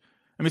it is.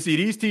 Let me see.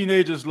 These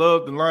teenagers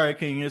love the Lion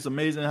King. It's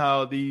amazing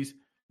how they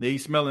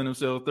smelling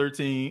themselves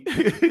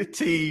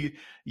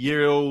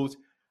 13-year-olds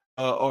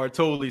are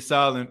totally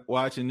silent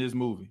watching this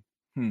movie.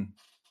 Man,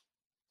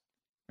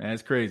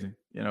 that's crazy,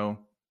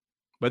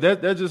 But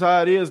that's just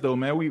how it is, though,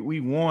 man.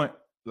 We want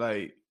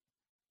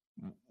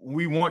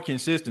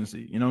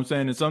consistency. You know what I'm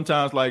saying? And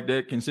sometimes, like,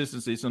 that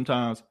consistency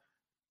sometimes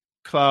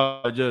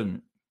cloud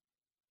judgment.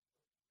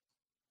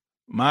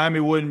 Miami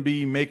wouldn't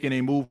be making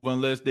a move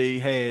unless they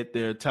had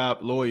their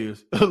top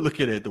lawyers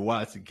looking at the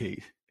Watson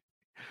case.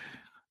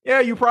 Yeah,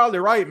 you're probably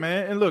right,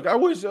 man. And look, I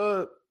wish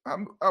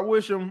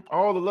him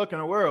all the luck in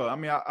the world. I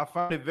mean, I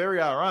find it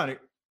very ironic.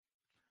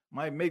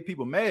 Might make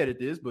people mad at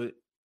this, but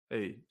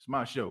hey, it's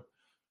my show.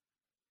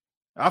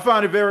 I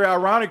find it very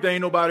ironic that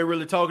ain't nobody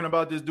really talking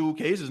about this dude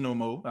cases no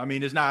more. I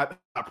mean, it's not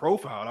a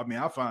profile. I mean,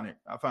 I find it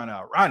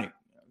ironic.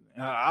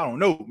 I don't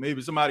know.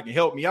 Maybe somebody can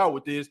help me out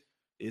with this.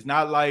 It's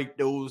not like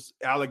those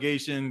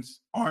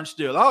allegations aren't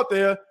still out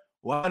there.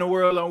 Why in the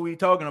world are we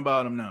talking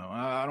about them now?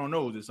 I don't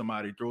know. Did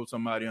somebody throw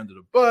somebody under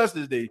the bus?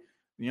 Did they,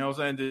 you know what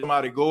I'm saying? Did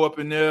somebody go up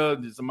in there?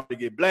 Did somebody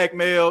get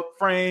blackmailed,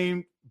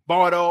 framed,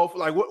 bought off?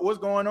 Like, what's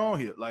going on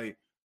here? Like,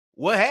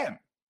 what happened?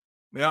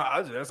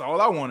 Yeah, that's all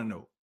I want to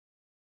know.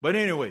 But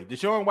anyway,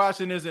 Deshaun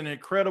Watson is an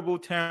incredible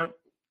talent.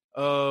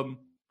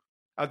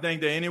 I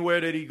think that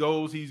anywhere that he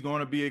goes, he's going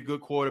to be a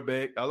good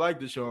quarterback. I like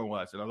Deshaun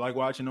Watson. I like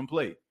watching him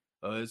play.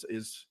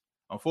 It's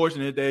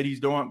unfortunate that he's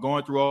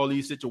going through all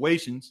these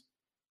situations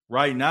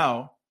right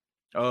now,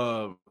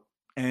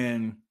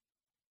 and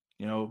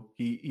you know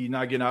he's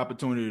not getting an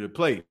opportunity to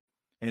play.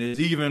 And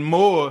it's even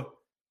more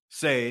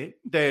sad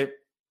that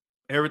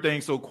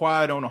everything's so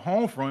quiet on the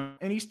home front,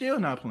 and he's still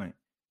not playing.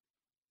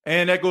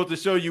 And that goes to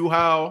show you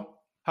how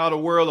the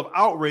world of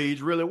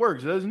outrage really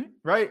works, doesn't it?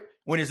 Right?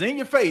 When it's in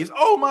your face,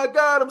 oh my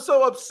God, I'm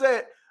so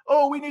upset.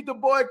 Oh, we need to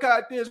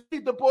boycott this. We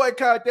need to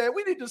boycott that.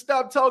 We need to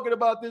stop talking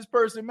about this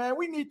person, man.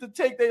 We need to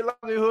take their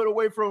livelihood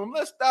away from them.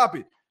 Let's stop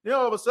it. You know,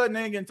 all of a sudden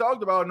they ain't getting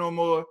talked about no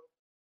more.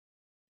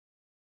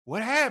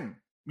 What happened?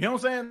 You know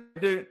what I'm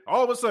saying?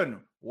 All of a sudden,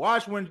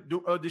 watch when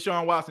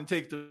Deshaun Watson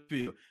takes the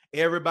field.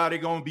 Everybody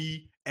going to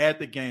be at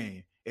the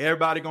game.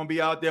 Everybody going to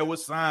be out there with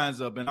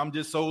signs up, and I'm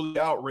just solely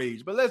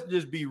outraged. But let's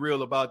just be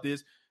real about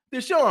this.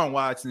 Deshaun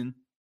Watson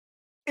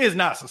is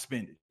not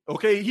suspended,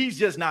 okay? He's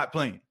just not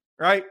playing,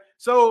 right?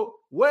 So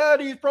where are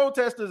these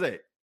protesters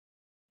at?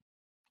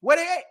 Where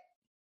they at?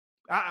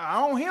 I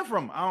don't hear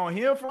from them.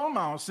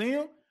 I don't see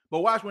him.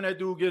 But watch when that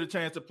dude get a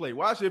chance to play.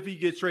 Watch if he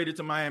gets traded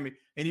to Miami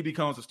and he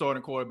becomes a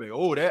starting quarterback.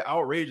 Oh, that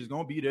outrage is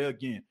going to be there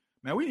again.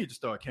 Man, we need to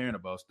start caring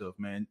about stuff,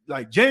 man.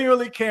 Like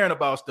genuinely caring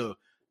about stuff.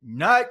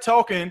 Not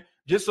talking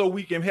just so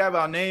we can have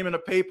our name in the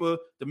paper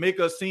to make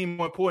us seem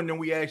more important than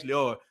we actually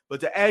are, but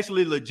to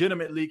actually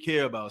legitimately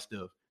care about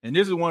stuff. And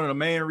this is one of the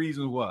main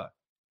reasons why.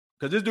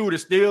 Because this dude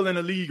is still in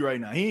the league right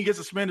now. He ain't get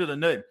suspended or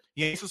nothing.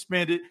 He ain't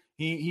suspended.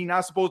 He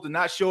not supposed to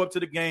not show up to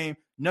the game,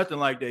 nothing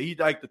like that. He's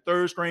like the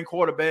third string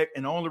quarterback,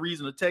 and the only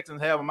reason the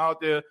Texans have him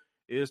out there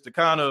is to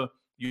kind of,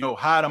 you know,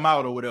 hide him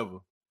out or whatever.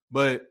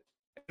 But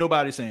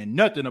nobody's saying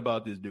nothing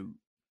about this dude.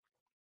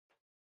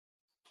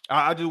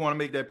 I just want to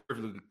make that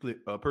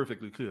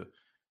perfectly clear.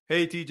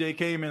 Hey, TJ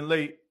came in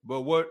late,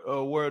 but what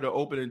were the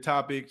opening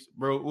topics?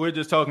 Bro, we're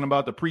just talking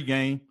about the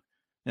pregame,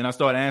 and I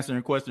started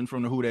answering questions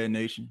from the Who Dat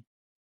Nation.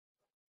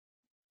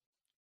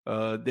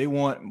 They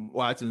want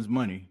Watson's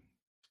money.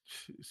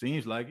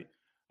 Seems like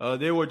it.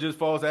 They were just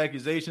false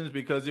accusations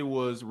because it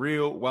was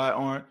real. Why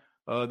aren't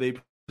they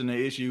pressing the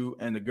issue?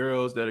 And the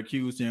girls that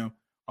accused him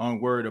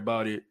aren't worried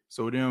about it.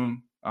 So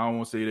them, I don't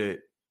want to say that.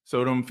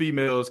 So them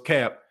females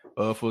cap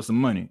for some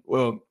money.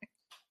 Well,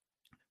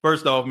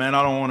 first off, man,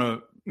 I don't want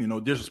to,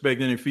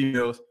 disrespect any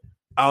females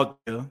out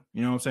there.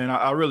 You know what I'm saying?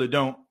 I really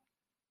don't.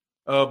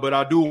 But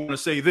I do want to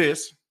say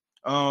this.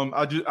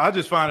 I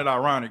just find it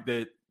ironic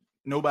that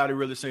nobody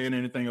really saying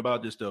anything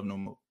about this stuff no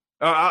more.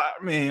 I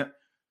mean,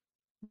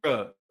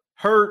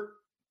 hurt,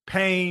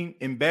 pain,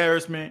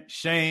 embarrassment,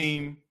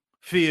 shame,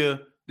 fear,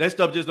 that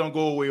stuff just don't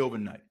go away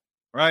overnight,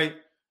 right?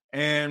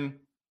 And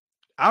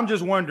I'm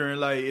just wondering,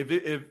 like,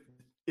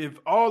 if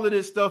all of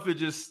this stuff is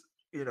just,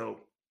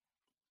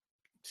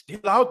 still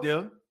out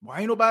there, why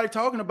ain't nobody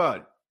talking about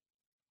it?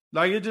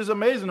 Like, it's just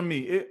amazing to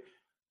me.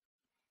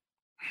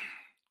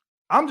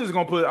 I'm just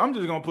gonna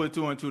put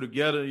 2 and 2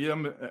 together. Yeah,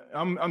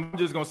 I'm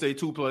just gonna say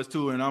 2 +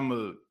 2, and I'm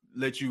gonna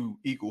let you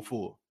equal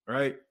 4.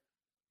 Right?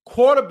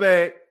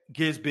 Quarterback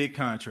gets big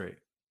contract.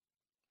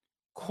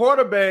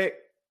 Quarterback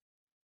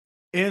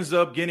ends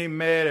up getting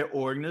mad at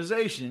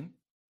organization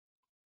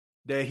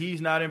that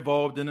he's not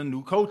involved in a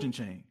new coaching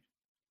change.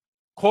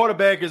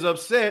 Quarterback is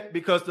upset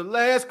because the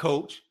last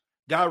coach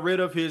got rid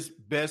of his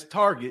best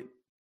target.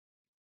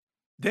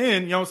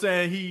 Then,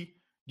 he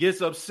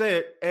gets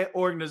upset at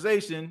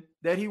organization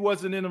that he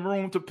wasn't in the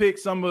room to pick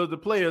some of the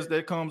players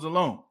that comes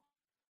along.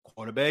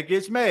 Quarterback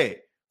gets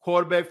mad.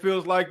 Quarterback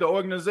feels like the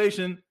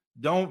organization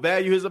don't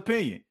value his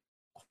opinion.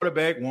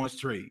 Quarterback wants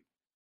trade.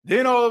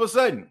 Then all of a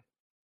sudden,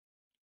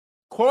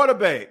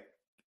 quarterback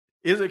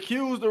is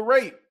accused of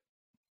rape.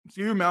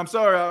 Excuse me, I'm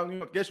sorry.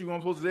 I guess you're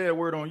supposed to say that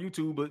word on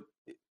YouTube, but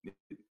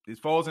it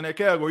falls in that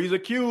category. He's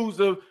accused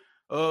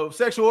of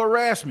sexual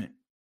harassment.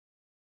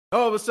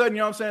 All of a sudden,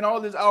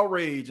 all this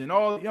outrage and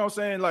all,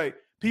 like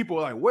people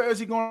are like, where is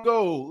he going to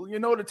go?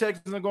 The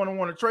Texans are going to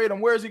want to trade him.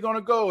 Where is he going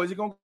to go? Is he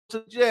going to go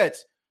to the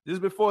Jets? This is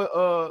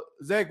before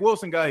Zach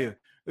Wilson got here.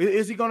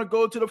 Is he going to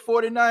go to the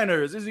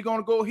 49ers? Is he going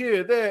to go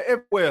here, there,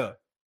 everywhere?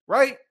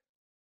 Right?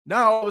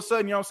 Now, all of a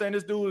sudden,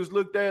 this dude is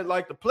looked at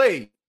like the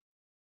plague.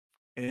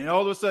 And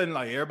all of a sudden,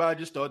 like, everybody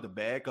just started to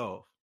back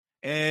off.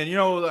 And,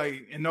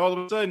 and all of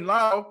a sudden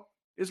now,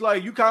 it's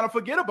like you kind of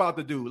forget about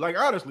the dude. Like,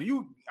 honestly,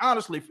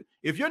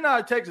 if you're not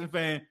a Texan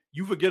fan,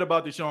 you forget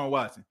about Deshaun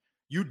Watson.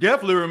 You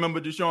definitely remember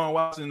Deshaun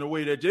Watson the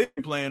way that Jay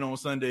playing on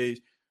Sundays.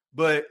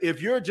 But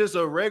if you're just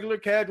a regular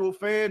casual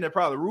fan that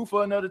probably root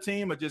for another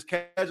team or just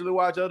casually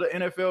watch other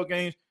NFL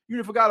games,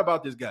 you forgot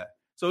about this guy.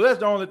 So that's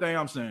the only thing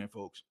I'm saying,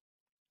 folks.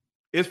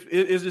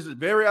 It's just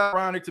very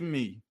ironic to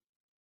me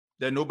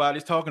that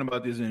nobody's talking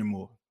about this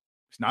anymore.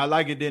 It's not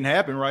like it didn't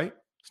happen, right?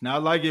 It's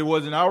not like it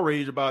wasn't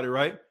outraged about it,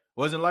 right? It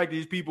wasn't like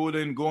these people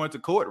didn't go into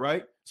court,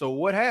 right? So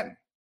what happened?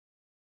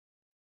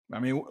 I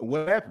mean,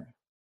 what happened?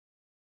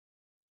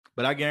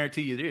 But I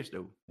guarantee you this,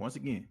 though, once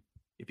again,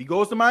 if he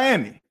goes to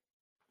Miami,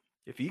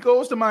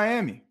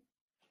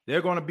 there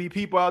are going to be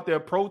people out there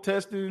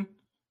protesting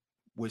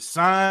with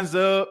signs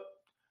up.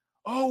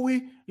 Oh,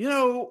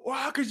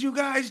 how could you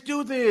guys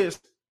do this?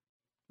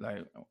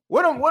 Like,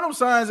 what them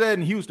signs at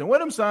in Houston?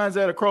 What them signs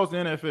at across the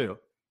NFL?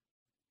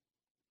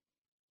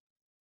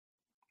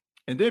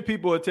 And then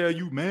people will tell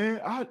you, man,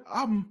 I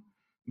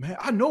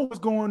know what's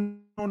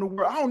going on in the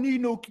world. I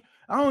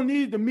don't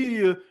need the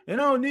media, and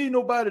I don't need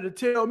nobody to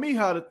tell me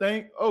how to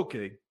think.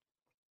 Okay.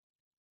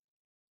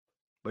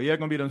 But yeah,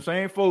 gonna be them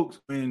same folks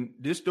when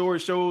this story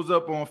shows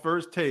up on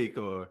First Take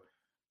or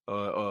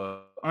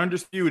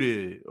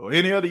Undisputed or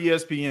any other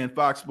ESPN,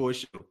 Fox Sports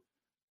show.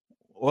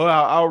 Or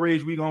how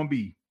outraged we gonna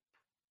be.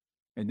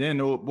 And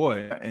then, oh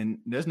boy, and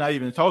let's not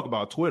even talk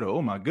about Twitter.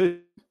 Oh my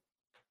goodness.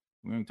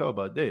 We ain't talk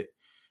about that.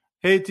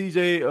 Hey,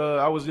 TJ,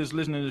 I was just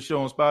listening to the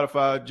show on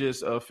Spotify.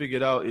 Just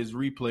figured out its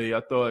replay.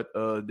 I thought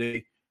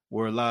they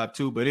were live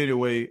too. But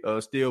anyway,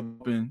 still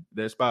bumping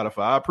that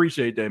Spotify. I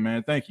appreciate that,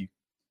 man. Thank you.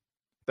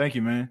 Thank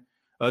you, man.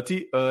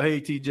 Hey,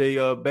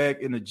 TJ,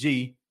 back in the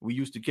G, we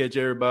used to catch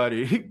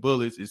everybody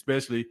bullets,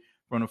 especially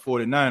from the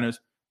 49ers.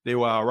 They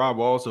were our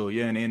rival also,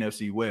 in the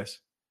NFC West.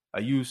 I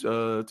used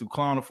to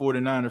clown the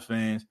 49ers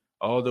fans,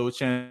 all those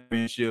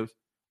championships,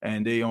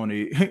 and they on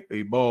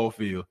a ball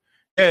field.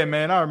 Yeah,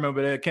 man, I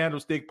remember that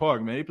Candlestick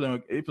Park, man.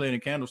 They played in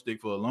Candlestick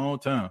for a long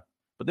time.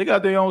 But they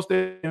got their own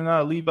stadium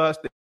now, Levi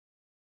Stadium.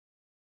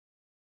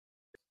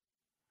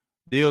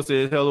 Dale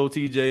says, hello,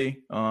 TJ.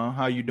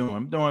 How you doing?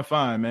 I'm doing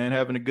fine, man.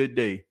 Having a good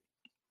day.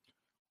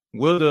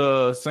 Will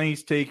the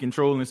Saints take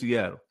control in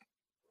Seattle?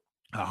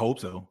 I hope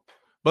so.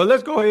 But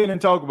let's go ahead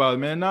and talk about it,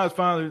 man. Now it's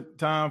finally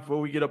time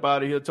before we get up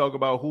out of here to talk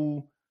about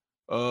who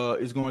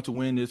is going to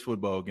win this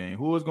football game.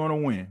 Who is going to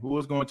win? Who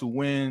is going to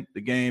win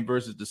the game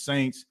versus the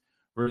Saints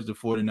versus the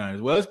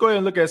 49ers? Well, let's go ahead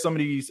and look at some of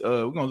these.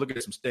 We're going to look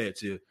at some stats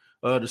here.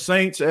 The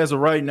Saints, as of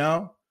right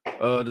now,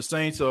 the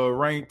Saints are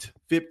ranked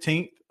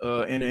 15th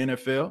in the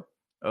NFL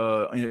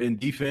in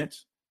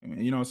defense.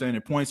 You know what I'm saying?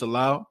 In points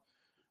allowed.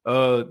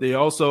 They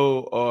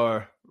also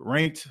are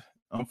ranked,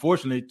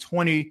 unfortunately,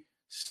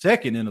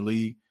 22nd in the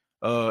league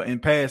in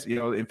pass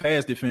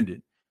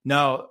defended.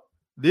 Now,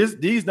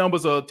 these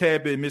numbers are a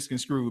tad bit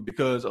misconstrued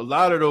because a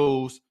lot of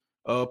those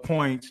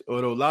points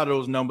or a lot of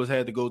those numbers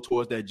had to go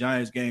towards that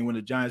Giants game when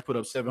the Giants put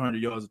up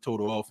 700 yards of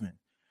total offense.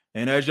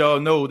 And as y'all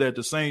know, that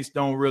the Saints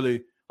don't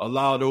really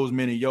allow those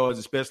many yards,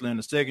 especially in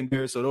the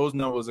secondary. So those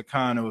numbers are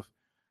kind of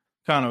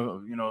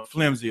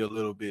flimsy a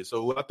little bit.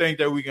 So I think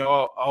that we can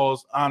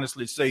all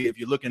honestly say, if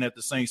you're looking at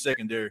the Saints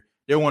secondary,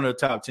 they're one of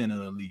the top 10 in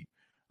the league.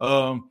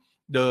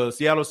 The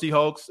Seattle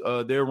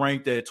Seahawks, they're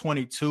ranked at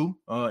 22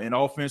 in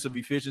offensive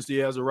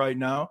efficiency as of right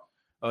now.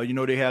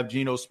 They have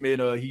Geno Smith.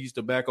 He's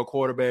the backup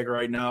quarterback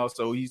right now,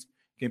 so he's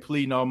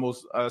completing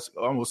almost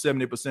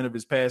 70% of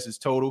his passes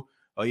total.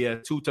 He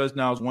had 2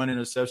 touchdowns, 1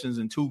 interceptions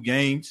in 2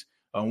 games.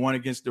 One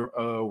against the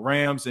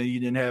Rams, and he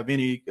didn't have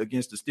any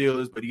against the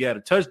Steelers, but he had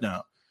a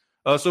touchdown.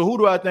 So who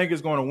do I think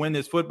is going to win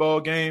this football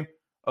game?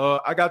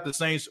 I got the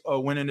Saints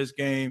winning this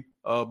game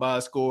by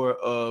a score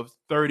of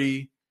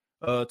 30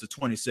 to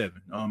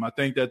 27. I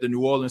think that the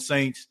New Orleans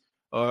Saints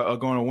are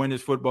going to win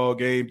this football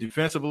game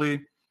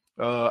defensively.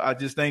 I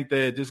just think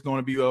that this is going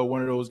to be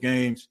one of those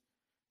games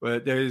where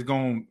there's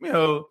going,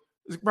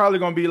 it's probably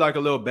going to be like a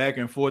little back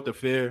and forth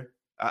affair.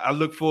 I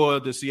look for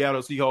the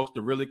Seattle Seahawks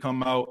to really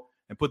come out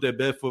and put their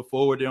best foot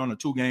forward. They're on a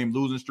 2-game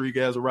losing streak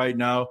as of right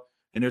now,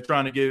 and they're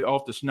trying to get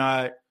off the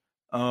schneid.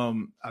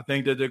 I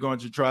think that they're going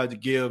to try to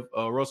give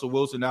Russell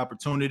Wilson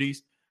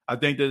opportunities. I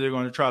think that they're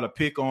going to try to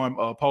pick on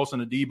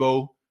Paulson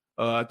Adebo.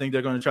 I think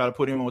they're going to try to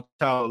put him on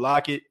Tyler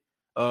Lockett.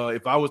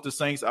 If I was the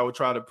Saints, I would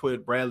try to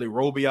put Bradley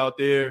Roby out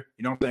there.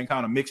 You know what I'm saying?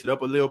 Kind of mix it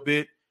up a little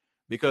bit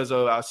because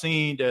I've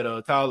seen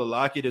that Tyler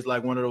Lockett is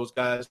like one of those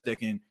guys that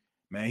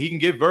he can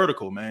get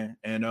vertical, man.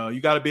 And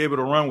you got to be able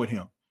to run with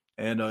him.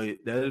 And that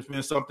has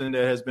been something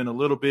that has been a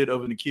little bit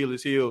of an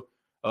Achilles heel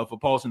for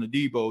Paulson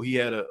Adebo. He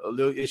had a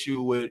little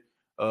issue with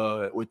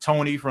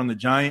Tony from the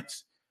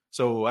Giants.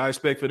 So I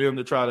expect for them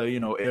to try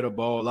to, air the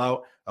ball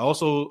out. I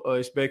also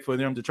expect for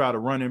them to try to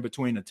run in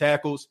between the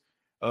tackles,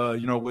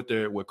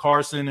 with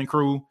Carson and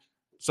crew.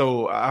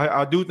 So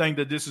I do think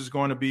that this is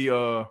going to be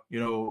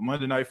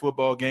Monday Night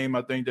Football game.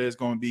 I think that it's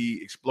going to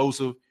be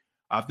explosive.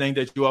 I think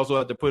that you also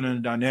have to put in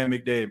a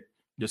dynamic that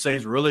the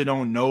Saints really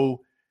don't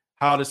know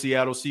how the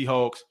Seattle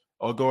Seahawks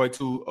are going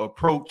to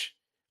approach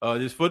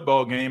this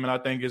football game, and I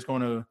think it's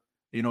going to,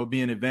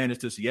 be an advantage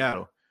to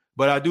Seattle.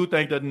 But I do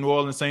think that the New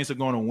Orleans Saints are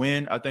going to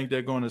win. I think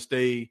they're going to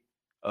stay.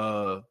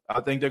 I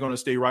think they're going to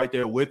stay right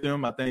there with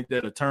them. I think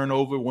that a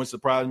turnover wouldn't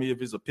surprise me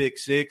if it's a pick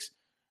six.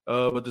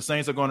 But the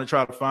Saints are going to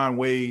try to find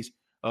ways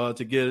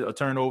to get a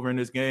turnover in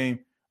this game.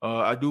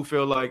 I do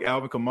feel like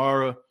Alvin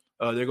Kamara,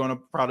 they're going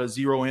to probably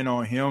zero in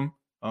on him,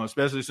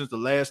 especially since the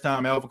last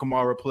time Alvin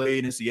Kamara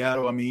played in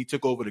Seattle. I mean, he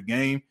took over the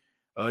game.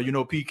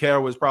 Pete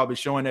Carroll was probably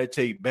showing that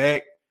tape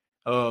back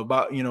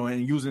about,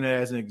 and using it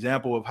as an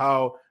example of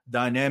how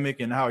dynamic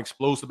and how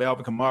explosive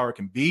Alvin Kamara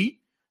can be.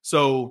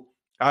 So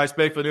I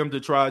expect for them to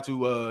try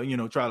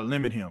to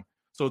limit him.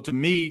 So to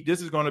me,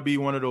 this is going to be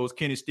one of those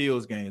Kenny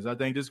Stills games. I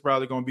think this is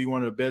probably going to be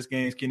one of the best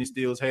games Kenny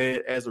Stills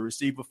had as a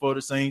receiver for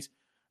the Saints.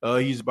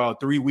 He's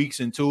about 3 weeks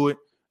into it.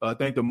 I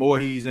think the more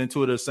he's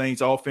into the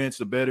Saints offense,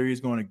 the better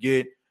he's going to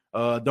get.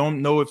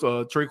 Don't know if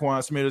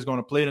Traquan Smith is going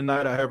to play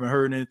tonight. I haven't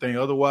heard anything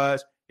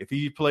otherwise. If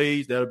he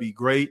plays, that'll be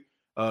great.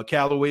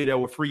 Callaway, that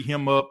will free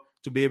him up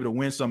to be able to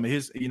win some of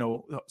his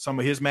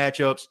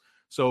matchups.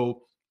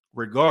 So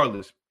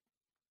regardless,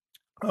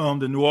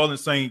 the New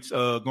Orleans Saints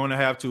are going to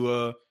have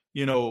to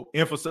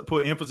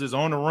put emphasis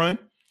on the run,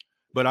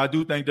 but I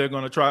do think they're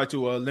going to try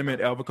to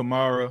limit Alvin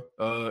Kamara,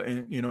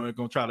 and they're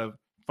going to try to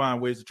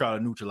find ways to try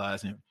to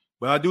neutralize him.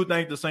 But I do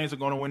think the Saints are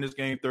going to win this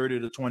game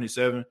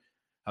 30-27.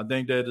 I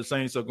think that the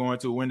Saints are going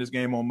to win this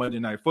game on Monday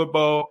Night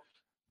Football.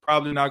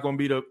 Probably not going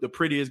to be the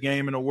prettiest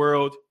game in the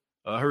world.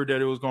 I heard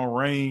that it was going to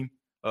rain,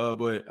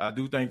 but I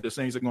do think the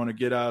Saints are going to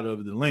get out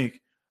of the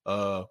link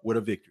with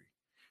a victory.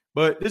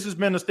 But this has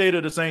been the State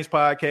of the Saints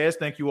podcast.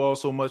 Thank you all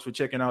so much for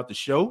checking out the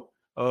show.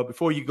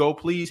 Before you go,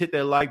 please hit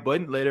that like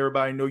button. Let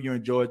everybody know you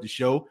enjoyed the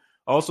show.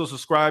 Also,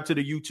 subscribe to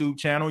the YouTube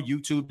channel,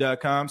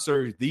 youtube.com.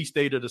 Search The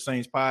State of the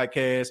Saints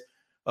podcast.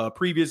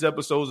 Previous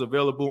episodes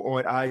available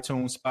on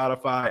iTunes,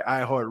 Spotify,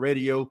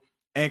 iHeartRadio,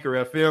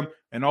 Anchor FM,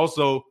 and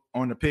also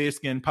on the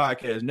Pigskin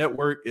Podcast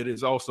Network. It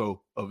is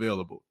also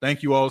available.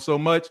 Thank you all so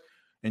much.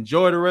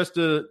 Enjoy the rest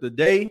of the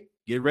day.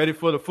 Get ready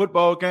for the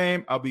football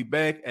game. I'll be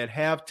back at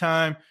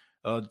halftime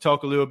to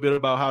talk a little bit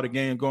about how the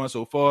game is going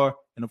so far.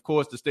 And, of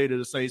course, the State of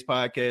the Saints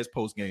podcast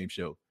post-game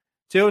show.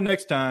 Till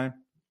next time,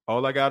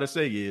 all I got to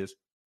say is,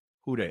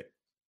 who dat?